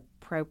like is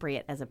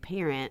appropriate as a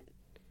parent.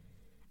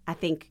 I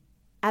think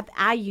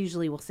I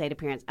usually will say to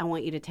parents, I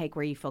want you to take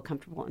where you feel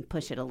comfortable and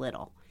push it a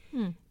little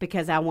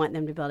because I want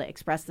them to be able to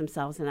express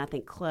themselves. And I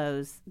think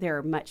clothes, there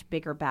are much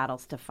bigger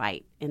battles to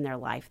fight in their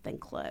life than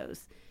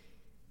clothes.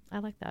 I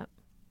like that.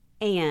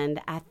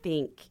 And I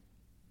think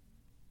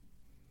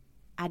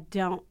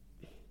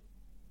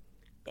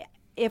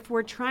if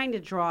we're trying to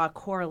draw a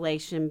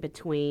correlation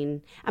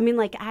between, I mean,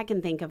 like I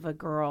can think of a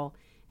girl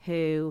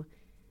who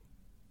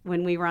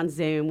when we were on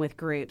Zoom with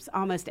groups,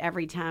 almost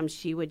every time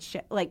she would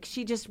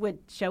she just would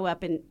show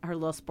up in her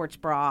little sports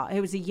bra.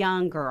 It was a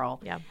young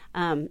girl. Yeah.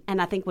 And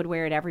I think would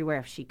wear it everywhere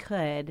if she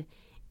could.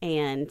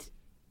 And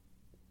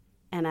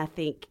I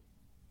think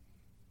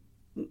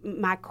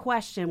my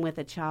question with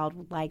a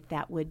child like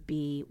that would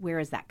be, where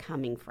is that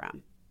coming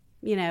from?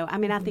 You know, I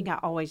mean, I think I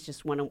always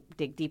just want to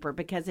dig deeper,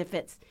 because if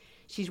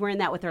she's wearing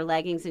that with her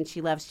leggings and she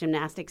loves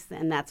gymnastics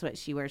and that's what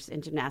she wears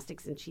in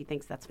gymnastics and she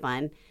thinks that's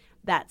fun,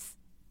 that's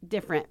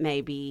different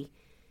maybe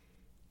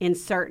in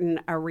certain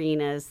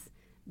arenas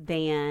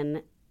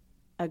than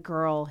a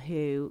girl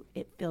who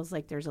it feels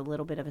like there's a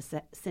little bit of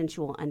a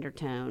sensual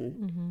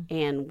undertone,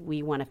 and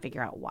we want to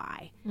figure out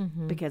why,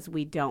 because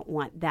we don't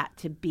want that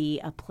to be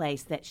a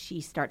place that she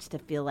starts to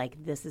feel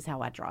like this is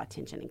how I draw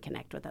attention and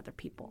connect with other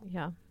people.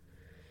 Yeah.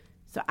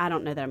 So I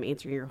don't know that I'm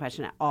answering your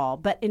question at all.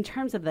 But in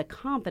terms of the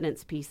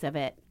confidence piece of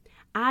it,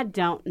 I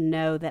don't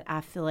know that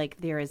I feel like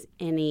there is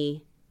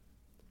any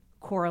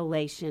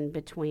correlation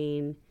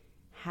between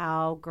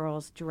how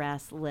girls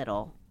dress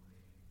little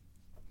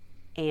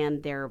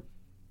and their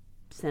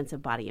sense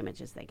of body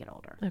image as they get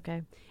older.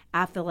 Okay.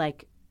 I feel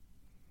like,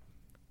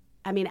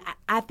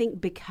 I think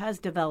because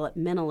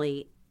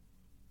developmentally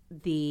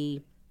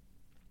the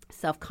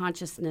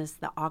self-consciousness,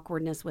 the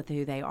awkwardness with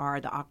who they are,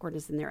 the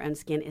awkwardness in their own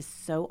skin is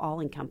so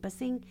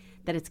all-encompassing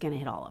that it's going to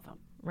hit all of them.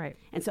 Right.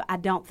 And so I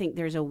don't think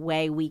there's a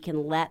way we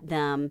can let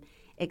them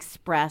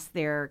express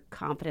their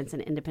confidence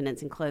and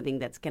independence in clothing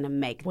that's going to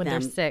make When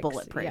them they're 6,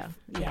 bulletproof.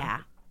 yeah.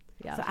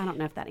 So I don't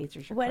know if that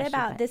answers your What question.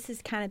 about, this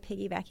is kind of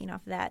piggybacking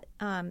off of that.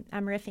 I'm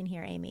riffing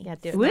here, Amy. Yeah,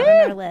 do It's it. not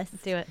on our list.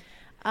 Let's do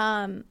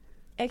it.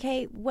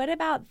 Okay, what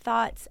about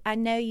thoughts? I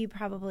know you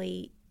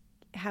probably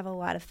have a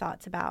lot of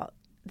thoughts about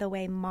the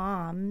way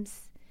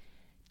moms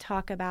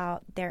talk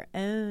about their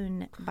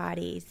own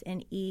bodies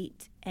and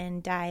eat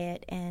and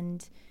diet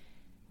and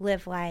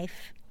live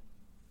life.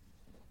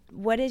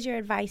 What is your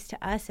advice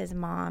to us as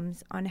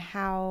moms on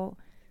how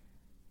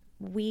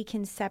we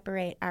can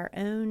separate our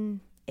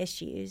own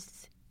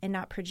issues and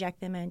not project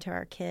them onto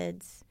our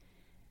kids?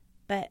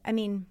 But I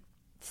mean,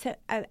 so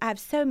I have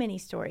so many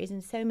stories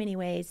and so many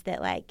ways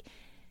that, like,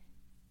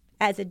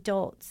 as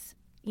adults,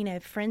 you know,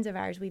 friends of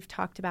ours, we've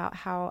talked about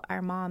how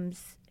our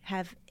moms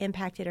have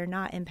impacted or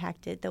not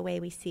impacted the way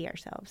we see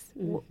ourselves.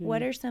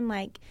 What are some,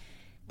 like,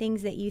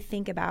 things that you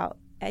think about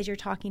as you're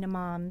talking to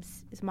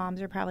moms, as moms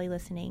are probably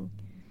listening,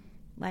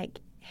 like,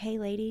 hey,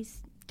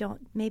 ladies,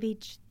 maybe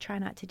try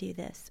not to do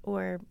this,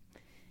 or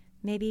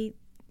maybe,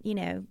 you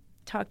know,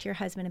 talk to your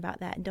husband about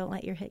that and don't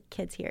let your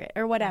kids hear it,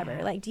 or whatever.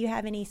 Yeah. Like, do you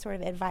have any sort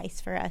of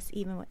advice for us,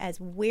 even as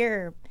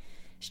we're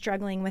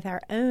struggling with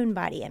our own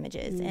body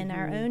images and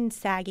our own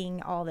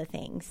sagging all the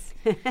things,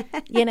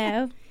 you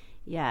know?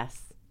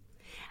 Yes.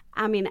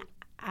 I mean,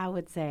 I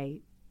would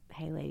say,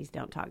 hey, ladies,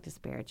 don't talk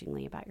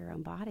disparagingly about your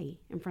own body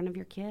in front of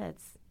your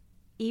kids.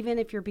 Even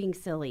if you're being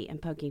silly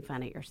and poking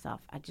fun at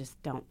yourself, I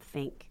just don't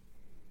think,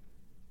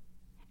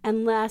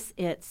 unless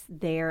it's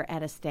there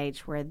at a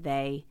stage where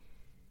they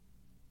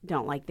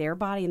don't like their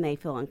body and they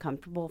feel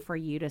uncomfortable, for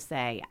you to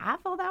say, I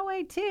feel that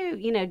way too,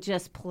 you know,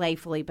 just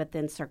playfully, but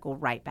then circle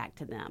right back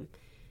to them.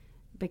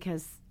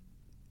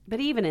 But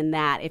even in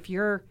that, if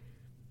you're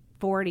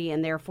 40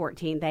 and they're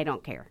 14, they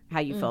don't care how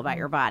you feel about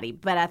your body.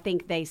 But I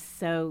think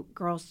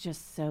girls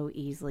just so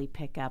easily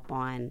pick up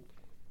on,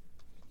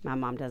 my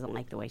mom doesn't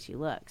like the way she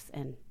looks,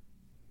 and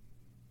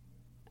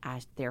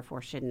I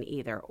therefore shouldn't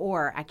either.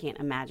 Or I can't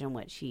imagine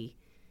what she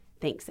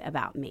thinks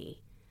about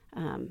me.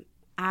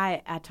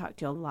 I talk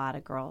to a lot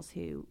of girls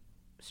who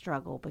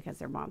struggle because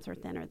their moms are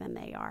thinner than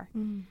they are,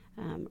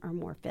 or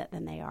more fit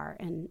than they are.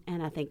 And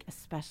I think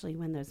especially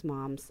when those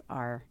moms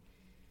are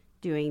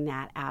doing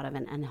that out of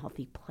an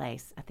unhealthy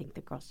place, I think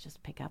the girls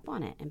just pick up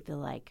on it and feel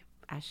like,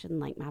 I shouldn't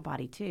like my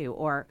body too,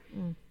 or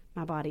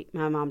my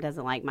mom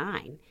doesn't like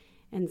mine.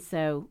 And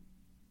so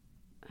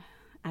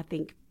I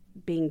think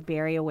being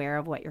very aware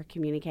of what you're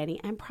communicating,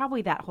 and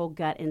probably that whole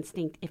gut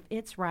instinct, if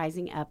it's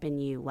rising up in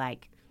you,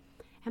 like,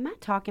 am I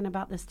talking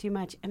about this too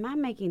much? Am I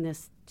making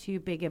this too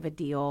big of a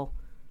deal?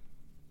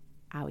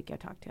 I would go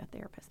talk to a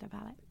therapist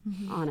about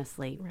it,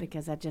 honestly,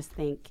 because I just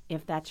think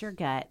if that's your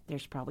gut,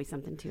 there's probably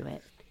something to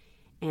it,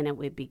 and it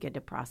would be good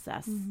to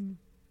process.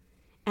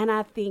 And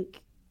I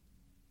think,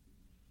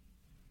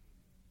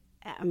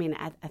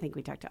 I think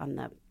we talked on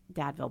the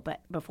Dadville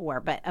before,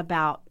 but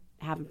about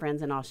having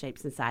friends in all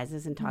shapes and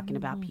sizes and talking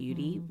about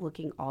beauty,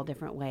 looking all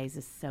different ways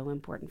is so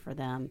important for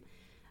them.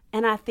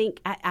 And I think,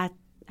 I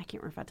can't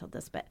remember if I told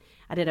this, but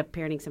I did a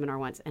parenting seminar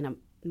once, and a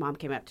mom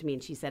came up to me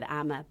and she said,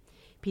 I'm a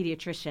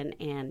pediatrician,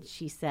 and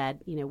she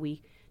said, you know,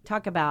 we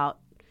talk about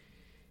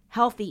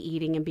healthy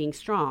eating and being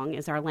strong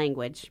is our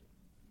language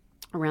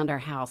around our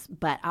house,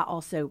 but I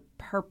also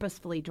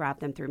purposefully drive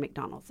them through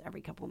McDonald's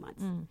every couple of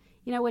months,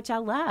 you know, which I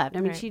loved.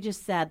 I mean, she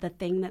just said the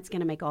thing that's going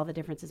to make all the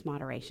difference is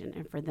moderation,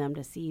 and for them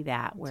to see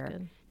that,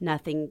 where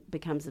nothing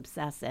becomes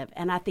obsessive.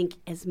 And I think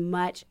as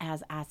much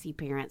as I see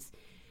parents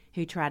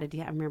who try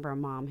to I remember a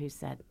mom who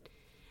said,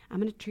 I'm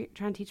going to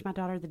try and teach my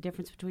daughter the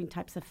difference between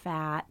types of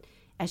fat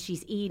as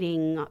she's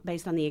eating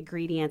based on the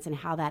ingredients and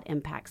how that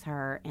impacts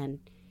her. And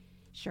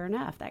sure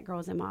enough, that girl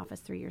was in my office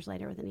 3 years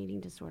later with an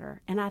eating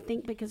disorder. And I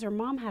think because her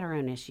mom had her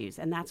own issues,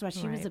 and that's why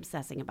she was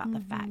obsessing about the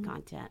fat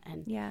content.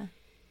 And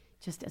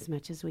just as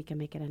much as we can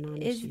make it a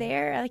non-issue. Is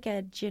there like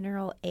a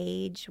general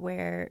age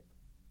where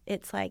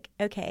it's like,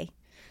 okay,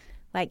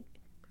 like,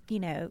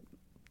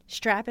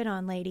 strap it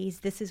on,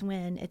 ladies, this is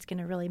when it's going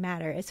to really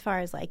matter as far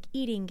as like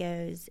eating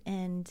goes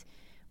and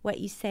what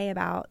you say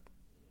about,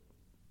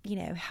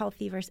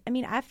 healthy versus,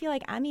 I feel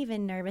like I'm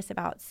even nervous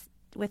about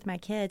with my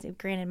kids.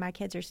 Granted, my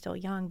kids are still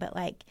young, but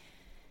like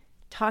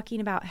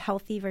talking about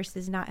healthy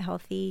versus not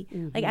healthy.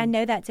 Like, I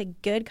know that's a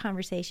good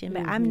conversation,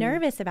 but I'm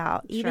nervous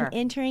about even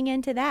entering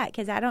into that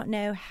because I don't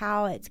know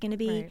how it's going to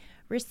be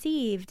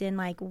received and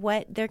like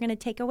what they're going to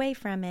take away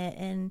from it.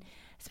 And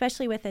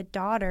especially with a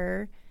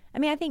daughter,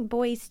 I think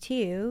boys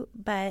too,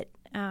 but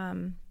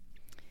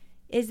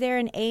is there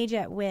an age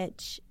at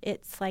which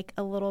it's like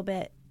a little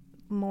bit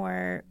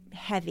more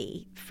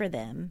heavy for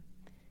them?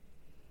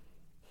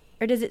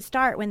 Or does it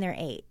start when they're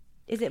 8?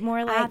 Is it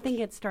more like... I think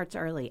it starts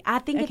early. I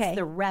think it's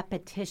the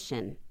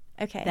repetition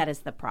that is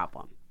the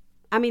problem.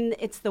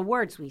 It's the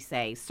words we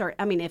say.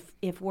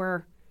 If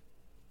we're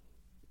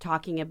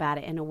talking about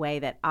it in a way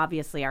that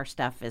obviously our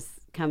stuff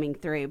is coming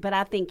through, but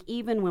I think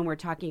even when we're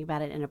talking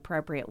about it in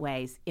appropriate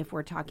ways, if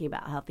we're talking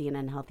about healthy and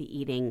unhealthy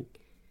eating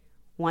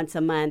once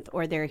a month,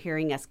 or they're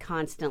hearing us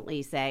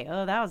constantly say,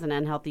 oh, that was an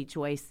unhealthy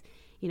choice,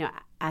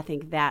 I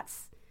think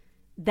that's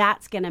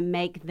going to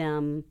make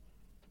them...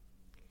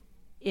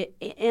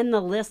 in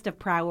the list of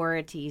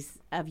priorities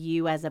of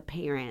you as a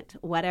parent,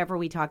 whatever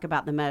we talk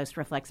about the most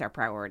reflects our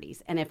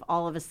priorities. And if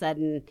all of a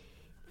sudden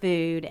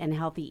food and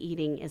healthy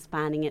eating is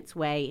finding its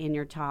way in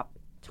your top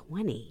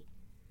 20,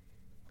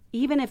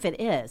 even if it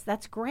is,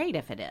 that's great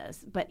if it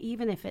is. But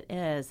even if it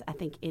is, I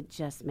think it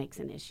just makes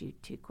an issue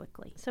too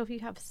quickly. So if you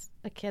have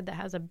a kid that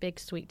has a big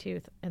sweet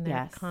tooth and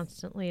they're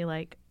constantly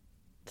like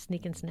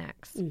sneaking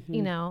snacks,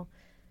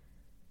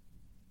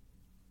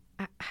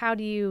 how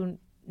do you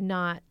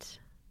not...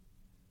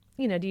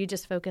 do you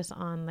just focus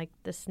on like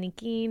the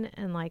sneaking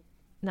and like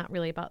not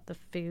really about the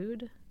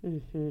food?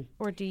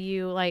 Or do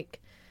you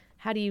like,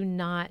 how do you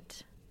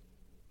not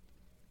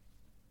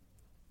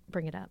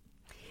bring it up?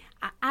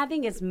 I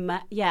think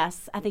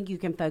yes, I think you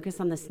can focus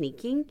on the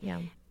sneaking.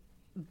 Yeah.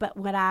 But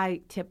what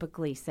I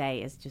typically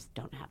say is just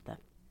don't have the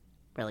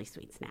really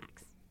sweet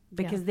snacks.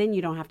 Because then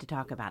you don't have to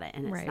talk about it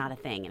and it's not a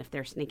thing. And if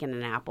they're sneaking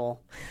an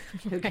apple,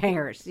 who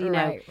cares?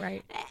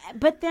 Right.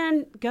 But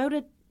then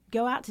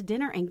go out to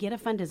dinner and get a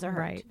fun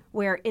dessert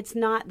where it's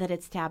not that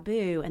it's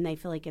taboo and they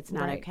feel like it's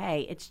not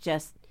okay. It's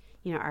just,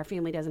 our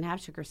family doesn't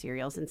have sugar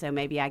cereals. And so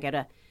maybe I go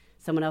to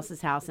someone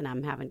else's house and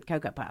I'm having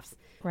Cocoa Puffs.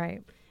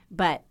 Right.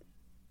 But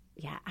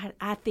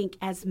I think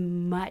as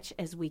much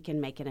as we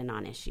can make it a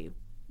non-issue,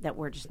 that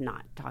we're just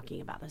not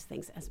talking about those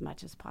things as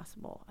much as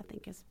possible, I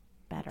think is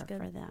better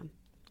for them.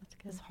 That's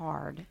good. It's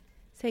hard.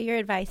 So your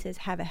advice is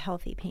have a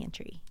healthy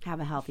pantry. Have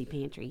a healthy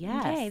pantry,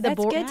 yes. Okay,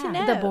 that's good to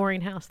know. The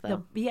boring house,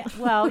 though.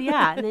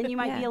 And then you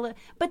might be a little...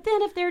 But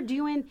then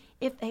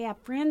if they have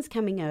friends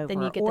coming over,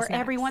 then you get or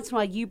every once in a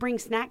while you bring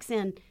snacks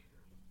in,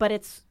 but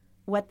it's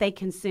what they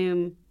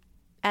consume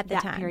at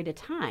that period of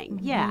time.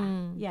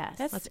 Yeah, yes.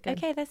 That's good.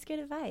 Okay, that's good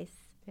advice.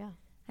 Yeah.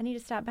 I need to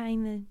stop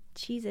buying the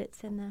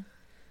Cheez-Its and the...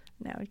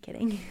 No, I'm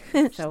kidding.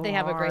 So they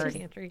have a great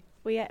pantry.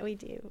 We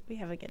do. We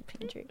have a good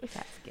pantry.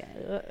 That's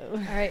good. All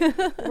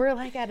right. We're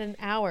like at an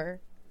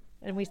hour,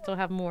 and we still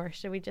have more.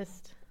 Should we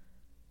just...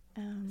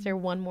 is there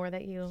one more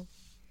that you...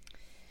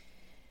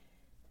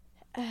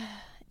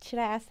 should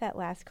I ask that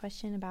last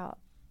question about...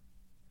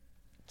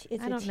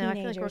 It's I don't know. I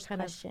feel like we're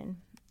kind question.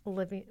 of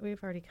living...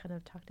 We've already kind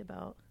of talked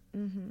about...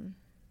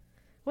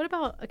 What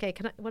about... Okay,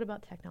 what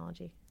about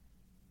technology?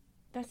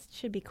 That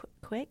should be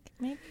quick,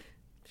 maybe?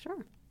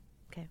 Sure.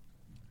 Okay.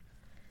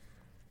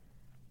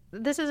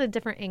 This is a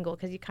different angle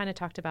because you kind of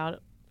talked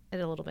about it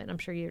a little bit. I'm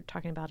sure you're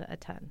talking about it a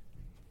ton.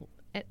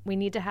 We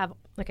need to have,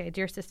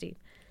 dear Sissy,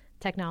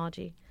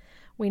 technology.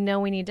 We know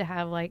we need to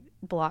have like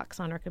blocks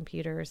on our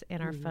computers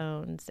and our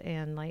phones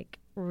and like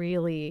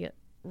really,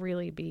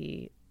 really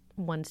be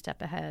one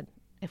step ahead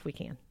if we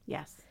can.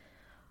 Yes.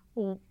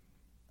 Well,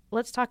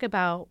 let's talk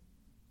about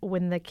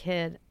when the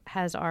kid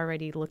has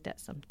already looked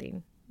at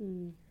something,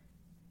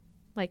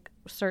 like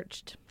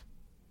searched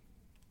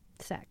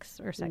sex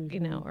or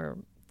or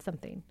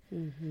something.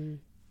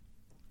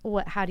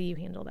 How do you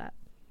handle that?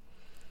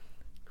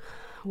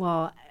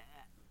 Well,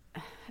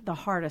 the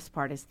hardest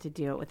part is to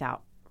do it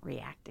without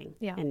reacting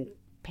and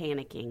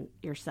panicking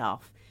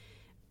yourself,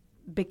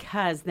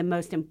 because the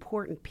most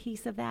important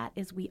piece of that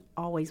is we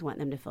always want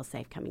them to feel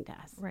safe coming to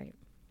us. Right.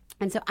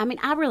 And so,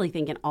 I really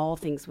think in all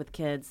things with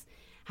kids,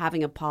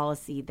 having a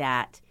policy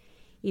that,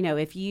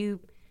 if you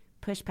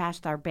push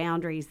past our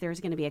boundaries,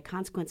 there's going to be a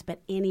consequence.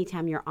 But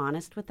anytime you're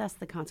honest with us,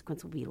 the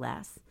consequence will be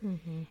less.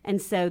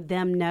 And so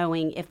them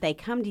knowing if they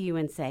come to you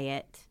and say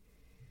it,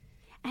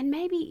 and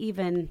maybe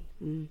even,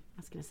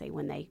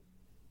 when they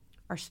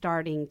are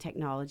starting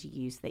technology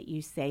use, that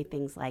you say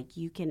things like,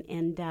 you can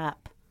end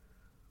up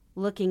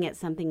looking at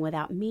something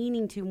without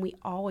meaning to, and we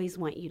always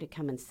want you to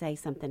come and say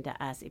something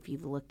to us if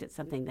you've looked at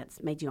something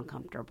that's made you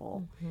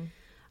uncomfortable.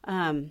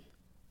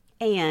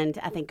 And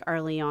I think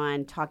early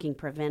on, talking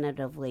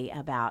preventatively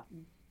about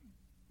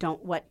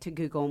what to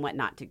Google and what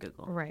not to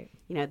Google. Right.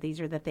 You know, these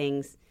are the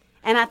things.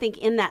 And I think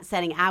in that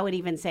setting, I would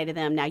even say to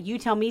them, now you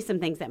tell me some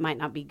things that might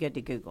not be good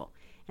to Google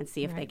and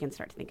see if they can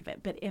start to think of it.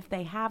 But if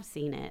they have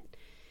seen it,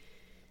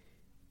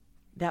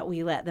 that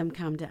we let them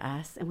come to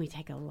us and we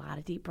take a lot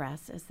of deep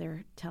breaths as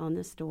they're telling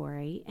the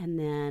story. And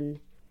then,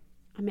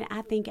 I mean,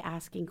 I think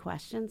asking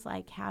questions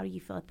like, how do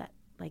you feel that,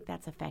 like,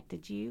 that's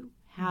affected you?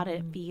 How did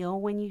it feel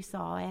when you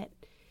saw it?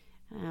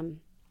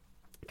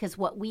 Because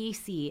what we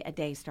see at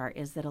Daystart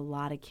is that a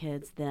lot of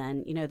kids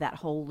then, you know, that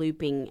whole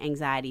looping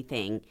anxiety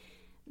thing,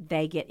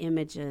 they get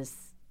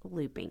images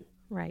looping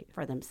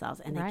for themselves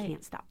and they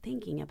can't stop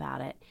thinking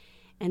about it.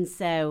 And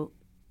so,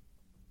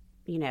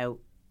 you know,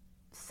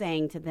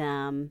 saying to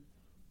them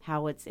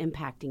how it's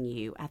impacting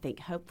you, I think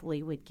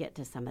hopefully would get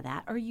to some of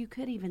that. Or you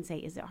could even say,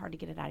 is it hard to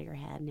get it out of your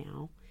head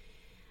now?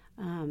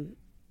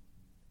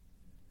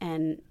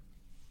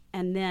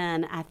 And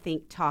then I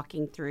think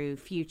talking through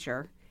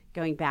future,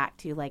 going back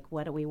to like,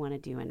 what do we want to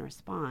do in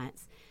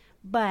response?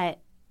 But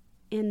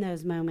in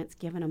those moments,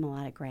 giving them a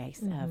lot of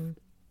grace of,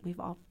 we've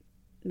all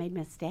made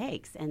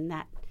mistakes, and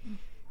that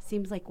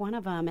seems like one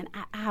of them. And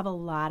I have a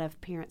lot of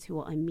parents who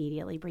will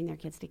immediately bring their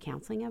kids to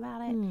counseling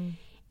about it.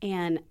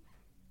 And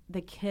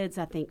the kids,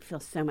 I think, feel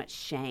so much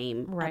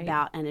shame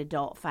about an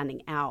adult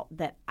finding out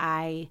that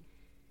I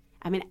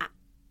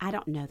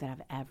don't know that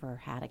I've ever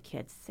had a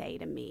kid say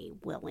to me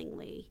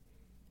willingly,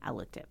 I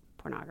looked at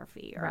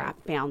pornography or I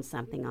found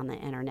something on the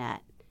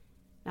internet.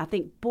 I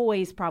think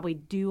boys probably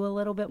do a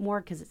little bit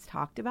more because it's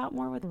talked about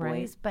more with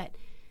boys, but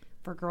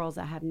for girls,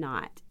 I have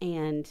not.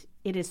 And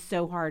it is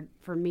so hard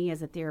for me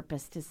as a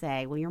therapist to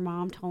say, well, your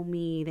mom told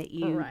me that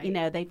you, you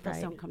know, they feel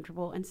so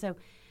uncomfortable. And so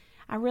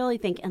I really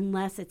think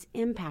unless it's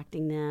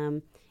impacting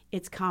them,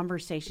 it's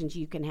conversations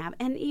you can have.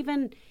 And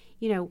even,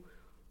 you know,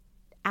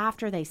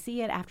 after they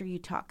see it, after you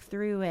talk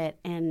through it,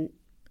 and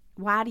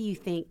why do you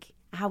think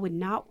I would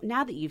not,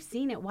 now that you've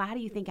seen it, why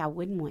do you think I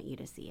wouldn't want you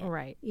to see it?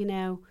 Right. You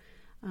know,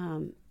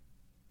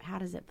 how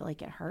does it feel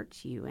like it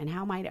hurts you? And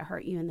how might it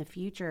hurt you in the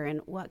future?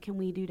 And what can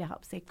we do to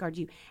help safeguard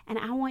you? And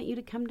I want you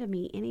to come to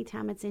me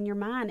anytime it's in your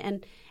mind.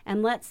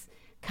 And let's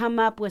come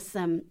up with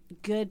some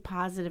good,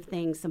 positive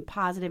things, some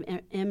positive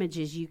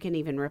images you can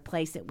even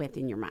replace it with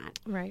in your mind.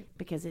 Right.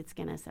 Because it's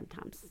going to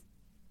sometimes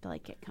feel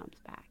like it comes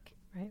back.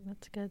 Right.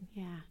 That's good.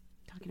 Yeah.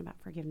 Talking about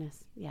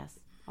forgiveness. Yes.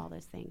 All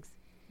those things.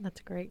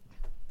 That's great.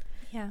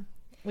 Yeah.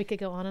 We could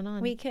go on and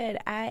on. We could.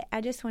 I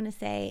just want to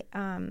say,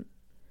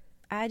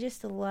 I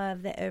just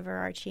love the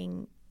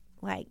overarching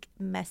like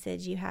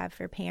message you have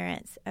for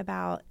parents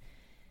about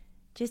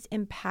just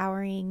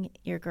empowering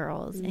your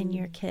girls and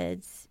your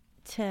kids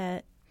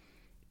to,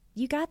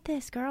 you got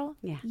this, girl.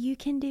 Yeah. You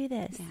can do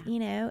this, you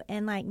know,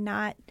 and like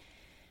not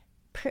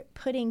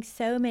putting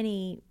so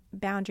many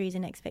boundaries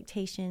and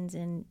expectations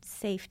and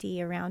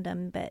safety around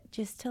them, but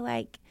just to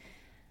like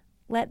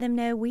let them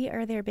know we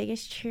are their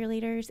biggest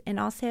cheerleaders, and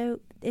also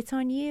it's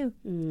on you.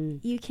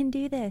 You can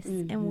do this,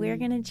 and we're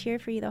going to cheer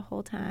for you the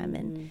whole time.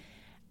 And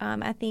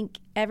I think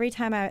every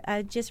time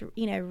I just,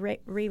 you know,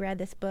 reread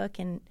this book,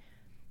 and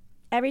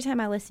every time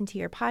I listen to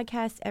your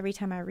podcast, every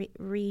time I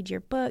read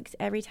your books,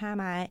 every time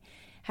I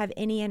have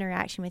any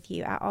interaction with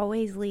you, I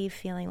always leave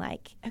feeling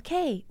like,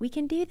 okay, we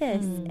can do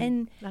this.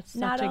 And That's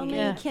not such a only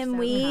gift. can So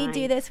we kind.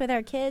 do this with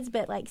our kids,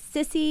 but like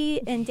Sissy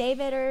and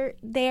David are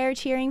there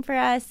cheering for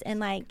us, and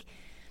like,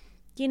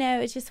 you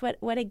know, it's just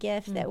what a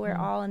gift that we're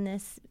all in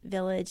this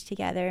village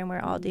together and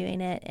we're all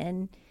doing it,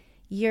 and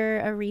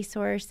you're a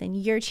resource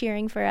and you're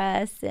cheering for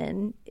us,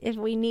 and if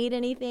we need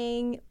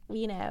anything,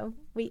 you know,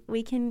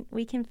 we can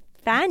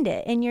find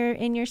it in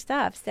your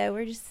stuff. So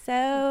we're just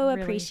so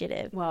Really.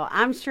 appreciative. Well,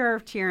 I'm sure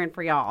cheering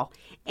for y'all.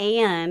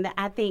 And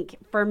I think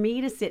for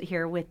me to sit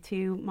here with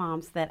two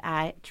moms that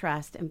I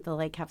trust and feel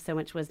like have so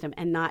much wisdom,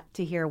 and not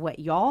to hear what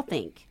y'all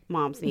think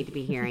moms need to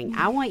be hearing,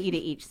 I want you to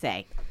each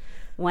say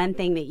one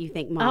thing that you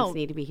think moms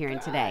need to be hearing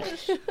today.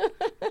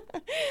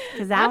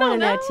 Because I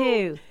want to know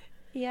too.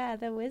 Yeah,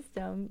 the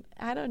wisdom.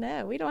 I don't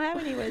know. We don't have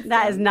any wisdom.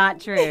 That is not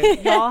true.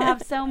 Y'all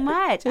have so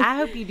much. I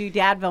hope you do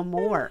Dadville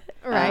more.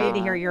 I need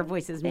to hear your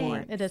voices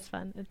more. It is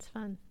fun. It's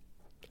fun.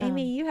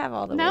 Amy, you have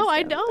all the No, wisdom.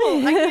 I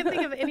don't. I can't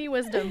think of any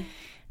wisdom.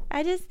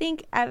 I just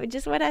think,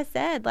 just what I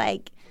said,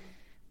 like,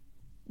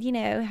 you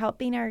know,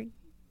 helping our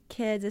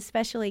kids,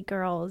 especially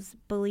girls,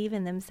 believe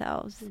in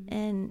themselves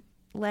and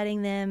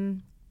letting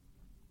them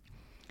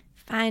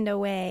find a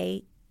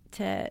way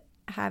to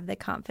have the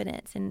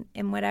confidence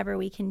in whatever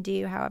we can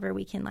do, however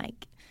we can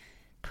like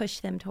push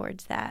them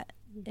towards that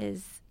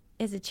is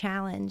a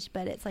challenge,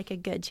 but it's like a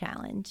good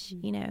challenge.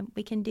 You know,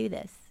 we can do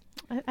this.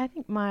 I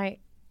think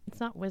it's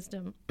not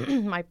wisdom.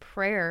 My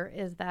prayer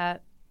is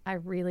that I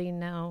really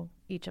know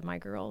each of my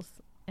girls,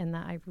 and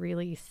that I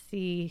really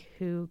see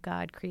who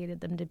God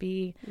created them to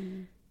be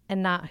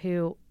and not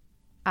who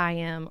I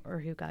am or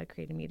who God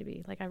created me to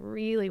be. Like, I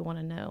really want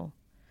to know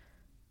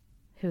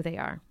who they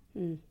are.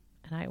 And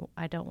and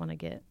I don't want to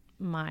get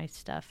my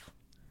stuff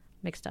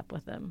mixed up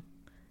with them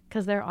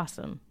because they're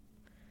awesome.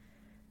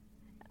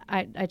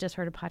 I just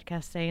heard a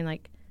podcast saying,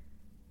 like,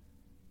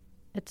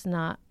 it's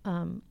not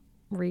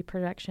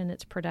reproduction,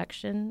 it's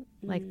production.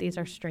 Like, these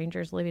are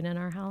strangers living in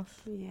our house.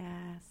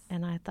 Yes.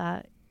 And I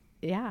thought,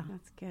 yeah.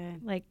 That's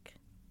good. Like,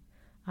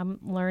 I'm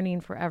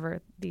learning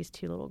forever, these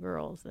two little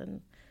girls,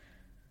 and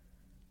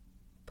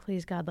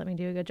please, God, let me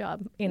do a good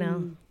job, you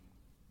know,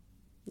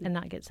 and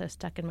not get so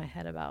stuck in my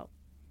head about,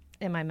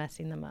 am I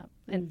messing them up?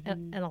 And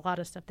a lot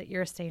of stuff that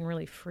you're saying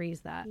really frees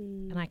that,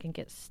 and I can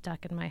get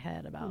stuck in my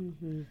head about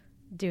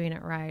doing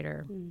it right,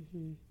 or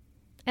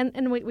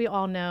and we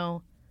all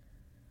know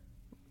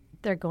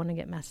they're going to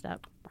get messed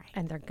up, right,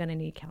 and they're going to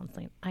need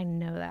counseling. I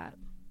know that,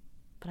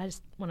 but I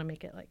just want to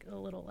make it like a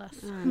little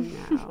less. I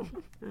know.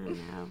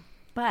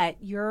 But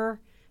your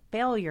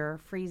failure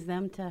frees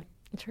them to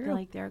feel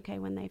like they're okay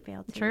when they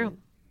fail too. True.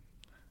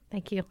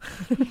 Thank you.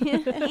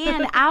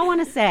 And I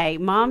want to say,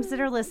 moms that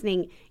are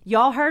listening,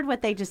 y'all heard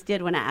what they just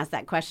did when I asked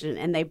that question,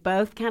 and they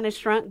both kind of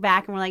shrunk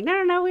back and were like,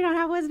 no, we don't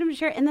have wisdom to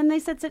share. And then they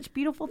said such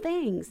beautiful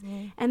things.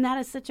 And that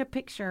is such a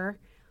picture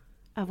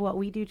of what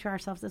we do to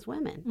ourselves as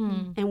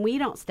women. And we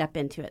don't step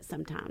into it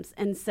sometimes.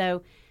 And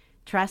so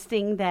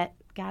trusting that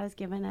God has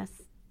given us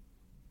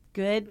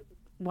good,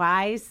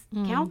 wise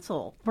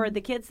counsel for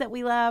the kids that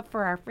we love,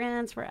 for our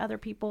friends, for other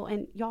people.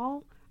 And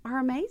y'all are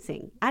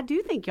amazing. I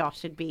do think y'all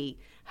should be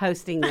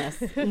hosting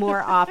this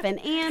more often.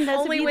 And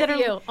those Only of you with that are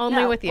you.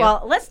 Only with you.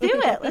 Well, let's do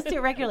it. Let's do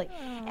it regularly.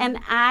 And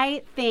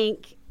I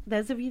think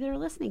those of you that are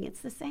listening,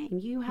 it's the same.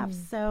 You have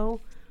so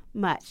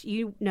much.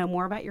 You know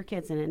more about your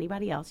kids than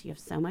anybody else. You have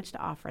so much to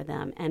offer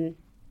them. And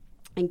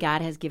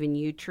God has given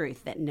you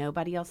truth that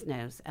nobody else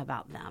knows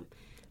about them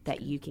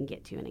that you can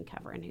get to and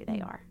uncover in who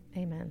they are.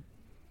 Amen.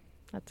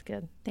 That's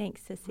good.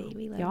 Thanks, Sissy.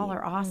 We love Y'all you.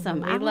 are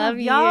awesome. I love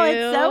y'all. you.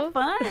 It's so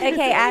fun.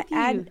 Okay,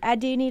 I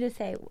do need to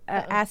say,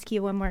 ask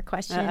you one more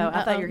question.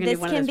 I thought you were going to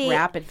do one of those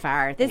rapid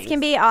fire things. This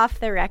can be off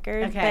the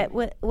record, Okay.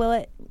 but will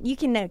it? You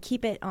can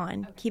keep it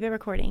on, keep it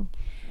recording.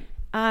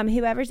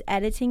 Whoever's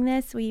editing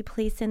this, will you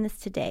please send this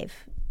to Dave?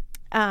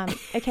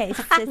 Okay,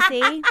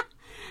 Sissy.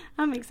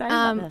 I'm excited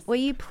about this. Will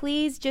you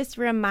please just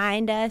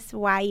remind us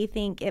why you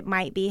think it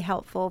might be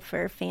helpful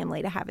for a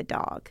family to have a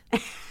dog?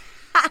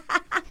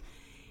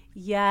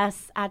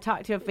 Yes, I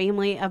talked to a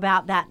family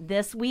about that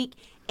this week,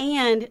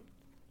 and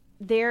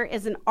there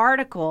is an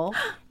article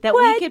that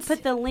we could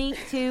put the link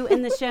to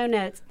in the show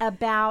notes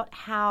about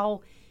how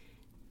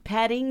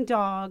petting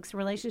dogs,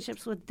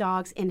 relationships with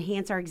dogs,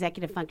 enhance our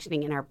executive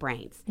functioning in our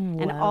brains. Wow.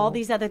 And all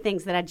these other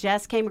things that I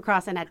just came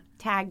across, and I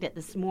tagged it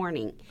this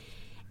morning.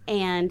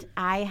 And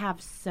I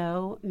have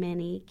so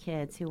many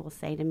kids who will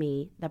say to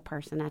me, the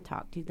person I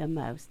talk to the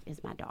most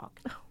is my dog.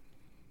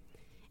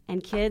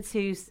 And kids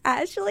kids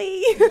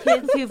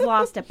who've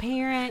lost a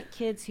parent,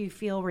 kids who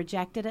feel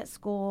rejected at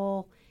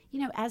school, you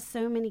know, as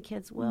so many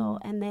kids will,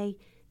 and they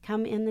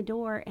come in the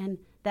door and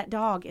that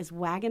dog is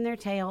wagging their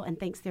tail and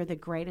thinks they're the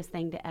greatest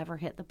thing to ever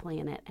hit the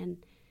planet. And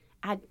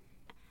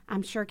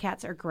I'm sure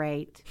cats are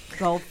great.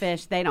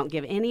 Goldfish, they don't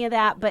give any of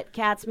that, but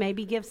cats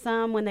maybe give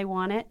some when they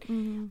want it.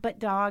 But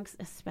dogs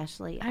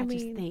especially, I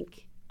just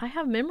think. I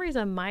have memories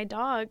of my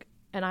dog,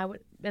 and I would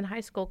in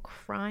high school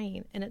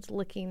crying, and it's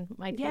licking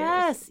my tears.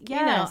 Yes.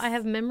 You know, I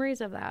have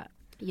memories of that.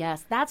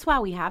 Yes, that's why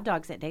we have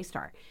dogs at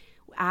Daystar.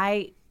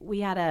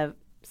 We had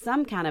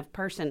some kind of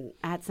person.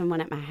 I had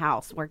someone at my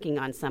house working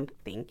on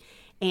something,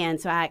 and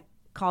so I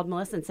called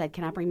Melissa and said,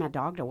 "Can I bring my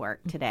dog to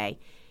work today?"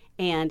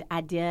 And I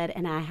did,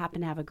 and I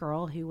happened to have a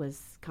girl who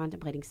was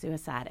contemplating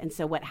suicide. And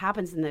so what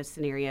happens in those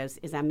scenarios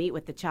is I meet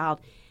with the child,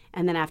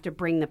 and then I have to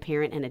bring the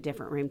parent in a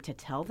different room to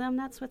tell them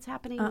that's what's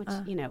happening, which,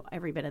 you know,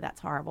 every bit of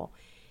that's horrible.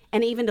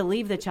 And even to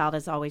leave the child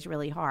is always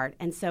really hard.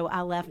 And so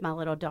I left my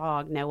little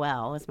dog,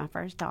 Noelle, was my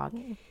first dog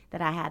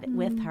that I had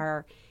with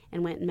her,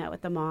 and went and met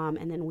with the mom.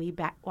 And then we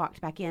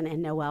walked back in,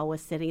 and Noelle was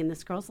sitting in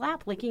this girl's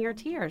lap, licking her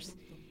tears.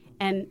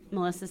 And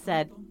Melissa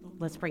said,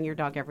 "Let's bring your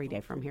dog every day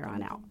from here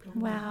on out."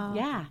 Wow.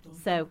 Yeah.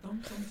 So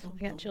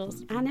I got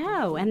chills. I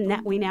know.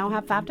 And we now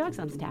have 5 dogs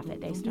on staff at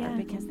Daystar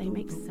because they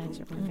make such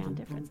a profound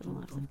difference in the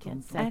lives of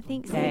kids. So, I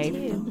think so, Dave,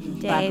 too.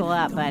 buckle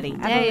up, buddy.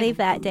 I believe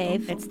that,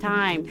 Dave. It's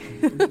time.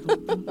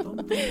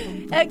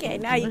 Okay,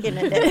 now you can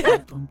end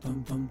it.